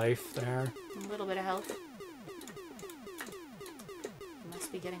little life there. A little bit of health. You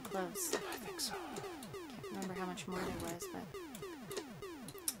must be getting close. I think so. Can't remember how much more there was, but...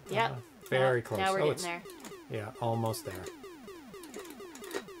 Yep. Very close. Now we're getting there. Yeah, almost there.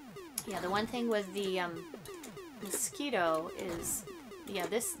 Yeah, the one thing with the mosquito is... Yeah,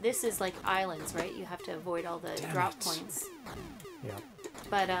 this is like islands, right? You have to avoid all the drop points. Yeah.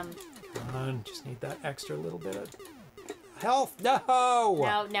 But, Come on, just need that extra little bit of health.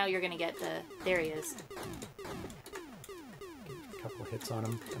 No! Now you're gonna get the... There he is. Get a couple hits on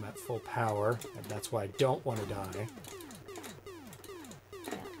him. I'm at full power, and that's why I don't want to die.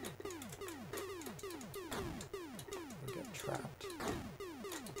 Yeah. We'll get trapped.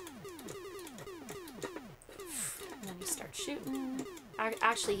 And then you start shooting.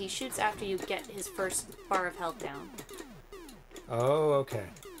 Actually, he shoots after you get his first bar of health down. Oh, okay.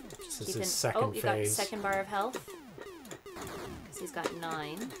 This is his second phase. You got second bar of health. Because he's got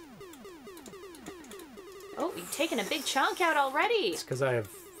 9. Oh, you've taken a big chunk out already! It's because I have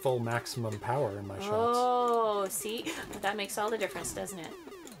full maximum power in my shots. Oh, see? That makes all the difference, doesn't it?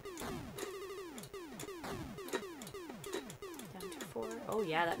 Down to 4. Oh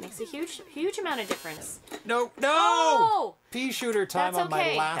yeah, that makes a huge amount of difference. No, no! Oh! Pea shooter time That's on my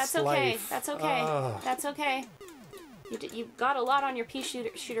okay. last That's okay. life. That's okay. Ugh. That's okay. You got a lot on your pea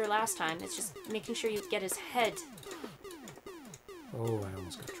shooter last time. It's just making sure you get his head. Oh, I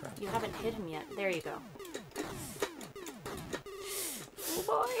almost got trapped. You haven't hit him yet. There you go. Oh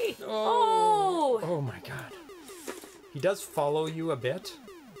boy! Oh! Oh my god. He does follow you a bit.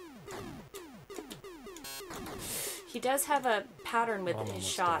 He does have a pattern with his Almost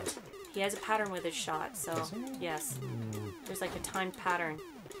shot. dead. He has a pattern with his shot, so yes. There's like a timed pattern.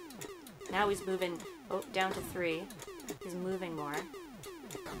 Now he's moving down to 3. He's moving more.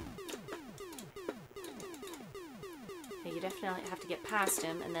 Yeah, you definitely have to get past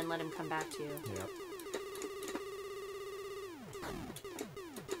him and then let him come back to you. Yep.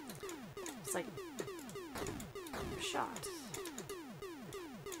 It's like shot.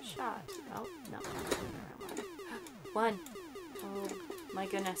 Shot. Oh, no. One. Oh, my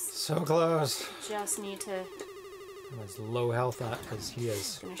goodness. So close. Just need to... I'm as low health as he is.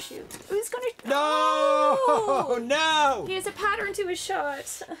 He's gonna shoot. Oh, he's gonna... No! Oh! No! He has a pattern to his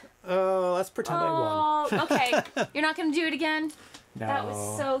shot. Oh, let's pretend I won. Oh, okay. You're not gonna do it again? No. That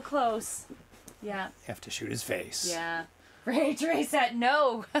was so close. Yeah. You have to shoot his face. Yeah. Rage reset,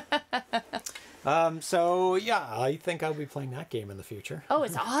 no. So yeah, I think I'll be playing that game in the future. Oh,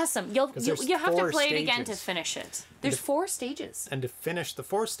 it's awesome. You have to 4 play it again to stages. finish it. There's 4 stages. And to finish the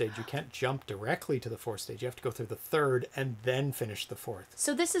 4th stage, you can't jump directly to the 4th stage. You have to go through the 3rd and then finish the 4th.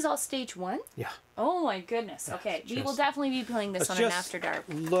 So this is all stage 1? Yeah. Oh my goodness. Okay, we will definitely be playing this on an After Dark.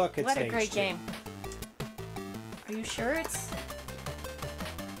 Look at What a stage great 2. game. Are you sure it's...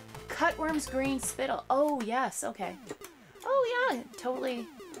 Cutworm's Green Spittle. Oh, yes. Okay. Oh, yeah. Totally.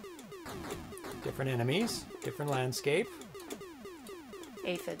 Different enemies, different landscape.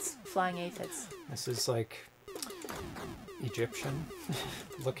 Aphids. Flying aphids. This is like Egyptian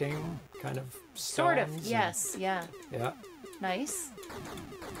looking kind of stones. Sort of. Yes. Yeah. Yeah. Nice.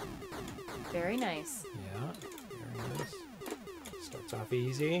 Very nice. Yeah. Very nice. Starts off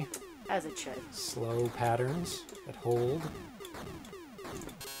easy. As it should. Slow patterns that hold.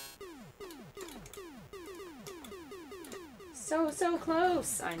 So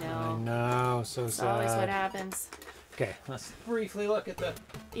close. I know. I know, so It's sad. always what happens. Okay, let's briefly look at the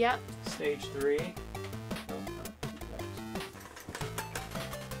Yep. stage 3.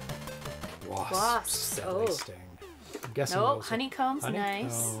 Wasps. Deadly Oh. sting. I'm guessing No, those are- honeycombs.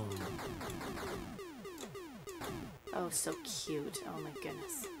 Nice. Honeycomb. Oh, so cute. Oh my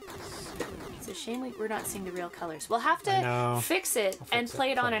goodness. It's a shame we're not seeing the real colors. We'll have I know. to fix it I'll and fix play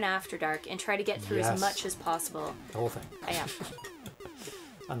it. it on Play an it. After Dark and try to get through Yes. as much as possible. The whole thing. Yeah.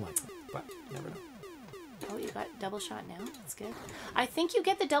 Unlikely, but you never know. Oh, you got double shot now? That's good. I think you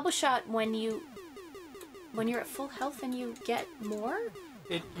get the double shot when you're at full health and you get more?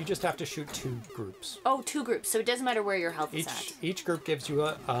 You just have to shoot 2 groups. Oh, 2 groups, so it doesn't matter where your health is at. Each group gives you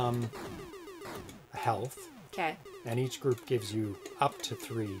a health, Okay. and each group gives you up to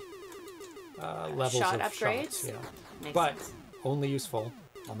 3 levels Shot of upgrades? shots. Yeah, Makes but sense. only useful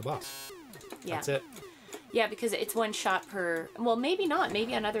on the boss. Yeah. That's it. Yeah, because it's 1 shot per... Well, maybe not.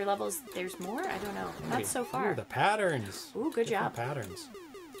 Maybe on other levels there's more. I don't know. Maybe. Not so far. Ooh, the patterns. Ooh, good Different job. patterns. Oh,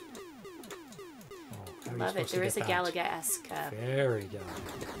 how are you Love it. supposed to There get is a that? Galaga-esque Very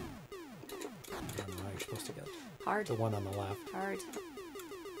Galaga. I don't know how you're supposed to get hard. the one on the left. Hard.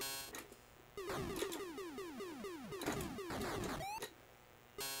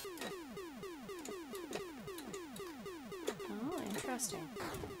 Oh, interesting.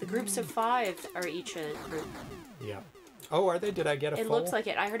 The groups of 5 are each a group. Yeah. Oh, are they? Did I get a It full? looks like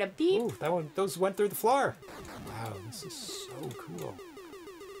it. I heard a beep. Ooh, those went through the floor. Wow, this is so cool.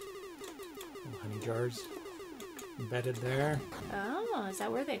 Little honey jars embedded there. Oh, is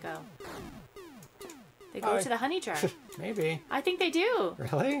that where they go? They go Hi. to the honey jar. Maybe. I think they do.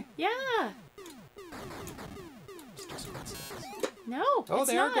 Really? Yeah. It's just coincidence. No, Oh, it's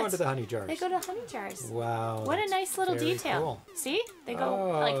they not. are going to the honey jars. They go to honey jars. Wow. What a that's nice little very detail. cool. See? They go,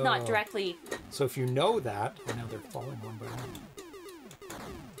 like, not Oh. directly. So if you know that, oh, now they're falling one by one.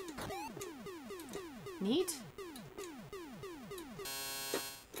 Neat.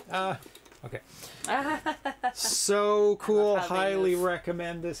 Okay. So cool. how they Highly move.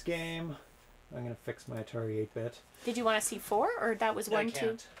 recommend this game. I'm going to fix my Atari 8-bit. Did you want to see 4, or that was 1,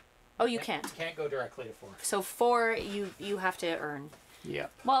 2? Oh, you can't. Can't go directly to 4. So 4, you have to earn.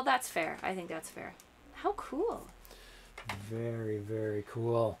 Yep. Well, that's fair. I think that's fair. How cool. Very, very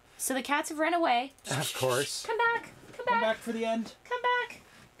cool. So the cats have run away. Of course. Come back. Come back. Come back for the end. Come back.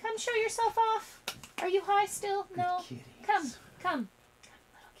 Come show yourself off. Are you high still? No. kitties. Come. Come.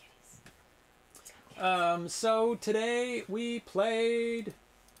 Little kitties. So today we played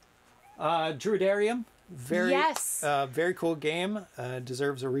Druidarium. Yes. Very cool game.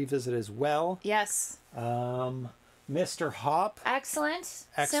 Deserves a revisit as well. Yes. Mr. Hoppe. Excellent.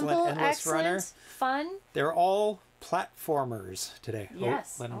 Simple, endless excellent, runner. Fun. They're all platformers today.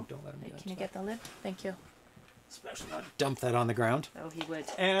 Yes. Don't let him Can you get the lid? Thank you. Especially not dump that on the ground. Oh, he would.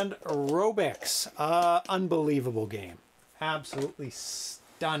 And Robix. Unbelievable game. Absolutely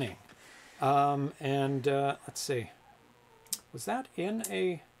stunning. Let's see. Was that in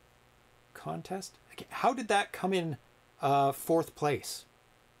a contest? How did that come in fourth place?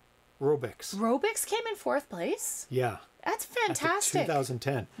 Robix. Robix came in fourth place? Yeah. That's fantastic.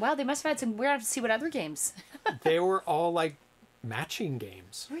 2010. Wow, they must have had some... We're going to have to see what other games. They were all like matching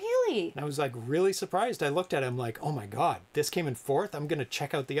games. Really? And I was like really surprised. I looked at it, I'm like, oh my god, this came in fourth? I'm going to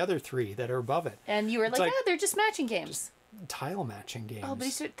check out the other three that are above it. And you were like, oh, they're just matching games. Just tile matching games. Oh,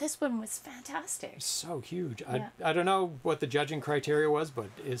 but this one was fantastic. So huge. Yeah. I don't know what the judging criteria was,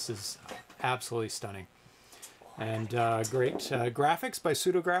 but this is absolutely stunning. And great graphics by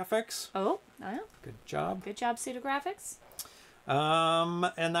Pseudographics. Oh, wow. Good job. Good job, Pseudographics.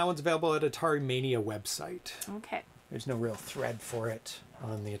 And that one's available at Atari Mania website. Okay. There's no real thread for it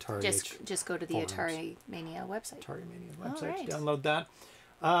on the Atari. Just go to the forums. Atari Mania website. Atari Mania website. Right. Download that.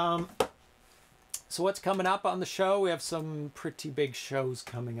 So what's coming up on the show? We have some pretty big shows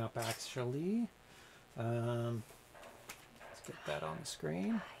coming up, actually. Let's get that on the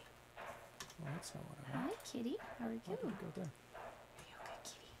screen. Oh, that's not what I want. Hi, kitty. How are you? Go there. Are you okay,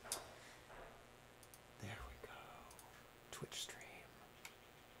 kitty? There we go. Twitch stream.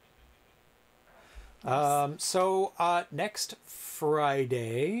 So next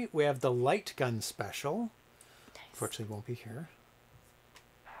Friday we have the light gun special. Nice. Unfortunately, won't be here.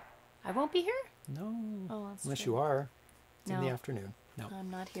 I won't be here? No. Oh, that's unless true. you are. It's in No. the afternoon. No. I'm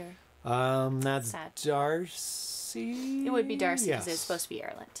not here. That's Sad. Darcy. It would be Darcy because Yes. it's supposed to be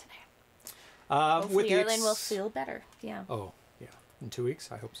Ireland today. Hopefully Ireland will feel better. Yeah. Oh, yeah. In 2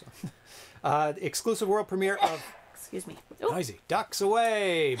 weeks, I hope so. Exclusive world premiere of Excuse me. Noisy Ducks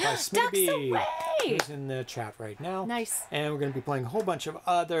Away by Ducks Smitty. Away! He's in the chat right now. Nice. And we're going to be playing a whole bunch of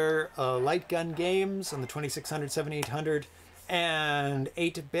other light gun games on the 2600, 7800, and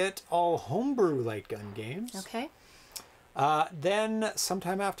 8-bit, all homebrew light gun games. Okay. Then,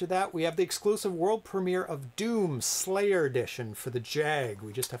 sometime after that, we have the exclusive world premiere of Doom Slayer Edition for the Jag.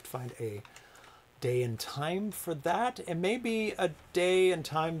 We just have to find a day and time for that, and maybe a day and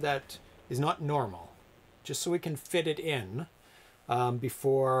time that is not normal, just so we can fit it in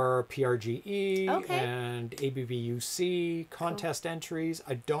before PRGE and ABBUC contest entries.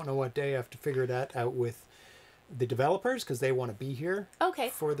 I don't know what day. I have to figure that out with the developers because they want to be here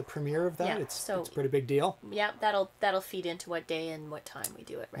for the premiere of that. Yeah, it's a pretty big deal. Yeah, that'll feed into what day and what time we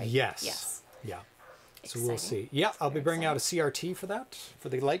do it, right? Yes. Yes. Yeah. Exciting. So we'll see. Yeah, I'll be bringing out a CRT for that, for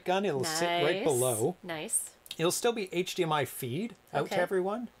the light gun. It'll sit right below. Nice. It'll still be HDMI feed out to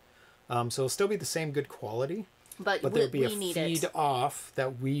everyone. So it'll still be the same good quality. But there'll be a feed off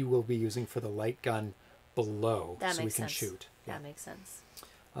that we will be using for the light gun below so we can shoot. Yeah. That makes sense.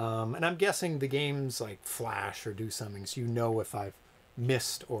 And I'm guessing the games like flash or do something so you know if I've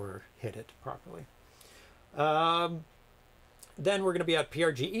missed or hit it properly. Then we're going to be at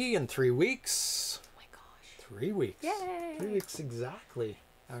PRGE in 3 weeks. 3 weeks. Yay! 3 weeks exactly,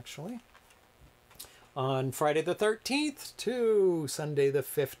 actually. On Friday the 13th to Sunday the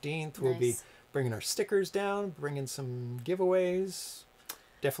 15th, we'll be bringing our stickers down, bringing some giveaways.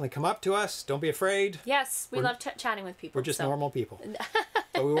 Definitely come up to us. Don't be afraid. Yes, we love chatting with people. We're just normal people.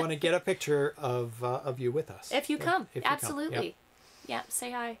 But we want to get a picture of you with us. If you come. If you absolutely. come. Yep. Yeah,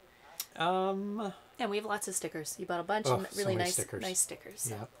 say hi. And we have lots of stickers. You bought a bunch of really nice stickers.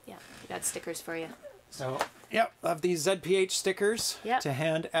 So, yeah, we got stickers for you. So, yep, I have these ZPH stickers to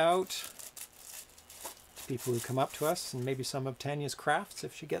hand out to people who come up to us, and maybe some of Tanya's crafts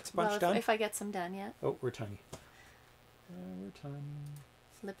if she gets a bunch done. If I get some done, yeah. Oh, we're tiny. We're tiny.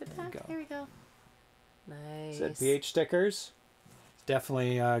 Flip it back. There we go. Nice. ZPH stickers.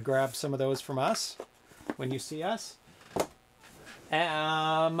 Definitely grab some of those from us when you see us.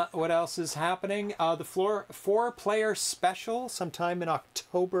 What else is happening? The 4-player special sometime in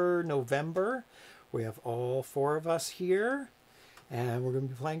October, November. We have all 4 of us here. And we're going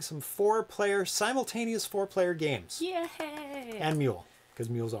to be playing some simultaneous 4-player games. Yay! And Mule, because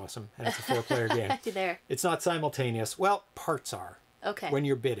Mule's awesome. And it's a 4-player game. There. It's not simultaneous. Well, parts are. Okay. When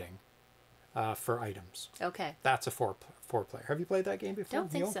you're bidding for items. Okay. That's a 4-player. Have you played that game before?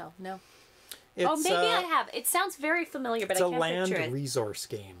 Don't think Mule? so, no. It's, maybe I have. It sounds very familiar, but I can't picture it. It's a land resource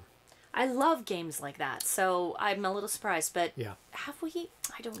game. I love games like that, so I'm a little surprised. But Yeah. have we?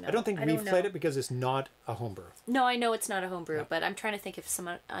 I don't know. I don't think we've played it because it's not a homebrew. No, I know it's not a homebrew, but I'm trying to think if some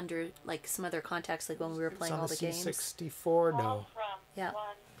under like some other context, like when we were playing all the games. C64, no. Yeah.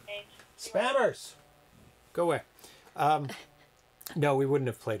 Spammers, go away. No, we wouldn't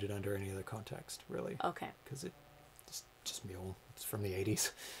have played it under any other context, really. Okay. Because it's just Mule. It's from the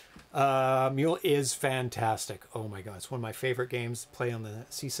 80s. Mule is fantastic. Oh my god, it's one of my favorite games to play on the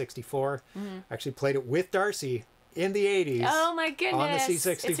C64. I actually played it with Darcy in the 80s. Oh my goodness. On the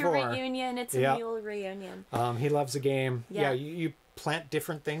C64. It's a reunion. It's a Mule reunion. He loves the game. Yeah. You plant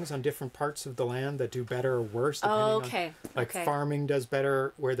different things on different parts of the land that do better or worse depending on, like farming does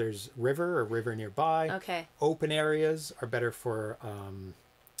better where there's river nearby. Okay. Open areas are better for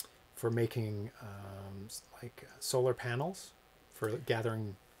making like solar panels for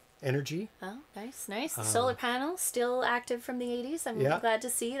gathering energy. Oh, nice, nice. Solar panel still active from the 80s. I'm glad to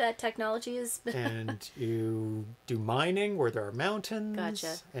see that technology is. And you do mining where there are mountains.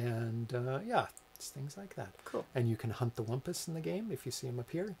 Gotcha. And it's things like that. Cool. And you can hunt the Wumpus in the game. If you see them up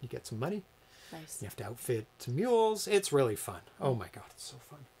here, you get some money. Nice. You have to outfit mules. It's really fun. Oh my god, it's so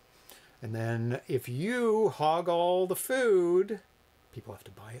fun. And then if you hog all the food, people have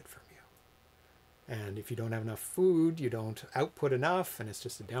to buy it from you. And if you don't have enough food, you don't output enough, and it's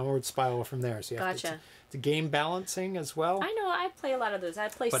just a downward spiral from there. So you have to, it's game balancing as well. I know, I play a lot of those. I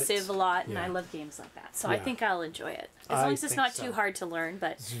play Civ a lot, and I love games like that. So I think I'll enjoy it. As long as it's not too hard to learn.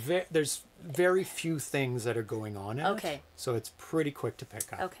 But there's very few things that are going on in it. So it's pretty quick to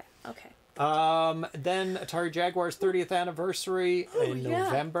pick up. Okay. Then Atari Jaguar's 30th anniversary in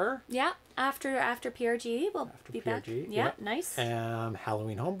November. Yeah, after PRG, we'll be back. Yeah, nice.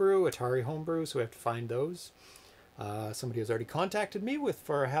 Halloween Homebrew, Atari Homebrew, so we have to find those. Somebody has already contacted me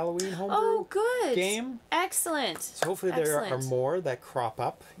for a Halloween Homebrew game. Excellent. So hopefully there are more that crop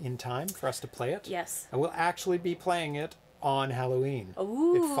up in time for us to play it. Yes. And we'll actually be playing it on Halloween.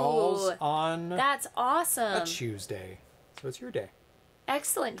 Ooh. It falls on That's awesome. a Tuesday. So it's your day.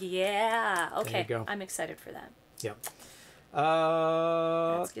 Excellent. Yeah. Okay. There you go. I'm excited for that. Yep.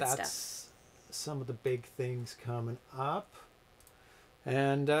 That's good stuff. Some of the big things coming up.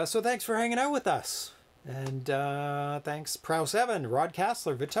 And so thanks for hanging out with us. And thanks Prow7, Rod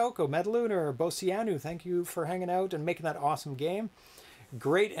Kassler, Vitoko, Metalunar, Bocianu. Thank you for hanging out and making that awesome game.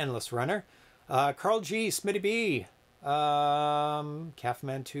 Great Endless Runner. Carl G, Smitty B, Calfman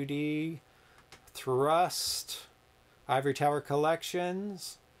 2D, Thrust, Ivory Tower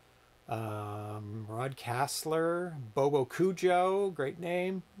Collections, Rod Kassler, Bobo Cujo, great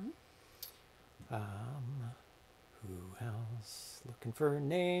name. Who else? Looking for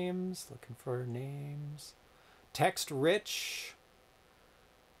names. Text Rich,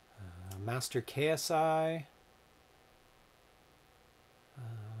 Master KSI,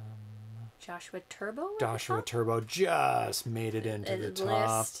 Joshua Turbo? Joshua Turbo just made it into the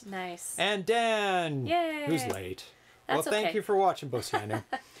top. Nice. And Dan, Yay. who's late. That's well, thank you for watching, Bocianu.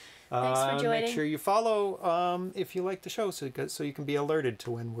 Thanks for joining. Make sure you follow if you like the show so you can be alerted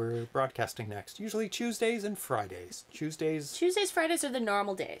to when we're broadcasting next. Usually Tuesdays and Fridays. Tuesdays, Fridays are the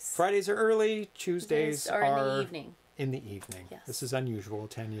normal days. Fridays are early. Tuesdays are in the evening. In the evening. Yes. This is unusual.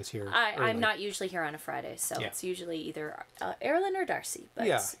 Tanya's here. I'm not usually here on a Friday, so it's usually either Erilyn or Darcy.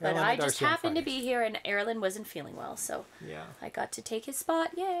 But, but I just happened to be here, and Erilyn wasn't feeling well, so I got to take his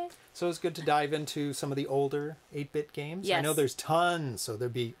spot. Yay! So it's good to dive into some of the older 8-bit games. Yes. I know there's tons, so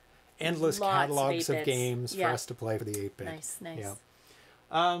there'd be endless catalogs of games for us to play for the 8-bit. Nice.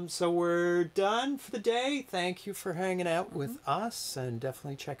 Yeah. So we're done for the day. Thank you for hanging out with us, and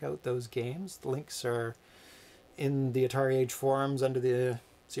definitely check out those games. The links are in the Atari Age forums under the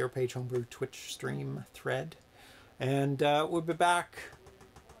ZeroPage Homebrew Twitch stream thread. And we'll be back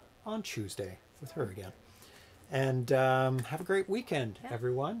on Tuesday with her again. And have a great weekend,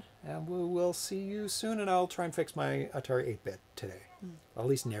 everyone. And we'll see you soon, and I'll try and fix my Atari 8-bit today. Or at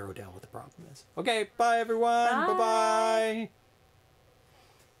least narrow down what the problem is. Okay, bye everyone. Bye-bye.